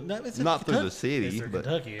 it's in Not through Kentucky. the city, It's in but-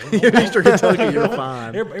 Kentucky. Eastern Kentucky, you're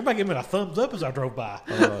fine. Everybody gave me a thumbs up as I drove by.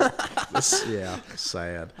 Yeah,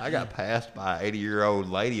 sad. I got passed by an 80-year-old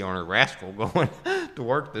lady on her rascal going to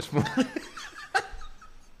work this morning.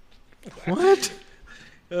 What?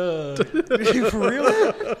 For real?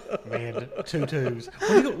 Man,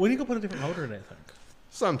 2.2s. When you go put a different motor in that thing?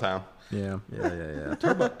 Sometime. Yeah.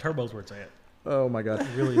 Turbo's where it's at. Oh my God. It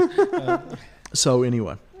really is. So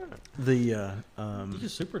anyway, the You can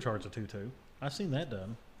supercharge a 2.2. I've seen that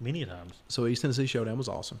done many times. so East Tennessee Showdown was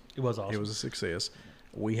awesome. It was awesome. It was a success.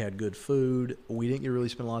 We had good food. We didn't really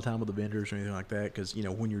spend a lot of time with the vendors or anything like that because,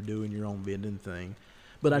 when you're doing your own vending thing.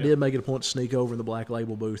 But I Yeah. did make it a point to sneak over in the Black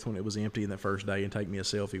Label booth when it was empty in that first day and take me a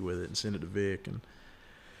selfie with it and send it to Vic.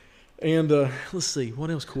 And let's see, what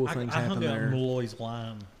else cool things happen there? I hung out Malloy's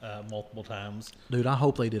line multiple times. Dude, I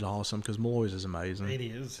hope they did awesome because Malloy's is amazing. It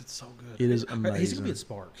is. It's so good. It is amazing. He's gonna be at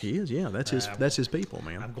Sparks. He is. Yeah, that's his people,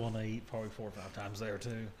 man. I'm going to eat probably 4 or 5 times there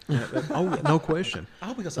too. Oh, no question. I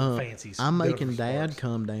hope we got some fancy. I'm making Dad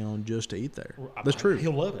come down just to eat there. That's true.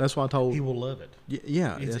 He'll love it. That's what I told. He will love it.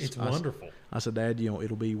 Yeah, it's wonderful. I said, Dad,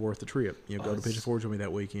 it'll be worth the trip. Go to Pigeon Forge with me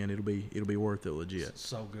that weekend. It'll be worth it, legit. It's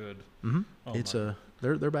so good. Mm-hmm. Oh,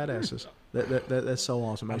 they're badasses. That's so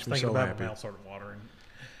awesome. Makes me so happy. My mouth started watering.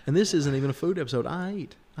 And this isn't even a food episode. I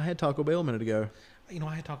ate. I had Taco Bell a minute ago.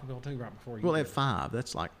 I had Taco Bell too right before you. Well, at 5,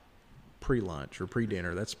 that's like pre-lunch or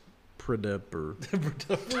pre-dinner. That's pre-dupper.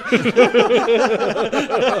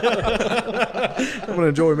 I'm gonna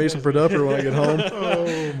enjoy me some pre-dupper when I get home.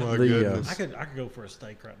 Oh my goodness! I could go for a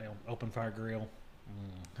steak right now. Open fire grill.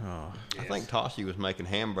 Oh, yes. I think Toshi was making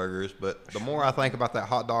hamburgers, but the more I think about that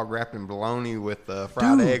hot dog wrapped in bologna with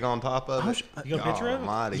fried egg on top of it, you got a picture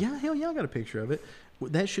of it? Yeah, hell yeah, I got a picture of it.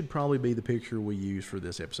 That should probably be the picture we use for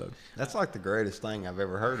this episode. That's like the greatest thing I've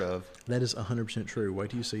ever heard of. That is 100% true. Wait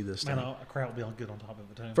till you see this. Man, a crowd will be good on top of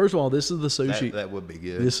it too. First of all, this is the sushi. That would be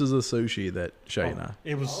good. This is the sushi that Shay and I.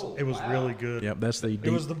 It was really good. Yep, that's it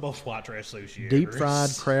was the most white trash sushi. Deep fried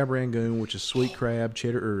crab rangoon, which is sweet crab,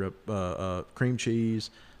 cheddar or cream cheese,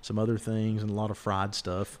 some other things, and a lot of fried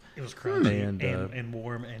stuff. It was crunchy and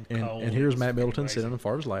warm and cold. And here's Matt Middleton sitting on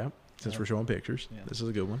Far's lap. Since we're showing pictures, this is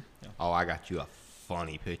a good one. Yeah. Oh, I got you a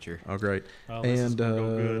funny picture. Oh, great. Oh, and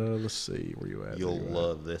let's see, where you at? You'll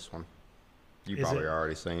love this one. You probably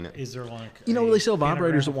already seen it. Is there like they sell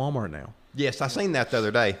vibrators at Walmart now? Yes, I seen that the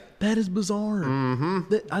other day. That is bizarre.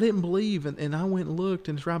 Mm-hmm. I didn't believe, and I went and looked,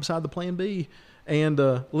 and it's right beside the Plan B. And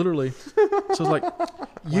literally, so it's like,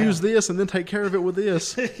 use this and then take care of it with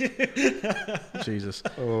this. Jesus.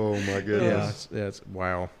 Oh, my goodness. Yeah, it's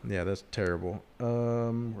wow. Yeah, that's terrible.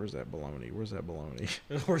 Where's that bologna? Where's that bologna?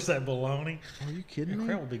 Are you kidding me?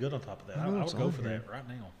 Your crab would be good on top of that. I would go for that right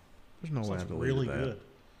now. There's no way I deleted really that. Good.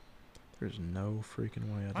 There's no freaking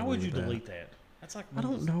way I deleted that. Why would you delete that? That's like I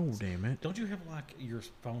don't know, damn it. Don't you have like your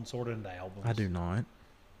phone sorted into albums? I do not.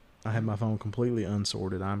 I have my phone completely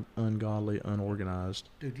unsorted. I'm ungodly, unorganized.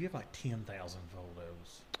 Dude, you have like 10,000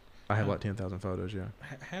 photos. I have like 10,000 photos, yeah.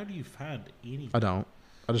 How do you find any? I don't.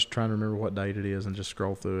 I just try to remember what date it is and just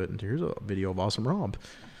scroll through it. And here's a video of Awesome Rob.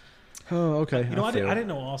 Oh, okay. I didn't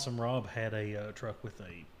know Awesome Rob had a truck with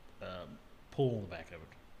a pool on the back of it.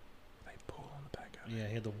 A pool on the back of it? Yeah,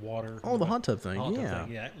 he had the water. Oh, the hot tub thing.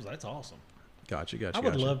 Yeah. That's awesome. Gotcha. I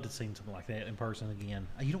would love to see something like that in person again.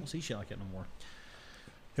 You don't see shit like that no more.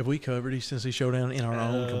 Have we covered Cincy Showdown in our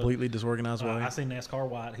own completely disorganized way? I seen NASCAR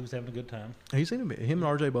White. He was having a good time. Him and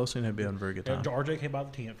RJ both seem to be having a very good time. RJ came by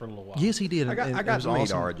the tent for a little while. Yes, he did. I got to meet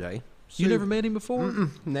RJ. You never met him before?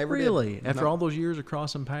 Never really? did. After all those years of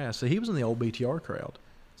crossing paths. So he was in the old BTR crowd.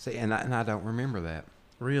 See, and I don't remember that.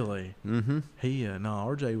 Really? Mm-hmm.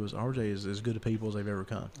 RJ is as good a people as they've ever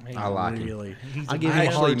come. I like him. I give him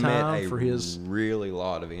a hard time for his really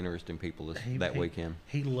lot of interesting people that weekend.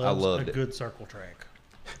 He loves a good circle track.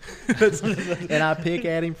 And I pick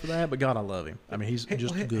at him for that, but God, I love him. I mean, he's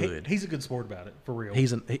just good. He's a good sport about it, for real.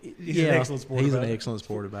 He's an excellent sport. He's an excellent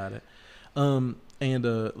sport about it. And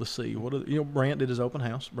let's see, Brant did his open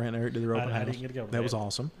house. Brant and Eric did their open house. I didn't get to go to that was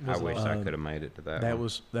awesome. I wish I could have made it to that. That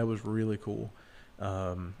was really cool.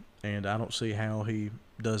 And I don't see how he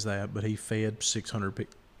does that, but he fed 600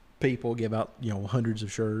 people, gave out hundreds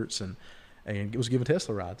of shirts, and was giving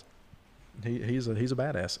Tesla rides. He's a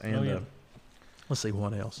badass. And let's see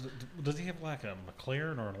what else. Does he have like a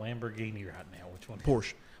McLaren or a Lamborghini right now? Which one?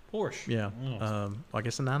 Porsche. Yeah. Oh. I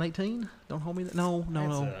guess a 918. Don't hold me. No.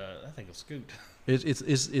 I think a Scoot.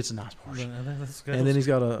 It's a nice Porsche. And then he's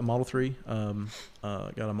got a Model 3.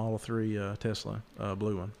 Got a Model 3 Tesla,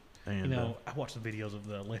 blue one. And, I watched the videos of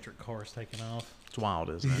the electric cars taking off. It's wild,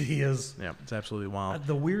 isn't it? It is. Yeah, it's absolutely wild.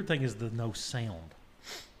 The weird thing is the no sound.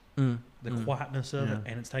 The quietness of it,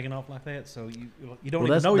 and it's taking off like that, so you don't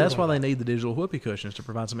even know. That's why they need the digital whoopee cushions to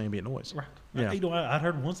provide some ambient noise. Right. Yeah. I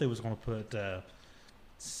heard once they was going to put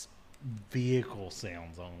vehicle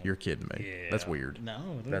sounds on them. You're kidding me. Yeah. That's weird.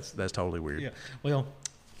 No, that's totally weird. Yeah. Well,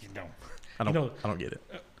 I don't get it.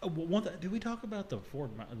 Did we talk about the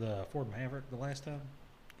Ford Maverick the last time?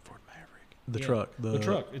 Ford Maverick. The truck. The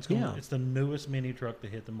truck. It's the newest mini truck to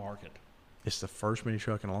hit the market. It's the first mini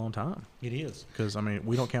truck in a long time. It is. Because,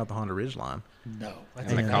 we don't count the Honda Ridgeline. No.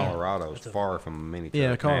 And Colorado's far from a mini truck.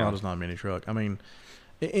 Yeah, Colorado's not a mini truck.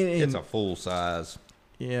 It's a full size.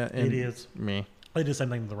 Yeah. It is. Meh. They did the same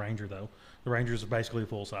thing with the Ranger, though. The Rangers are basically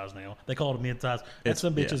full size now. They call it a mid size. That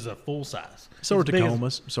some bitch is a full size. So are As big as-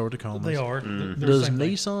 Tacomas. So are Tacomas. They are. Mm. They're Does the same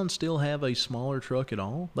thing. Nissan still have a smaller truck at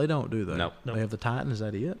all? They don't, do they? Nope. Nope. They have the Titan. Is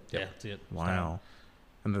that it? Yeah, that's it. Wow.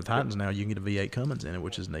 And the Titans now, you can get a V8 Cummins in it,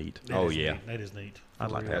 which is neat. That Oh, is yeah. neat. That is neat.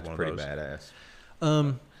 I'd like to have That's one of pretty those.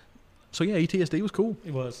 badass. So yeah, ETSD was cool.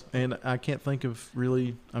 It was. And I can't think of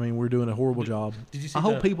really. I mean, we're doing a horrible job. Did you see I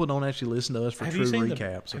hope the- people don't actually listen to us for Have true you seen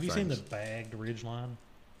recaps. Have you seen the bagged Ridgeline?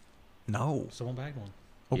 No. Someone bagged one.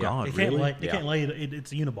 Oh Yeah. God, It can't really? lay. It Yeah. can't lay.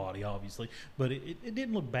 It's a unibody, obviously, but it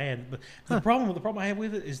didn't look bad. But the problem I have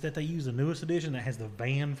with it is that they use the newest edition that has the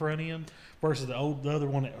van front end versus the other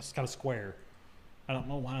one that's got a square. I don't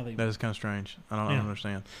know why they. That is kind of strange. I don't Yeah.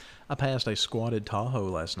 understand. I passed a squatted Tahoe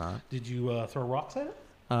last night. Did you throw rocks at it?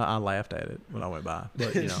 I laughed at it when I went by,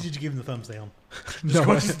 but you know, Did you give him the thumbs down? no,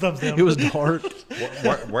 Just the thumbs down. it was dark.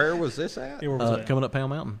 Where was this at? Yeah, where was that? Coming up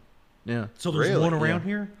Pound Mountain. Yeah, So there's Really? one around Yeah.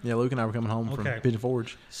 here. yeah. Luke and I were coming home from Okay. Pigeon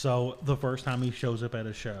Forge. So the first time he shows up at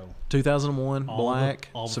a show, 2001, All black,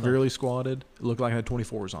 the severely squatted. It looked like it had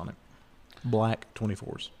 24s on it. Black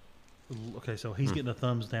 24s. okay, so he's getting a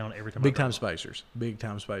thumbs down every time. Big I time drive. spacers. Big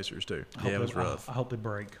time spacers too. I hope Yeah, it was they- rough. I hope they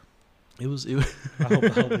break. It was. I hope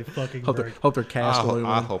they fucking Hope, break. hope their cast I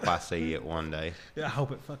aluminum. hope I see it one day. I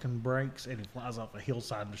hope it fucking breaks and it flies off a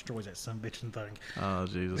hillside and destroys that son bitch and thing. Oh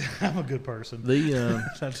Jesus. I'm a good person. The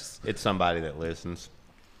It's somebody that listens.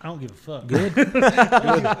 I don't give a fuck. good.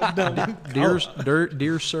 No,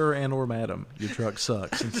 Dear sir and or madam, your truck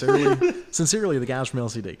sucks. Sincerely, the guys from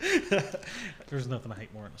LCD. there's nothing I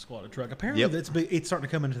hate more than a squatted truck. Apparently, Yep. it's starting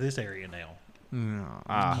to come into this area now.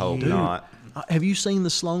 I hope Dude. not. Have you seen the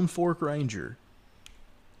Sloan Fork Ranger?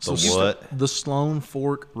 The what? The Sloan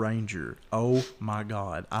Fork Ranger. Oh my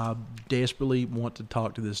God! I desperately want to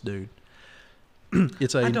talk to this dude.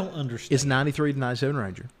 It's I don't understand. It's 93 to 97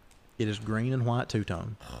 Ranger. It is green and white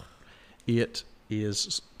two-tone. It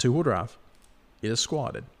is two-wheel drive. It is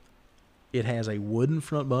squatted. It has a wooden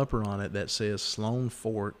front bumper on it that says Sloan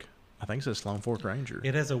Fork. I think it says Sloan Fork Ranger.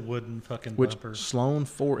 It has a wooden fucking Which bumper. Sloan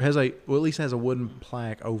Fork has at least has a wooden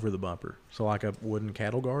plaque over the bumper. So like a wooden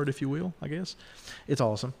cattle guard, if you will, I guess. It's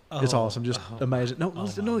awesome. It's Oh, awesome. Just imagine. No, oh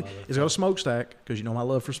listen, my no. mother It's got a smokestack because you know my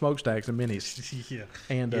love for smokestacks and minis. yeah.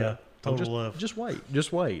 And Yeah, total just, love. Just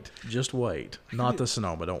wait. Not the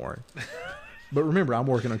Sonoma, don't worry. But remember, I'm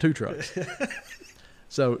working on two trucks.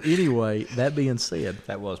 So anyway, that being said,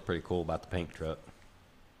 That was pretty cool about the pink truck.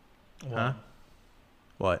 Well,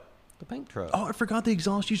 what? The pink truck. Oh, I forgot the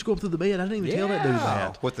exhaust used to go up through the bed. I didn't even tell that dude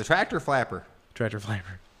that. With the tractor flapper. Tractor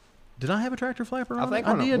flapper. Did I have a tractor flapper on I think it?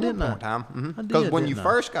 on I did, a one didn't I? point time. I Because did, when you didn't I?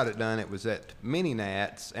 first got it done, it was at Mini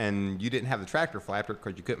Nats, and you didn't have the tractor flapper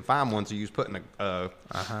because you couldn't find one, so you was putting a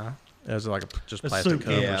It was like a just a plastic soup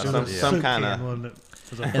cover. can. Yeah, or or some- something. some soup kinda- can, wasn't it?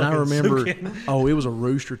 It was a And I fucking soup remember, can. it was a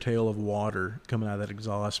rooster tail of water coming out of that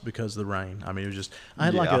exhaust because of the rain. I mean, it was just I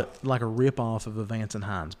had Yeah. like a rip off of a Vance and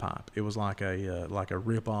Hines pipe. It was like a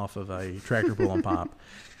rip off of a tractor pulling pipe.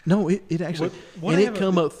 No, it actually What and it happened-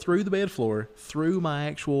 come up through the bed floor, through my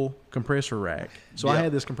actual compressor rack. So I Yeah.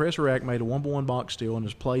 had this compressor rack made of 1x1 box steel and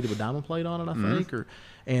was plated with diamond plate on it, I think,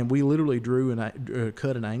 and we literally drew and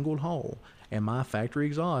cut an angled hole. And my factory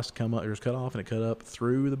exhaust was cut off, and it cut up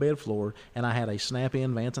through the bed floor. And I had a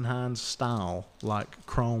snap-in Vance and Hines style, like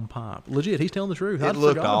chrome pipe. Legit, he's telling the truth. It I'd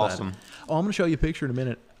looked forgot about it. awesome. Oh, I'm going to show you a picture in a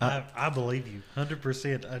minute. I believe you,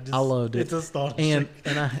 100%. I loved it. It's astonishing.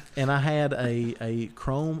 And I had a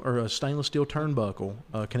chrome or a stainless steel turnbuckle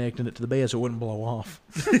connecting it to the bed so it wouldn't blow off.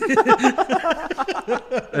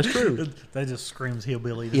 That's true. That just screams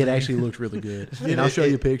hillbilly. to It me. actually looked really good. And I'll show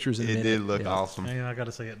you pictures in a It minute. did look Yeah. awesome. Man, I got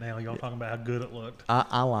to see it now. Y'all talking about how good it looked.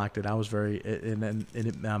 I liked it. I was very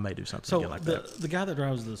I may do something So again like that. the guy that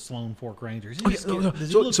drives the Sloan Fork Rangers, Oh, yeah,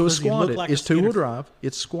 so it's squatted. It's two-wheel drive.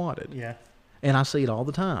 It's squatted. Yeah. And I see it all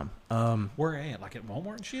the time. Where at? Like at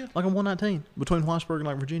Walmart and shit? Like on 119 between Whitesburg and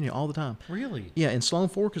like Virginia all the time. Really? Yeah, and Sloan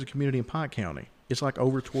Fork is a community in Pike County. It's like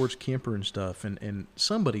over towards Kemper and stuff. And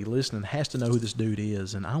somebody listening has to know who this dude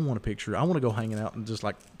is. And I want a picture. I want to go hanging out and just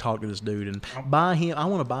like talk to this dude and buy him. I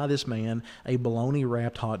want to buy this man a bologna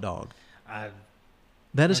wrapped hot dog.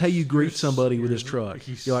 That is how you greet somebody with his truck.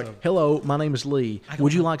 You're like, "Hello, my name is Lee.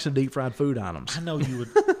 Would you like some deep fried food items?" I know you would.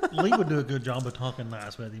 Lee would do a good job of talking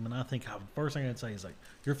nice with him, and I think first thing I'd say is like,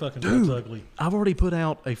 "Your fucking truck's ugly." I've already put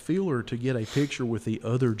out a feeler to get a picture with the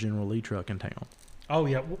other General Lee truck in town. Oh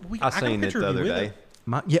yeah, I got a seen it picture the of you other with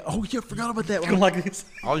day. it. I forgot about that Going one. like this.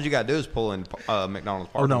 All you got to do is pull in McDonald's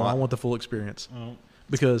Oh parking no, lot. I want the full experience Oh.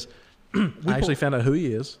 because I actually found out who he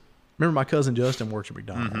is. Remember, my cousin Justin works at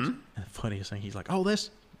McDonald's. And the funniest thing, he's like, "Oh, that's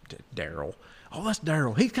Daryl. Oh, that's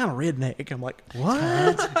Daryl. He's kind of redneck. I'm like,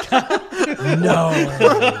 what? No.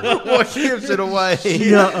 What gives it away?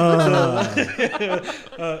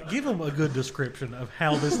 Give them a good description of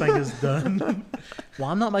how this thing is done. Well,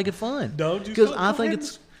 I'm not making fun. No, because I think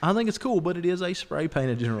it's cool, but it is a spray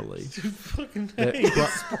painted General Lee. Fucking That-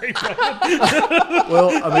 spray paint.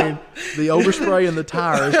 Well, I mean, the overspray in the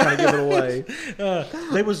tires kind of give it away.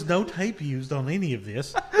 There was no tape used on any of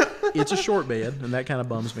this. It's a short bed, and that kind of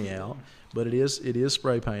bums me out. But it is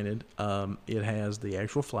spray painted. It has the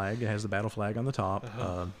actual flag. It has the battle flag on the top.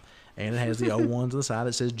 And it has the 01s on the side.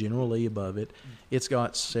 It says General Lee above it. It's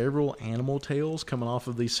got several animal tails coming off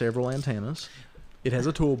of these several antennas. It has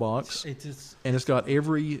a toolbox. And it's got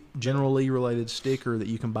every General Lee related sticker that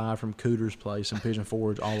you can buy from Cooter's Place and Pigeon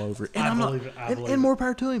Forge all over it. And I believe it. and more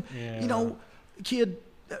power to him. Yeah. You know, kid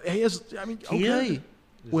has, I mean, okay.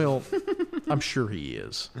 Well, I'm sure he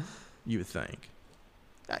is, you would think.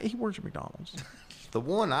 He works at McDonald's. The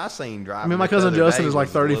one I seen driving. I mean, my cousin Justin is like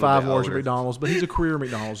was a little 35 bit and works at older. McDonald's, but he's a career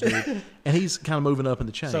McDonald's dude. And he's kind of moving up in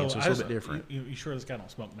the chain, so it's a little bit different. You sure this guy don't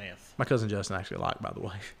smoke meth? My cousin Justin actually liked, by the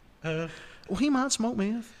way. Uh, Well, he might smoke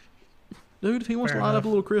meth. Dude, if he wants Fair to light enough. up a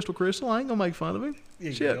little crystal, I ain't going to make fun of him. Yeah,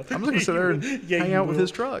 you Shit, will. I'm just going to sit there and Yeah, hang you out with will. his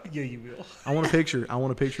truck. Yeah, you will. I want a picture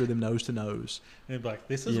of them nose to nose. And be like,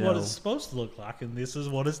 this is You what know. it's supposed to look like, and this is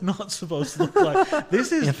what it's not supposed to look like.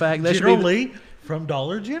 This is In fact, that should General be- Lee from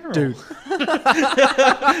Dollar General. Dude.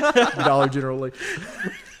 Dollar General Lee.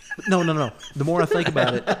 No. The more I think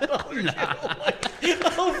about it,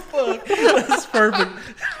 Oh, fuck. That's perfect.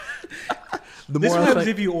 the This more I happens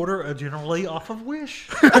think, if you order a General Lee off of Wish.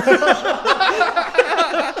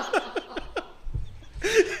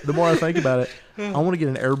 the more I think about it, I want to get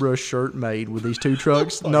an airbrush shirt made with these two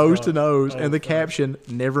trucks nose to nose, and the caption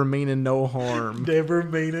 "Never meaning no harm." Never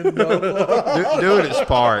meaning no. Do it at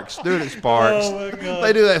Sparks. Do it at Sparks. Oh, my God.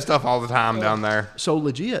 They do that stuff all the time down there. So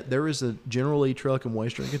legit, there is a General Lee truck in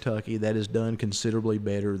Western Kentucky that is done considerably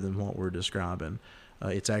better than what we're describing.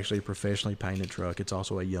 It's actually a professionally painted truck. It's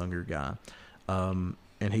also a younger guy.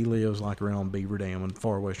 And he lives like around Beaver Dam in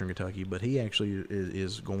far western Kentucky, but he actually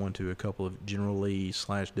is going to a couple of General Lee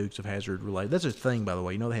 / Dukes of Hazzard related. That's a thing, by the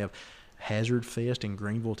way. You know, they have Hazard Fest in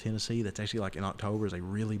Greenville, Tennessee. That's actually like in October is a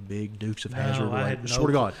really big Dukes of Hazzard I related. had Swear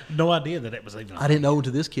to God. no idea that it was even. I didn't know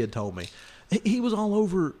until this kid told me. He was all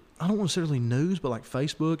over, I don't necessarily news, but like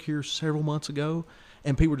Facebook here several months ago.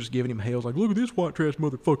 And people were just giving him hell. Like, look at this white trash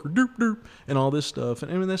motherfucker, doop, doop, and all this stuff.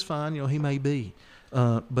 And I mean, that's fine. You know, he may be.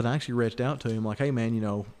 But I actually reached out to him like, hey, man, you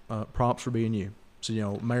know, props for being you. So, you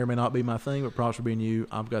know, may or may not be my thing, but props for being you.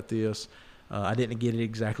 I've got this. I didn't get it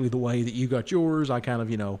exactly the way that you got yours. I kind of,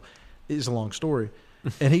 you know, it's a long story.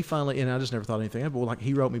 And he finally, and I just never thought anything of it. But like,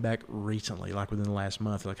 he wrote me back recently, like within the last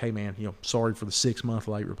month, like, hey, man, you know, sorry for the 6-month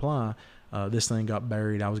late reply. This thing got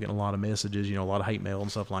buried. I was getting a lot of messages, you know, a lot of hate mail and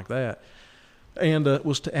stuff like that. And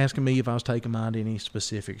was asking me if I was taking mine to any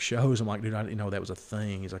specific shows. I'm like, dude, I didn't know that was a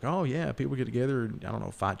thing. He's like, oh, yeah, people get together and, I don't know,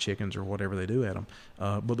 fight chickens or whatever they do at them.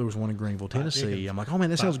 But there was one in Greenville, Tennessee. chickens. I'm like, oh, man,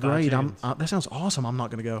 that sounds Fried great. chickens. That sounds awesome. I'm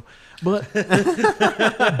not going to go. But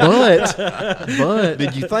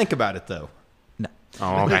Did you think about it though? No.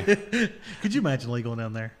 Oh, okay. Could you imagine Lee going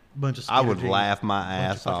down there? Bunch of I would skitter jiggies. laugh my Bunch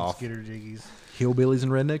of ass fucking off. Skitter jiggies. hillbillies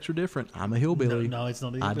and rednecks are different. I'm a hillbilly. No, it's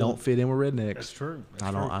not. I don't fit in with rednecks. That's true.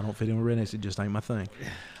 I don't fit in with rednecks. It just ain't my thing.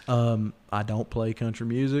 I don't play country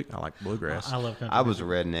music. I like bluegrass I love country. I was a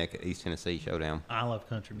music. redneck at East Tennessee Showdown. I love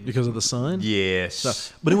country music because of the sun. Yes.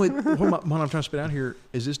 So, but anyway, what I'm trying to spit out here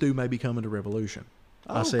is this dude may be coming to Revolution.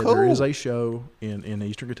 I Oh, said cool. there is a show in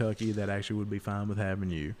Eastern Kentucky that actually would be fine with having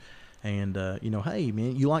you. And you know, hey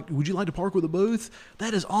man, would you like to park with a booth?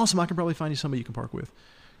 That is awesome. I can probably find you somebody you can park with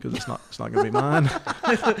because it's not going to be mine.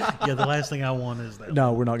 Yeah, the last thing I want is that.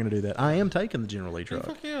 No, we're not going to do that. I am taking the General Lee truck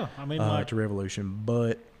Fuck yeah. I mean, like, to Revolution,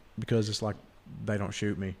 but because it's like they don't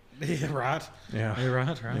shoot me. yeah, right. Yeah. Yeah,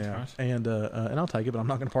 right. Yeah, Right. and I'll take it, but I'm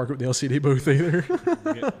not going to park it with the LCD booth either.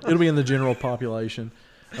 Yeah. It'll be in the general population.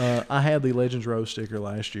 I had the Legends Row sticker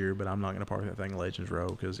last year, but I'm not going to park that thing in Legends Row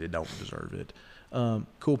because it don't deserve it.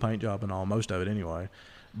 Cool paint job and all, most of it anyway,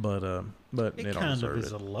 but It it don't kind of deserve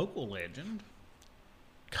is it. a local legend.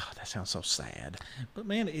 God, that sounds so sad. But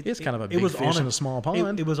man, It's kind of a it big was fish on in a small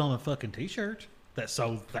pond. It was on a fucking T-shirt that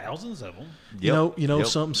sold thousands of them. You know Yep.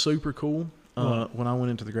 something super cool. What? When I went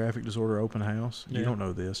into the Graphic Disorder open house, you Yeah. don't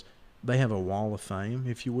know this. they have a wall of fame,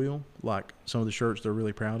 if you will, like some of the shirts they're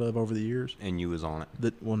really proud of over the years. And you was on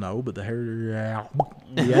it. Well, no, but the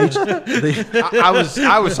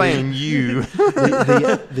I was saying you.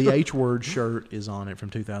 the H word shirt is on it from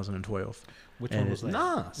 2012. Which one was that?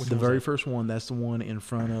 Nice. The very first one, that's the one in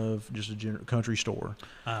front of just a country store.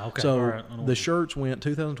 Okay. So all right. the shirts went,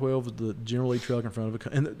 2012 was the General Lee truck in front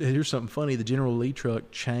of and here's something funny, the General Lee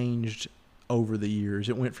truck changed over the years.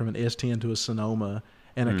 It went from an S10 to a Sonoma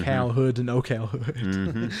and a cow hood to no cow hood.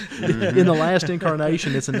 In the last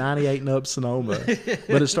incarnation, it's a 98 and up Sonoma,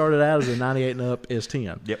 but it started out as a 98 and up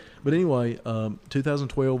S10. Yep. But anyway,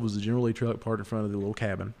 2012 was the General Lee truck parked in front of the little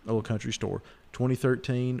cabin, a little country store.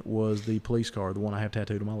 2013 was the police car, the one I have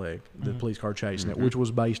tattooed on my leg, the police car chasing it, which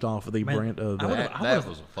was based off of the brand of the. That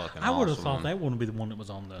was a fucking. I would have awesome thought one. that wouldn't be the one that was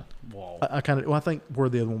on the wall. I think where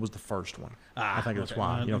the other one was the first one. I think that's okay.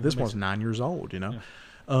 why. No, This makes one's 9 years old.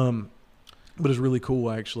 But it's really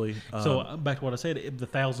cool actually. So back to what I said, the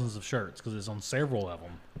thousands of shirts because it's on several of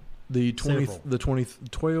them. The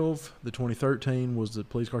 2012, the 2013 was the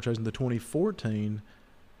police car chasing. The 2014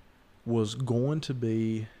 was going to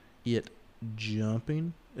be it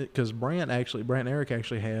jumping because Brant and Eric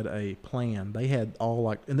actually had a plan. They had all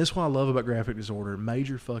and this is what I love about Graphic Disorder.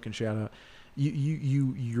 Major fucking shout out.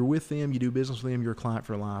 You're with them. You do business with them. You're a client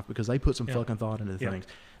for life because they put some fucking thought into things.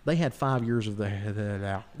 They had 5 years of the H.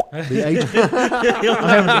 I'm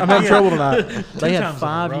having trouble tonight. They had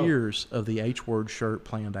 5 years of the H word shirt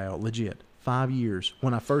planned out, legit. 5 years.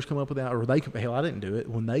 When I first come up with that, or I didn't do it.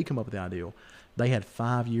 When they come up with the ideal, they had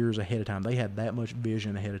 5 years ahead of time. They had that much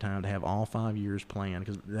vision ahead of time to have all 5 years planned.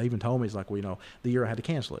 Because they even told me, it's like, well, the year I had to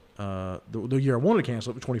cancel it. The year I wanted to cancel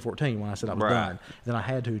it was 2014 when I said I was done. Then I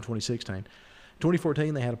had to in 2016.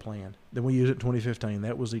 2014, they had a plan. Then we used it in 2015.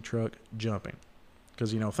 That was the truck jumping.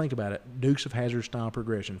 Because, think about it. Dukes of Hazzard style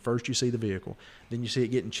progression. First you see the vehicle. Then you see it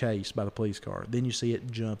getting chased by the police car. Then you see it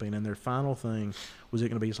jumping. And their final thing was it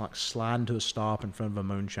going to be like sliding to a stop in front of a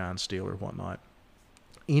moonshine still or whatnot.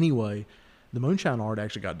 Anyway, the moonshine art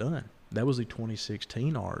actually got done. That was the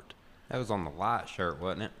 2016 art. That was on the light shirt,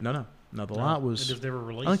 wasn't it? No. The light was. It was never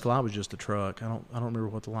released. I think the light was just the truck. I don't remember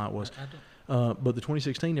what the light was. But the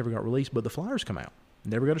 2016 never got released. But the flyers come out.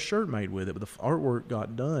 Never got a shirt made with it. But the artwork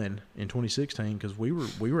got done in 2016 because we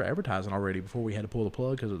were advertising already before we had to pull the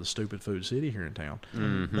plug because of the stupid Food City here in town.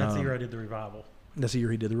 That's the year I did the revival. That's the year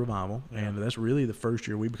he did the revival, and that's really the first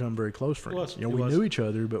year we become very close friends. We knew each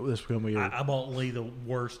other, but this became a year. I bought Lee the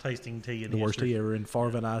worst tasting tea in the worst tea ever, and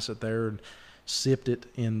Farva and I sat there and sipped it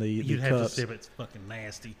in the You'd cups. have to sip it. It's fucking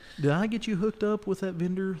nasty. Did I get you hooked up with that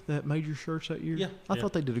vendor that made your shirts that year? Yeah. I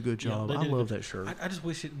thought they did a good job. I love that shirt. I just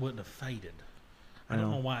wish it wouldn't have faded. I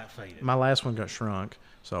don't know why it faded. My last one got shrunk,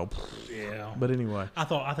 so yeah. But anyway,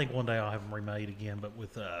 I think one day I'll have them remade again, but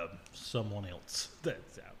with someone else.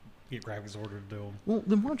 That's out. Get Graphic Disorder to do them. Well,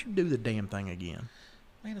 then why don't you do the damn thing again?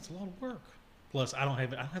 Man, it's a lot of work. Plus, I don't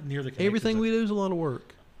have near the connections. Everything we do is a lot of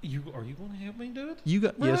work. Are you going to help me do it? You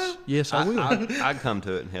got yes, I will. I'd come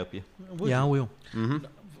to it and help you. Yeah, I will.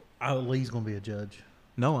 Lee's going to be a judge.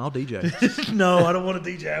 No, I'll DJ. No, I don't want to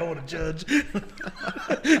DJ. I want to judge.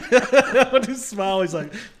 I want to smile. He's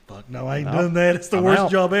like, fuck, no, I ain't done that. It's the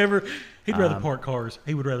worst job ever. He'd rather park cars.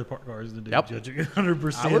 He would rather park cars than do judging.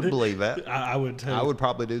 100%. I would believe that. I would too. I would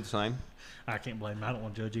probably do the same. I can't blame him. I don't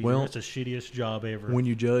want to judge either. Well, it's the shittiest job ever. When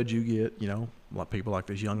you judge, you get, like people like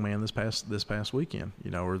this young man this past weekend,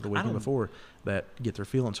 or the weekend before, that get their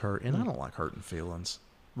feelings hurt. And I don't like hurting feelings.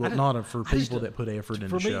 Well, not for people that put effort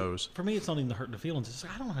into shows. For me, it's not even the hurting the feelings. It's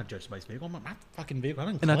like, I don't know how to judge somebody's vehicle. My fucking vehicle, I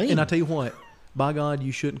didn't clean. And I tell you what, by God,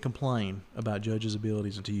 you shouldn't complain about judges'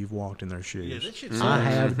 abilities until you've walked in their shoes. Yeah, that shit sucks. I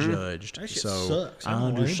have judged, that shit so sucks. I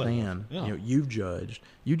understand. Yeah. You've judged.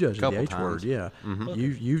 You judged the H times. word, yeah.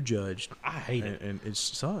 You've judged. I hate it. And it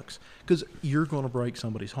sucks because you're going to break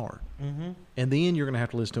somebody's heart, and then you're going to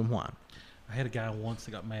have to listen to them whine. I had a guy once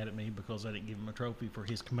that got mad at me because I didn't give him a trophy for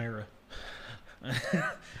his Camaro.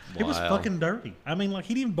 It was fucking dirty. I mean,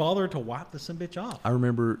 he didn't even bother to wipe the son bitch off. I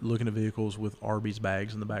remember looking at vehicles with Arby's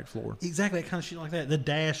bags in the back floor. Exactly, that kind of shit like that. The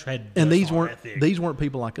dash had and these weren't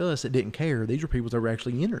people like us that didn't care. These were people that were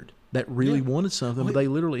actually entered that really wanted something, but they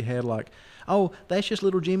literally had oh, that's just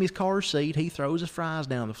little Jimmy's car seat. He throws his fries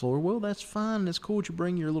down the floor. Well, that's fine. It's cool that you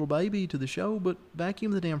bring your little baby to the show, but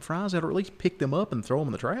vacuum the damn fries out or at least pick them up and throw them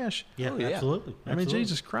in the trash. Yeah, absolutely. I mean,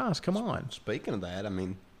 Jesus Christ, come on. Speaking of that,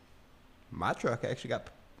 my truck actually got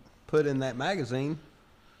put in that magazine,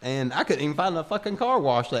 and I couldn't even find a fucking car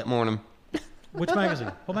wash that morning. Which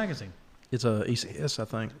magazine? What magazine? It's a ECS, I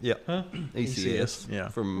think. Yep. Huh? ECS. Yeah.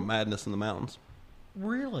 From Madness in the Mountains.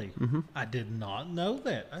 Really? I did not know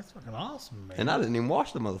that. That's fucking awesome, man. And I didn't even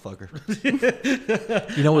wash the motherfucker.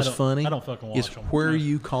 You know what's funny? I don't fucking watch is them. where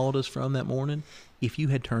you called us from that morning. If you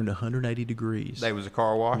had turned 180 degrees, There was a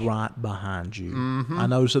car wash. right behind you. I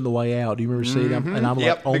noticed it the way out. Do you remember seeing them? And I'm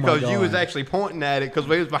Yep, like, oh my because God. you was actually pointing at it because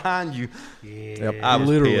we was behind you. Yep, I was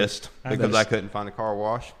literally. pissed because I couldn't find a car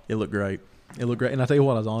wash. It looked great. It looked great. And I tell you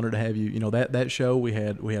what, I was honored to have you. You know, that show, we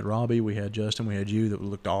had Robbie, we had Justin, we had you that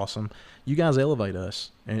looked awesome. You guys elevate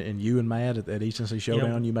us. And you and Matt at East Tennessee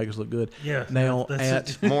Showdown, you make us look good. Yeah. Now,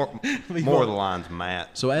 that's More of the lines,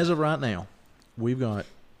 Matt. so as of right now, we've got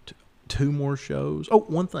two more shows. Oh,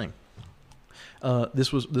 one thing.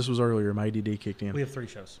 This was earlier. My ADD kicked in. we have 3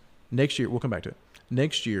 shows. Next year, we'll come back to it.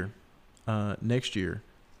 Next year,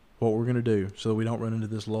 what we're going to do so that we don't run into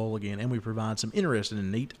this lull again, and we provide some interesting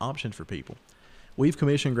and neat options for people. We've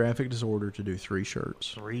commissioned Graphic Disorder to do 3 shirts.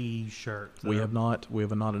 3 shirts. We have not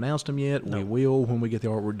announced them yet. No. We will when we get the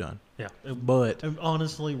artwork done. Yeah. But And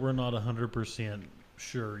honestly, we're not 100%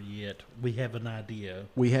 sure yet. We have an idea.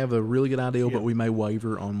 we have a really good idea, Yeah. but we may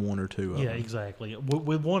waver on 1 or 2 of Yeah, them. exactly.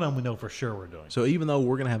 With one of them, we know for sure we're doing. So even though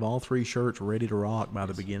we're going to have all 3 shirts ready to rock by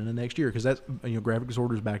the beginning of next year, because that's Graphic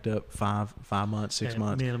Disorder's backed up 5 months, 6 At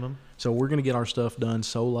months. minimum. So we're going to get our stuff done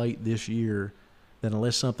so late this year that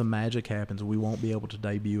unless something magic happens, we won't be able to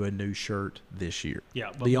debut a new shirt this year.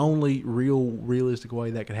 Yeah. But The only realistic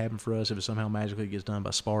way that could happen for us if it somehow magically gets done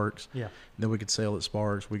by Sparks, yeah. then we could sell at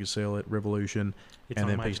Sparks, we could sell at Revolution, It's and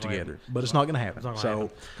not then piece magically together. happen. But it's not going to happen. It's not gonna So,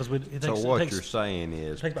 happen. 'Cause it So takes, what it takes, you're saying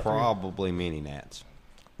is takes about 3 probably mini nats.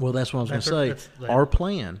 well, that's what I was going to say. That's- Our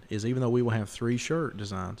plan is even though we will have 3 shirt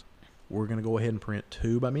designs, we're going to go ahead and print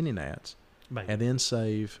 2 by Mini Nats, maybe. and then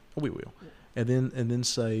save. We will, and then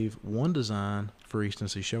save 1 design for East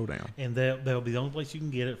Tennessee Showdown. And that'll be the only place you can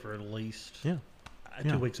get it for at least Yeah. 2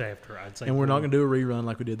 Yeah. weeks after, I'd say. And we're not going to do a rerun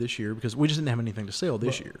like we did this year because we just didn't have anything to sell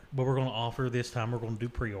this year. But we're going to offer this time, we're going to do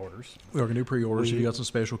pre-orders. We are going to do pre-orders. If We- you got some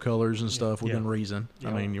special colors and stuff within yeah. reason. I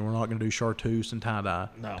Yeah. mean, we're not going to do chartreuse and tie-dye.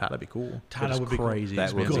 No. Tie-dye would be cool. but Tie-dye it's would be cool. crazy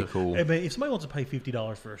That would expensive. be cool. I mean, if somebody wants to pay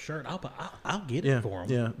 $50 for a shirt, I'll get Yeah, it for them.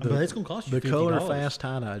 yeah. But it's going to cost you The $50. color fast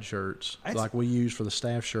tie-dyed shirts, That's- like we use for the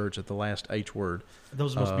staff shirts at the last H word.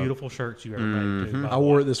 Those are the most beautiful shirts you ever made, too. by I the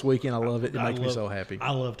wore way. it this weekend. I love it. It I makes me love- so happy.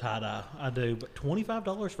 I love tie-dye. I do. But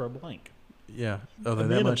 $25 for a blank. Yeah. Oh, they're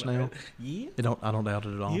that much now? Yeah. I don't doubt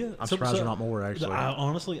it at all. Yeah. I'm So- surprised so- they're not more, actually.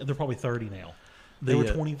 Honestly, they're probably 30 now. They The, were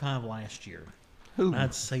 25 last year.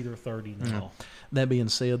 I'd say they're 30 now. That being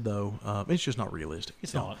said, though, it's just not realistic.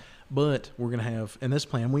 It's not. But we're going to have, in this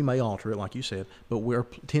plan, we may alter it, like you said, but our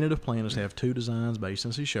tentative plan is to have 2 designs by East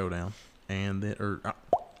Tennessee Showdown, and then,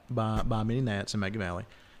 by Mini Nats in Maggie Valley,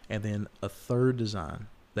 and then a 3rd design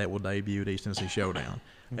that will debut at East Tennessee Showdown,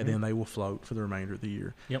 and then they will float for the remainder of the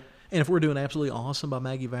year. Yep. And if we're doing absolutely awesome by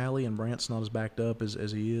Maggie Valley and Brant's not as backed up as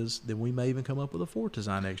he is, then we may even come up with a 4th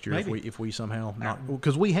design next year Maybe. if we somehow not,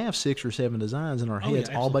 because we have 6 or 7 designs in our Oh, yeah, heads,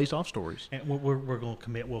 all absolutely. based off stories. And we're going to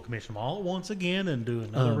commit. We'll commission them all at once again and do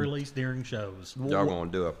another release during shows. Y'all going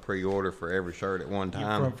to do a pre-order for every shirt at one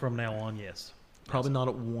time? From now on, yes. Probably not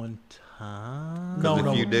at one time. No, 'Cause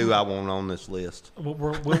no. if you do, I want on this list.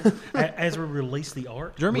 As we release the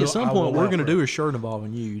art, Jeremy, at some I point, will we're going to offer do it. a shirt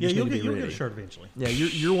involving you. You Yeah, just you'll need to get be you'll ready. get a shirt eventually. Yeah,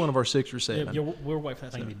 you're one of our 6 or Yeah, 7. yeah, we're waiting for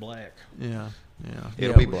that thing to be black. Yeah.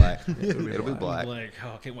 It'll be black. It'll be It'll be black. black.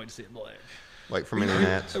 Oh, I can't wait to see it black. Wait for mini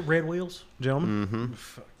nats. Red wheels. Gentlemen,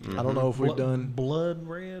 Fuck I don't know if we've done. blood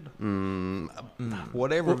red.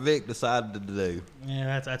 Whatever Vic decided to do.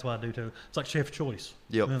 Yeah, that's what I do too. It's like Chef's Choice.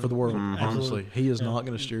 Yep. For the world, Absolutely. honestly, he is Yeah. not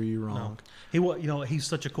going to steer you No. wrong. He's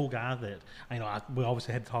such a cool guy that we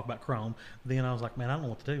obviously had to talk about Chrome. Then I was like, man, I don't know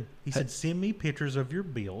what to do. He said, send me pictures of your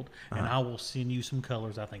build, and I will send you some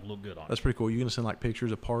colors I think look good on it. That's pretty cool. You going to send like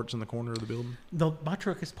pictures of parts in the corner of the building? No, my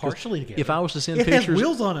truck is partially together. If I was to send it has pictures,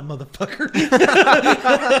 wheels on it, motherfucker.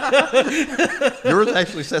 Yours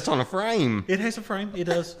actually sits on a frame. It has a frame. It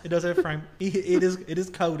does. It does have a frame. It is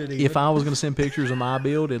coded. Even. if I was going to send pictures of my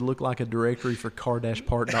build, it'd look like a directory for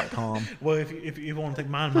car-part.com. Well, if you want to take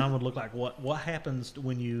mine would look like what happens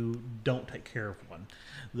when you don't take care of one.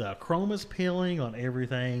 The chrome is peeling on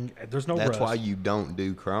everything. There's no That's rust. why you don't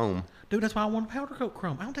do chrome. Dude, that's why I want a powder coat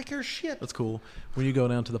chrome. I don't take care of shit. That's cool. When you go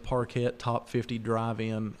down to the Parquet Top 50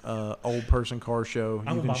 Drive-In old person car show, I'm you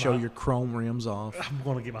gonna can buy show mine. your chrome rims off. I'm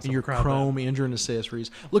going to get myself Your a crowd chrome engine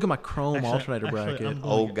accessories. Look at my chrome Actually, alternator actually, bracket. I'm-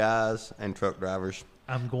 Old guys and truck drivers.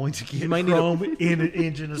 I'm going to get may need a- chrome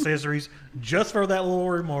engine accessories just for that little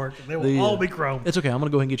remark. They will all be chrome. It's okay. I'm going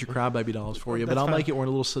to go ahead and get your crybaby dolls for you, but That's I'll fine. make it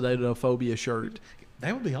wearing a little sedatophobia shirt.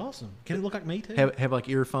 That would be awesome. Can it look like me too? Have like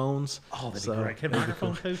earphones. Oh, that'd be great. Have a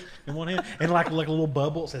microphone too in one hand, and like a little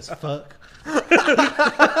bubble that says "fuck."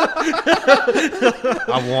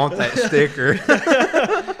 I want that sticker.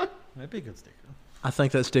 That'd be a good sticker. I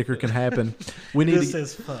think that sticker can happen. We need This to.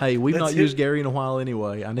 says fuck. Hey, we've That's not used it. Gary in a while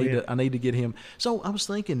anyway. I need Yeah. to. I need to get him. So I was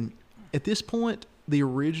thinking, at this point, the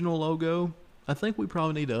original logo. I think we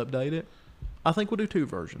probably need to update it. I think we'll do 2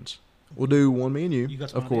 versions. We'll do one me and you, You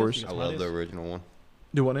got some of ideas? course. You I got love the original one.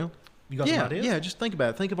 Do what now? You got some Yeah, ideas? yeah. Just think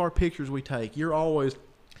about it. Think of our pictures we take. You're always,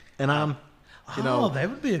 and I'm. You know, that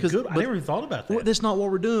would be a 'cause- good. I but- never even thought about that. Well, that's not what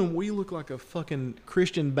we're doing. We look like a fucking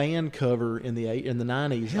Christian band cover in the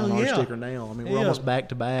 90s Hell on our yeah. sticker now. I mean, we're Yeah. almost back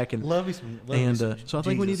to back, and Love me some so I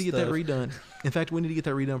think we need to Jesus get that stuff. redone. In fact, we need to get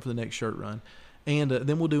that redone for the next shirt run, and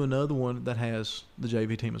then we'll do another one that has the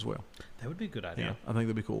JV team as well. That would be a good idea. Yeah, I think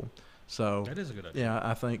that'd be cool. So That is a good idea. yeah,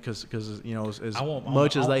 I think because you know as I won't,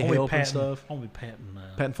 much as they I'll be help and patting- stuff. I'll be patting.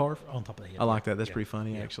 Patton Favre, on top of the head. I like that. That's Yeah. pretty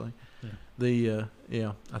funny Yeah. actually. Yeah. The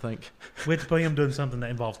I think. We have to put him doing something that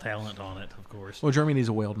involves talent on it, of course. Well, Jeremy needs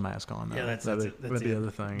a weld mask on. Though. Yeah, that's that'd it. be That's the it. other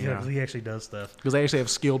thing. Yeah, Yeah, 'cause he actually does stuff. because they actually have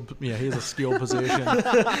skilled. Yeah, he has a skilled position.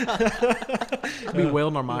 Be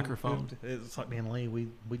welding our microphones. It's like me and Lee. We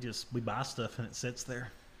buy stuff and it sits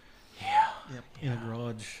there. Yeah. Yep. In a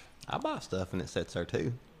garage. I buy stuff and it sits there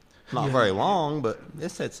too. Not very long, but it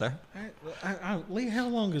sits there. Lee, how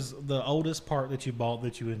long is the oldest part that you bought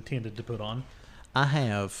that you intended to put on? I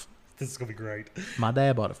have. This is gonna be great. My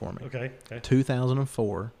dad bought it for me. Okay. Okay.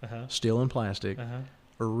 2004, Uh-huh. still in plastic, Uh-huh.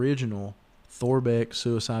 original Thorbeck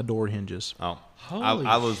suicide door hinges. Oh, Holy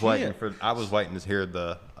I was waiting shit. for. I was waiting to hear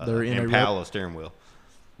the They're in a Impala steering wheel.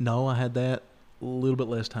 No, I had that a little bit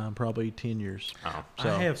less time, probably 10 years. Oh, So-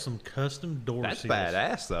 I have some custom door that's seals.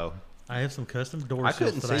 badass though. I have some custom door I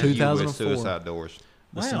seals. couldn't that see you with 2004. suicide doors.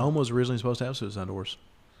 The Wow. Sonoma was originally supposed to have suicide doors.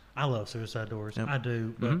 I love suicide doors. Yep. I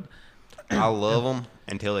do. But Mhm. I love them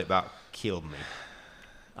until it about killed me.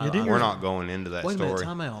 We're not going into that Wait a minute, story.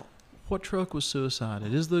 time out. What truck was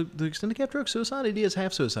suicided? Is the extended cab truck suicided? It is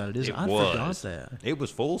half suicided, isn't it? It I was. forgot that. It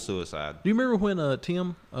was full suicide. Do you remember when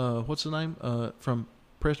Tim, what's his name, from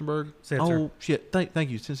Prestonburg? Setzer. Oh shit! Thank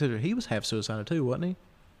you, Setzer. He was half suicided too, wasn't he?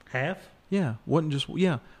 half. Yeah, wasn't just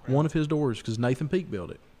one of his doors because Nathan Peake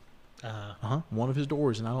built it. Uh, One of his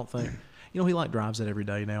doors, and I don't think he like drives that every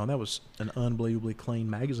day now, and that was an unbelievably clean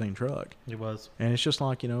magazine truck, it was. and it's just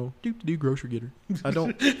like do grocery getter. I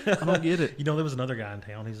don't get it. You know, there was another guy in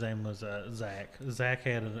town. His name was Zach. Zach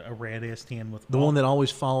had a red S10 with The one that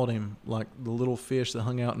always followed him, like the little fish that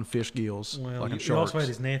hung out in fish gills, Well, like in you also sharks. had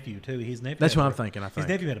his nephew too. His nephew. That's had what a- I'm thinking. I His think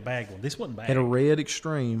nephew had a bagged one. This wasn't bagged. had a red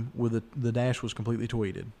Extreme with the dash was completely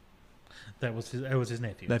tweeted. That was his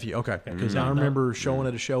nephew. Nephew, okay, because No, I no. remember showing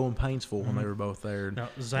at a show in Paintsville when they were both there. No,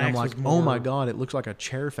 And Zach's I'm like, was more, oh my god, it looks like a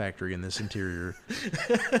chair factory in this interior.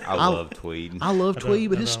 I love Tweed. I love I Tweed, know,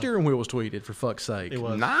 but I his know. steering wheel was tweeted for fuck's sake. It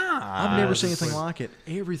was. Nah, I've never seen it's anything like- like it.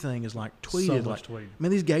 Everything is like So tweeted. much like, tweed. man,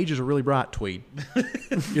 these gauges are really bright tweed.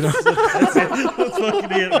 You know, That's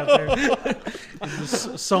fucking it right there.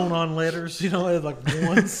 Just sewn on letters. You know, it had like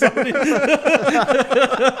one side.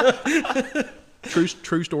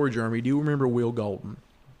 true story, Jeremy. Do you remember Will Golden?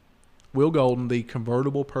 Will Golden, the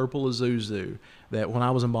convertible purple Isuzu that when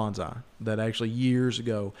I was in Bonsai, that actually years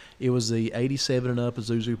ago, it was the 87 and up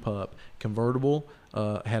Isuzu Pup. Convertible,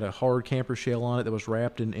 had a hard camper shell on it that was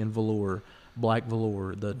wrapped in velour, black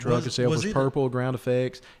velour. The truck itself was it- purple, ground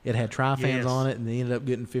effects. It had tri-fans Yes. on it, and they ended up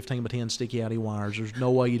getting 15 by 10 sticky outy wires. There's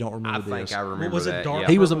no way you don't I remember think this. I remember was it that. dark? Yeah.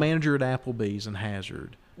 He was a manager at Applebee's in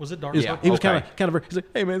Hazard. Was it dark? Yeah. He was Okay. kind of. He's like,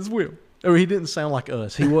 "Hey man, it's Will." Or he didn't sound like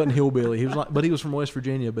us. He wasn't hillbilly. He was like, but he was from West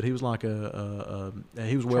Virginia. But he was like he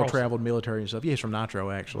was well traveled military and stuff. Yeah, he's from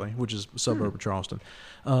Nitro actually, which is a suburb of Charleston.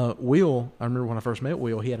 Will, I remember when I first met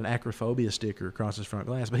Will, he had an acrophobia sticker across his front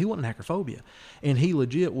glass, but he wasn't acrophobia, and he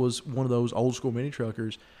legit was one of those old school mini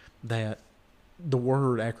truckers that the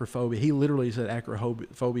word acrophobia. He literally said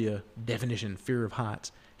acrophobia definition: fear of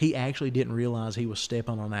heights. He actually didn't realize he was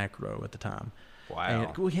stepping on acro at the time. Wow.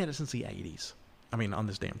 And we had it since the 80s. I mean, on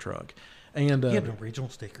this damn truck. And He had an original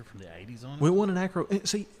sticker from the 80s on it. well, it wasn't an acro.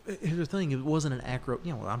 See, here's the thing. It wasn't an acro.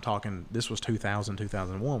 I'm talking, this was 2000,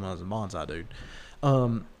 2001 when I was a Bonsai dude.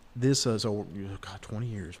 This, God, 20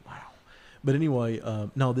 years. Wow. But anyway,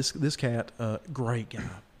 no, this cat, great guy.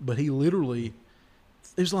 But he literally,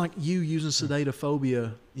 it's like you using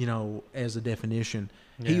sedatophobia, as a definition.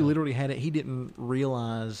 He Yeah. literally had it. He didn't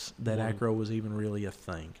realize that Well, acro was even really a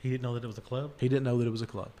thing. He didn't know that it was a club. He didn't know that it was a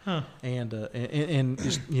club, Huh. and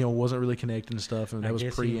just wasn't really connected and stuff, and I that was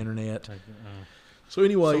guess he- pre-internet. Like, So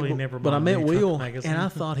anyway, So he never but I bought met any truck Will, magazine? and I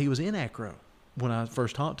thought he was in acro. when I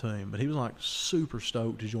first talked to him, but he was like super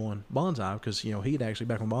stoked to join Bonsai because, you know, he had actually,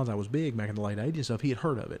 back when Bonsai was big, back in the late 80s and stuff, he had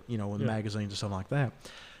heard of it, you know, in magazines and stuff like that.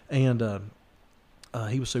 And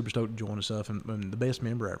he was super stoked to join and stuff, and the best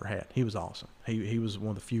member I ever had. He was awesome. He was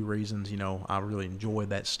one of the few reasons, you know, I really enjoyed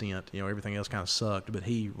that stint. You know, everything else kind of sucked, but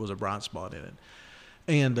he was a bright spot in it.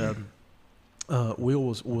 And Will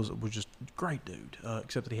was just a great dude,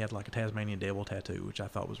 except that he had like a Tasmanian devil tattoo, which I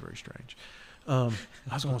thought was very strange. I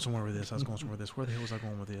was going somewhere with this. Where the hell was I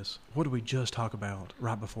going with this? What did we just talk about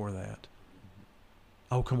right before that?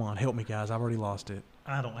 Oh, come on. Help me, guys. I've already lost it.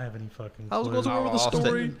 I don't have any fucking clue. I was going somewhere with the lost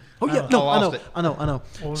story. it. Oh, yeah. I No, lost it. I know.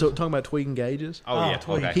 So, talking about tweaking gauges. Oh, yeah.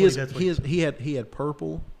 Tweed. Okay. He had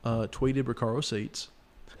purple tweeted Recaro seats.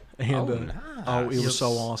 And, Nice. It was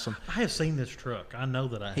so awesome. I have seen this truck. I know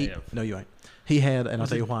that I have. No, you ain't. He had, and I'll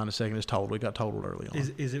tell you why in a second, it's totaled. It got totaled early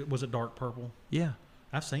on. Was it dark purple? Yeah.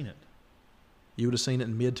 I've seen it. You would have seen it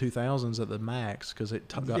in mid-2000s at the max because it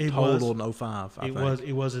got It totaled was. in 05, I It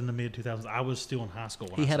think. was in the mid 2000s. I was still in high school.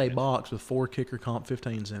 When He I had seen a it. box with 4 Kicker Comp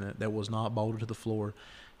 15s in it that was not bolted to the floor.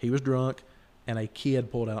 He was drunk, and a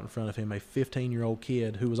kid pulled out in front of him, a 15-year-old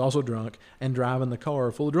kid who was also drunk and driving the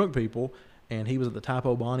car full of drunk people, and he was at the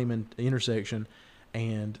Typo Bonnyman intersection,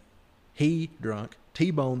 and he, drunk,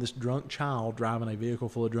 T-boned this drunk child driving a vehicle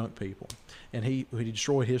full of drunk people. And he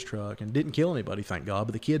destroyed his truck and didn't kill anybody, thank God,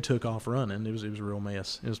 but the kid took off running. It was a real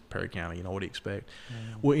mess. It was Perry County, you know, what do you expect?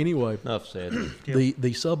 Well, anyway, Enough said.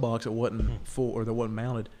 the sub box that wasn't full or that wasn't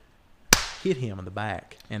mounted hit him in the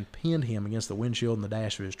back and pinned him against the windshield and the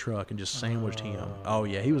dash of his truck and just sandwiched him. Oh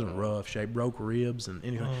yeah, he was in rough shape, broke ribs and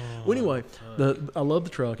anything. Well, anyway, I love the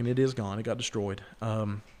truck and it is gone. It got destroyed.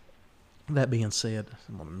 That being said,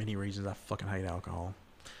 one of the many reasons I fucking hate alcohol.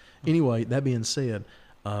 Anyway, that being said,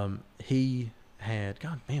 he had,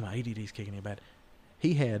 God damn, my ADD's kicking in bad.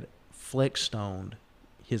 He had flex stoned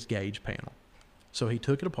his gauge panel. So he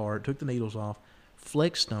took it apart, took the needles off,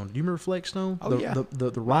 flex stone. Do you remember flex stone? Oh, yeah.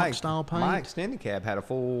 The rock style paint. My extended cab had a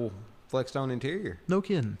full Flexstone interior. No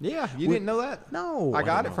kidding. Yeah, you didn't know that? No. I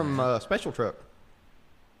got it didn't from know Special Truck.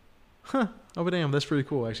 that. Oh, but damn, that's pretty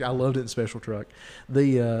cool. Actually, I loved it in Special Truck.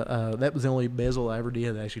 That was the only bezel I ever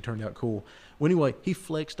did that actually turned out cool. Well, anyway, he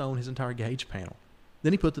flexed on his entire gauge panel.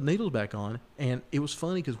 Then he put the needles back on, and it was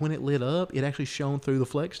funny because when it lit up, it actually shone through the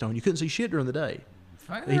Flexstone. You couldn't see shit during the day.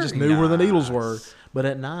 He just knew where the needles were. But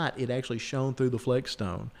at night, it actually shone through the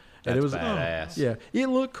Flexstone. That's and it was badass. Yeah, it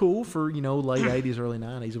looked cool for late 80s, early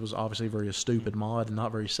 90s. It was obviously very a stupid mod and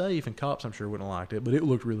not very safe, and cops I'm sure wouldn't have liked it, but it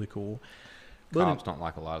looked really cool. But Cops don't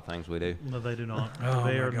like a lot of things we do. No, they do not. Oh,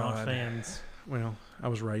 They my are not God. fans. Well, I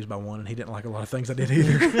was raised by one, and he didn't like a lot of things I did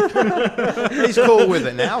either. He's cool with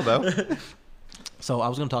it now, though. So I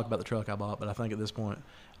was going to talk about the truck I bought, but I think at this point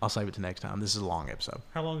I'll save it to next time. This is a long episode.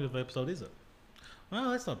 How long of an episode is it?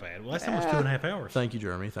 Well, that's not bad. Last time was 2.5 hours. Thank you,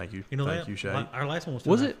 Jeremy. Thank you. You know Thank that? you, Shay. Our last one was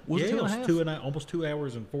Was 2.5. it? Was it yeah, 2.5? It was almost 2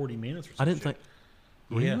 hours and 40 minutes or I something. didn't think.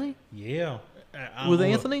 Yeah. Really? Yeah. I With don't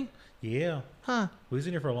know. Anthony? Yeah. Huh. We was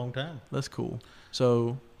in here for a long time. That's cool.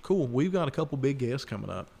 So, cool. We've got a couple big guests coming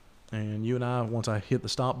up. And you and I, once I hit the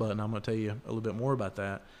stop button, I'm going to tell you a little bit more about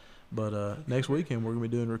that. But next weekend, we're going to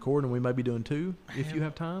be doing recording. We may be doing 2 if you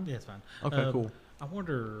have time. Yeah, it's fine. Okay, cool. I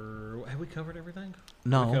wonder, have we covered everything?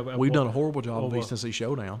 No, we've done a horrible job of BCC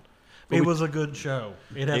Showdown. But It we- was a good show.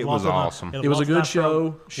 It had It lots was of awesome. It was a good lots of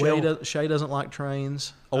show. nitro- Shay doesn't like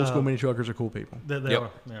trains. Old school mini truckers are cool people. They Yep. are.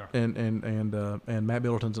 They are. And Matt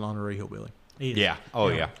Middleton's an honorary hillbilly. He is. Yeah. Oh,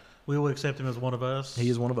 yeah. We will accept him as one of us. He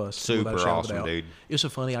is one of us. Super without a shadow of a awesome, doubt. dude. It's so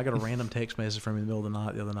funny. I got a random text message from him in the middle of the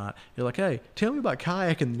night the other night. They're like, "Hey, tell me about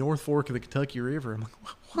kayaking the North Fork of the Kentucky River." I'm like,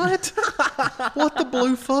 "What? What the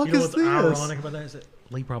blue fuck You know is what's this?" ironic about that is that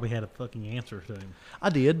Lee probably had a fucking answer to him. I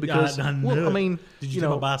did because I knew well, I it. mean, Did you talk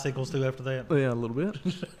about bicycles too after that? yeah, a little bit.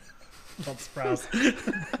 Not surprised.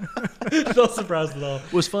 Not surprised at all.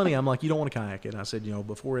 It was funny. I'm like, you don't want to kayak it. And I said,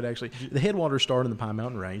 before it actually, the headwaters start in the Pine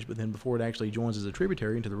Mountain Range, but then before it actually joins as a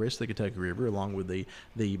tributary into the rest of the Kentucky River, along with the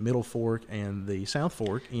Middle Fork and the South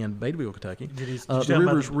Fork in Bateville, Kentucky, Did you the tell him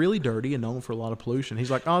about river's the- really dirty and known for a lot of pollution.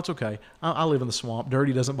 He's like, oh, it's okay. I live in the swamp.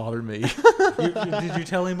 Dirty doesn't bother me. Did you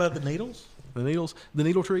tell him about the needles? The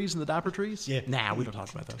needle trees and the diaper trees? Yeah. Nah, we don't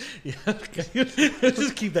talk about those. Yeah. Okay.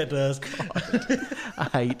 Just keep that to us.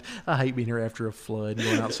 I hate being here after a flood and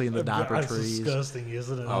going out seeing the diaper That's trees. disgusting,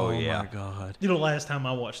 isn't it? Oh, yeah. my God. You know, last time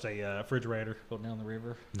I watched a refrigerator go down the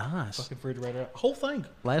river. Nice. Fucking refrigerator. Whole thing.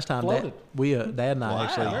 Last time, Floated. Dad and I Wow.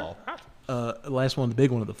 actually last one, the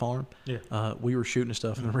big one at the farm. Yeah. We were shooting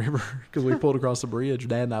stuff in the river because we pulled across the bridge.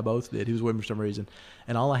 Dad and I both did. He was with me for some reason,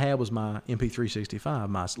 and all I had was my MP365,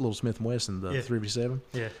 my little Smith & Wesson, the 357.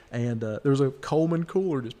 Yeah. And there was a Coleman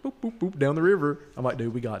cooler just boop boop boop down the river. I'm like,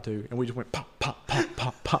 dude, we got to, and we just went pop pop pop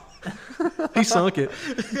pop pop. He sunk it.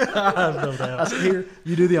 I have no doubt. I said, here,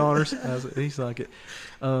 you do the honors. He sunk it.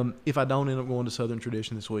 If I don't end up going to Southern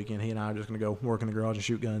Tradition this weekend, he and I are just going to go work in the garage and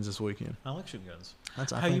shoot guns this weekend. I like shooting guns.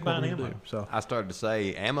 That's How you buying ammo? Do. So I started to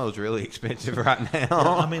say ammo's really expensive right now.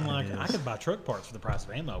 I mean, like, I could buy truck parts for the price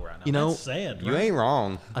of ammo right now. You know, that's sad. You right? ain't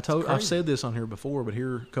wrong. I've said this on here before, but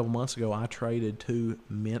here a couple months ago, I traded 2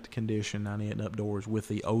 mint condition 98 and up doors with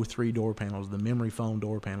the 03 door panels, the memory foam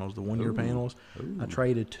door panels, the 1 year panels. I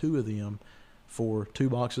traded 2 of them for 2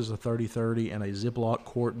 boxes of 30-30 and a Ziploc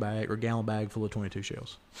quart bag or gallon bag full of 22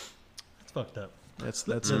 shells. It's fucked up. That's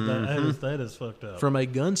That is fucked up. from a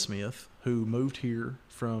gunsmith who moved here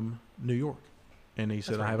from New York. And he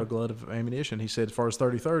said, I have a glut of ammunition. He said, as far as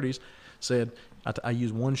 30-30s, said, I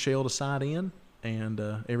use 1 shell to sight in and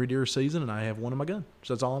every deer season, and I have 1 in my gun.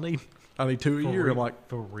 So that's all I need. I need 2 a year. I'm like,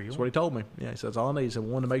 for real? that's what he told me. Yeah, he said, that's all I need. He said,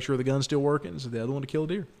 1 to make sure the gun's still working, and the other 1 to kill a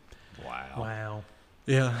deer. Wow.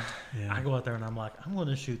 Yeah. I go out there and I'm like, I'm going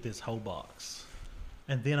to shoot this whole box.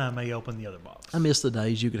 And then I may open the other box. I miss the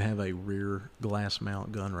days you could have a rear glass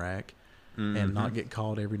mount gun rack and not get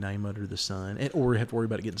caught every name under the sun, or have to worry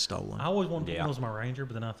about it getting stolen I always wanted to use my Ranger,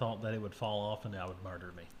 but then I thought that it would fall off and that would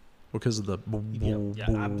murder me. because of the.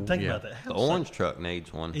 I'm thinking about that. The orange truck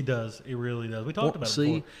needs one. It does. It really does. We talked about it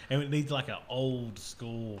before. And it needs like an old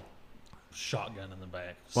school shotgun in the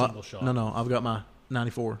back, single shot. No, I've got my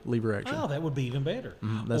 94 lever action. Oh, that would be even better.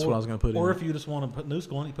 That's what I was going to put in. Or if you just want to put new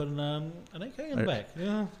school on, you put an AK in the back.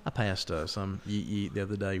 Yeah. I passed some yeet the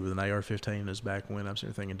other day with an AR-15 in his back window. I'm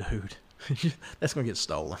sitting there thinking, dude, that's going to get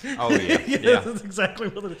stolen. Oh yeah. That's exactly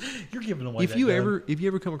what it is. You're giving away. If you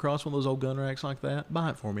ever come across one of those old gun racks like that,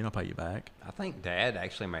 buy it for me and I'll pay you back. I think Dad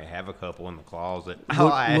actually may have a couple in the closet. I'll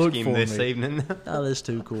ask him this evening. Oh, that's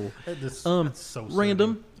too cool. That's so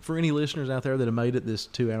random for any listeners out there that have made it this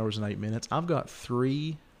 2 hours and 8 minutes. I've got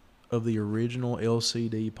 3 of the original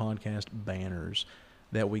LCD podcast banners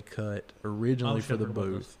that we cut originally for the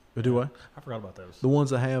booth. Do what? I forgot about those. The ones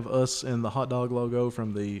that have us and the hot dog logo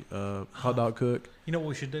from the hot dog cook. You know what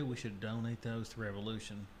we should do? We should donate those to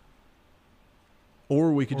Revolution.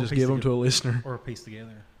 Or we could just give them to a listener. Or a piece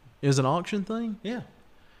together. Is it an auction thing? Yeah.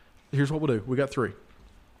 Here's what we'll do. We got 3.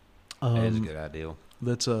 That's a good idea.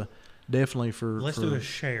 That's definitely for. Let's do a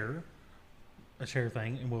share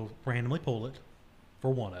thing, and we'll randomly pull it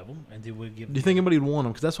for one of them, and then we'll give. Do you think anybody would want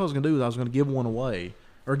them? Because that's what I was going to do. I was going to give one away,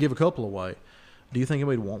 or give a couple away. Do you think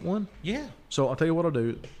anybody would want one? Yeah. So I'll tell you what I'll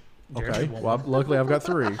do. Jeremy Okay. Well, luckily I've got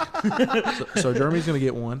 3. so Jeremy's going to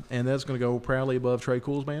get one, and that's going to go proudly above Trey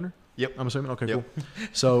Cool's banner. Yep. I'm assuming. Okay, Yep. cool.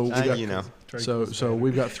 So we got, you know. So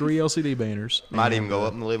we've got 3 LCD banners. Might even go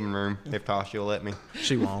up in the living room if Tasha will let me.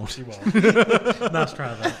 She won't. She won't. Nice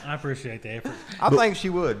try, though. I appreciate the effort. I think she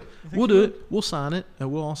would. We'll do it. We'll sign it.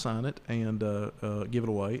 We'll all sign it and give it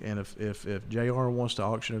away. And if JR wants to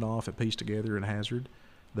auction it off at Piece Together in Hazard,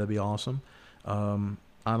 that'd be awesome.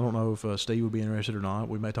 I don't know if Steve would be interested or not.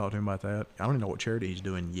 We may talk to him about that. I don't even know what charity he's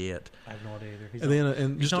doing yet. I have no idea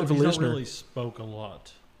either. He's not listener, really spoke a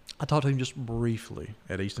lot. I talked to him just briefly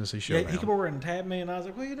at East Tennessee Showdown. Yeah, he came over and tapped me, and I was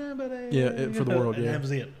like, "What are you doing, buddy?" For the world. And Yeah, that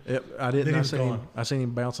was it. I didn't. Then I seen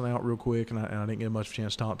him bouncing out real quick, and I didn't get much of a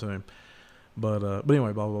chance to talk to him. But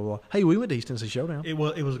anyway, blah blah blah. Hey, we went to East Tennessee Showdown. It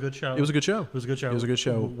was a good show. It was a good show. It was a good show. It was a good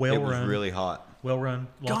show. Well It run. was really hot. Well run.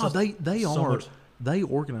 God, they so are. much- They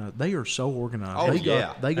organize. They are so organized. Oh, they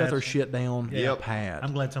yeah. got their Absolutely. shit down Yep. pat.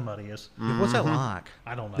 I'm glad somebody is. What's that like?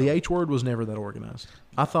 I don't know. The H word was never that organized.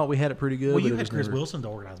 I thought we had it pretty good. Well, but you it had was Chris never. Wilson to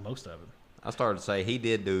organize most of it. I started to say he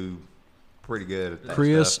did do pretty good at that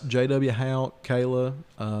Chris, stuff. J.W. Hout, Kayla,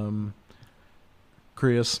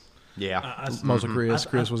 Chris. Yeah. Mostly Chris. I-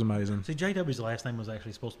 Chris was amazing. See, JW's last name was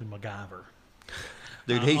actually supposed to be MacGyver.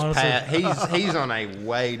 Dude, he's honestly- he's on a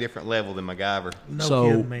way different level than MacGyver. No So,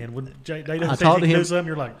 kidding, man. When JW I says talked he to can him- do something,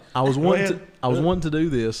 you're like, I was "Go wanting ahead." to wanting to do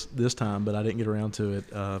this time, but I didn't get around to it.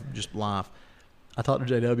 Just live. I talked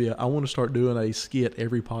to JW. I want to start doing a skit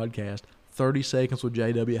every podcast. 30 seconds with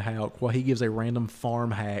J.W. Houck while he gives a random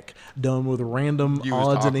farm hack done with random You was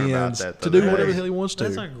odds and talking about ends that to the do other whatever day. the hell he wants to.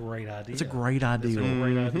 That's a great idea. It's a great idea. That's a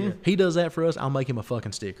great idea. He does that for us, I'll make him a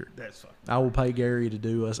fucking sticker. That's fucking. I will pay Gary to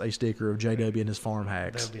do us a sticker of JW and his farm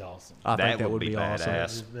hacks. That'd be awesome. I think That that would would be be awesome.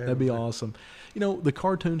 badass. That'd be awesome. You know, the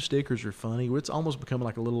cartoon stickers are funny. It's almost becoming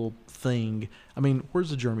like a little thing. I mean,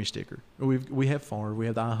 where's the Jeremy sticker? We have Favre. We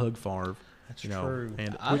have the I Hug Favre. That's you know, true.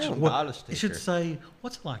 And I haven't bought a sticker. It should say,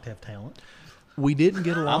 "What's it like to have talent?" We didn't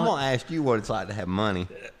get a lot. I'm gonna ask you what it's like to have money.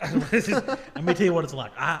 Let me tell you what it's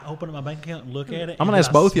like. I open up my bank account and look at it. I'm gonna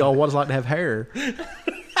ask both y'all what it's like to have hair.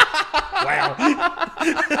 Wow.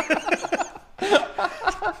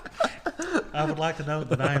 I would like to know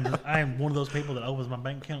that I am one of those people that opens my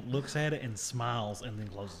bank account, looks at it, and smiles, and then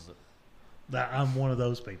closes it. That I'm one of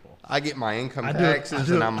those people. I get my income taxes,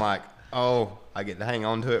 and I'm like, oh, I get to hang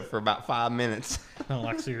on to it for about 5 minutes. No,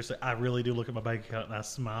 like seriously, I really do look at my bank account and I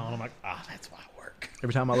smile, and I'm like, that's why I work.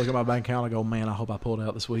 Every time I look at my bank account, I go, man, I hope I pulled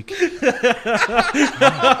out this week. On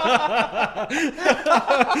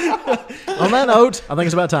that note, I think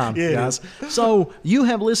it's about time, guys. So you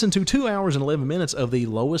have listened to 2 hours and 11 minutes of the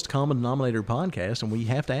Lowest Common Denominator podcast, and we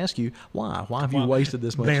have to ask you, why? Why have you wasted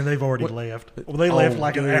this much? Man, they've already left. Well, they left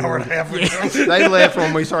like an hour and a half ago. They left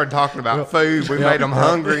when we started talking about food. We made them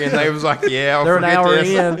hungry, and they was like, yeah, they're an hour this.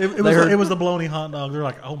 in. It was the bologna hot dog. They're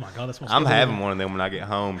like, oh my God, that's I'm having one of them when I get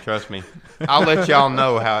home. Trust me. I'll let y'all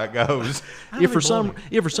know how it goes. If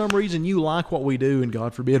for some reason you like what we do, and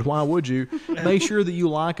God forbid, why would you? Make sure that you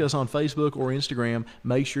like us on Facebook or Instagram.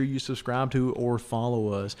 Make sure you subscribe to or follow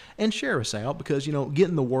us and share us out, because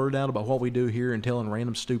getting the word out about what we do here and telling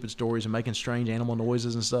random stupid stories and making strange animal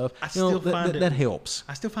noises and stuff, that helps.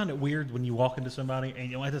 I still find it weird when you walk into somebody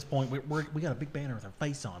and at this point we got a big banner with our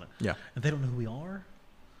face on it. Yeah, and they don't know who we are.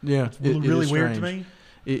 Yeah, it's really weird to me.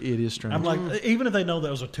 It is strange. I'm like, even if they know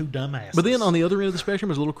those are two dumbasses. But then on the other end of the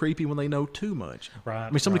spectrum, it's a little creepy when they know too much. Right.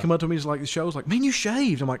 I mean, somebody come up to me, the show's like, man, you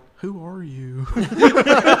shaved. I'm like, who are you?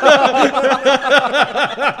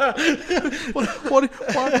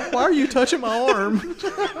 Why are you touching my arm?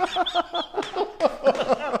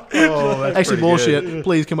 That's actually bullshit. Good.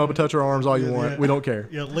 Please come up and touch our arms all you want. We don't care.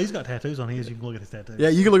 Yeah, Lee's got tattoos on his. You can look at his tattoos. Yeah,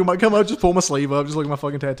 you can look at come up, just pull my sleeve up, just look at my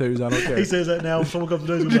fucking tattoos. I don't care. He says that now. If someone comes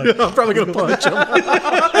to do it, like, I'm probably gonna punch him.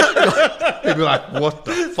 He'd be like, "What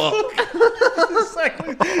the fuck?"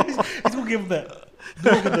 Exactly. He's gonna give him that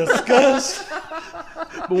look of disgust.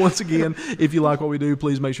 But once again, if you like what we do,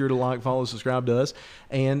 please make sure to like, follow, subscribe to us,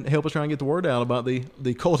 and help us try and get the word out about the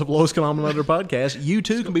Cult of Lowest Common Denominator podcast. You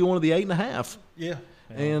too can be one of the 8.5. Yeah.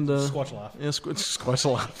 And Squatch Life. Yeah,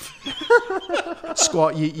 Squatch Life.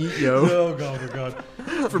 Squat, yeet, yeet, yo. Oh, God, oh, God.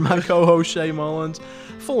 For my co-host, Shay Mullins,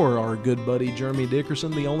 for our good buddy, Jeremy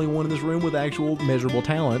Dickerson, the only one in this room with actual measurable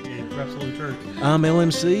talent. Yeah, you're absolutely true. I'm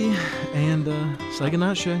LMC, and say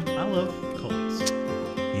goodnight, Shay. I love cults.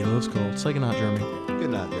 He loves cults. Say goodnight, Jeremy. Good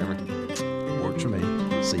night, Jeremy. Works for me.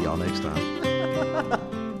 See y'all next time.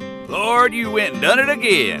 Lord, you went and done it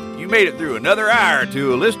again. You made it through another hour or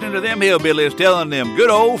two of listening to them hillbillies telling them good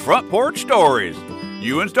old front porch stories.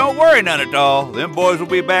 You uns don't worry none at all. Them boys will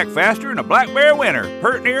be back faster than a black bear winter,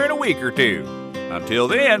 pert near in a week or two. Until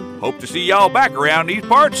then, hope to see y'all back around these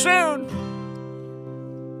parts soon.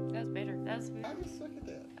 That's better. That's good.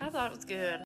 I thought it was good.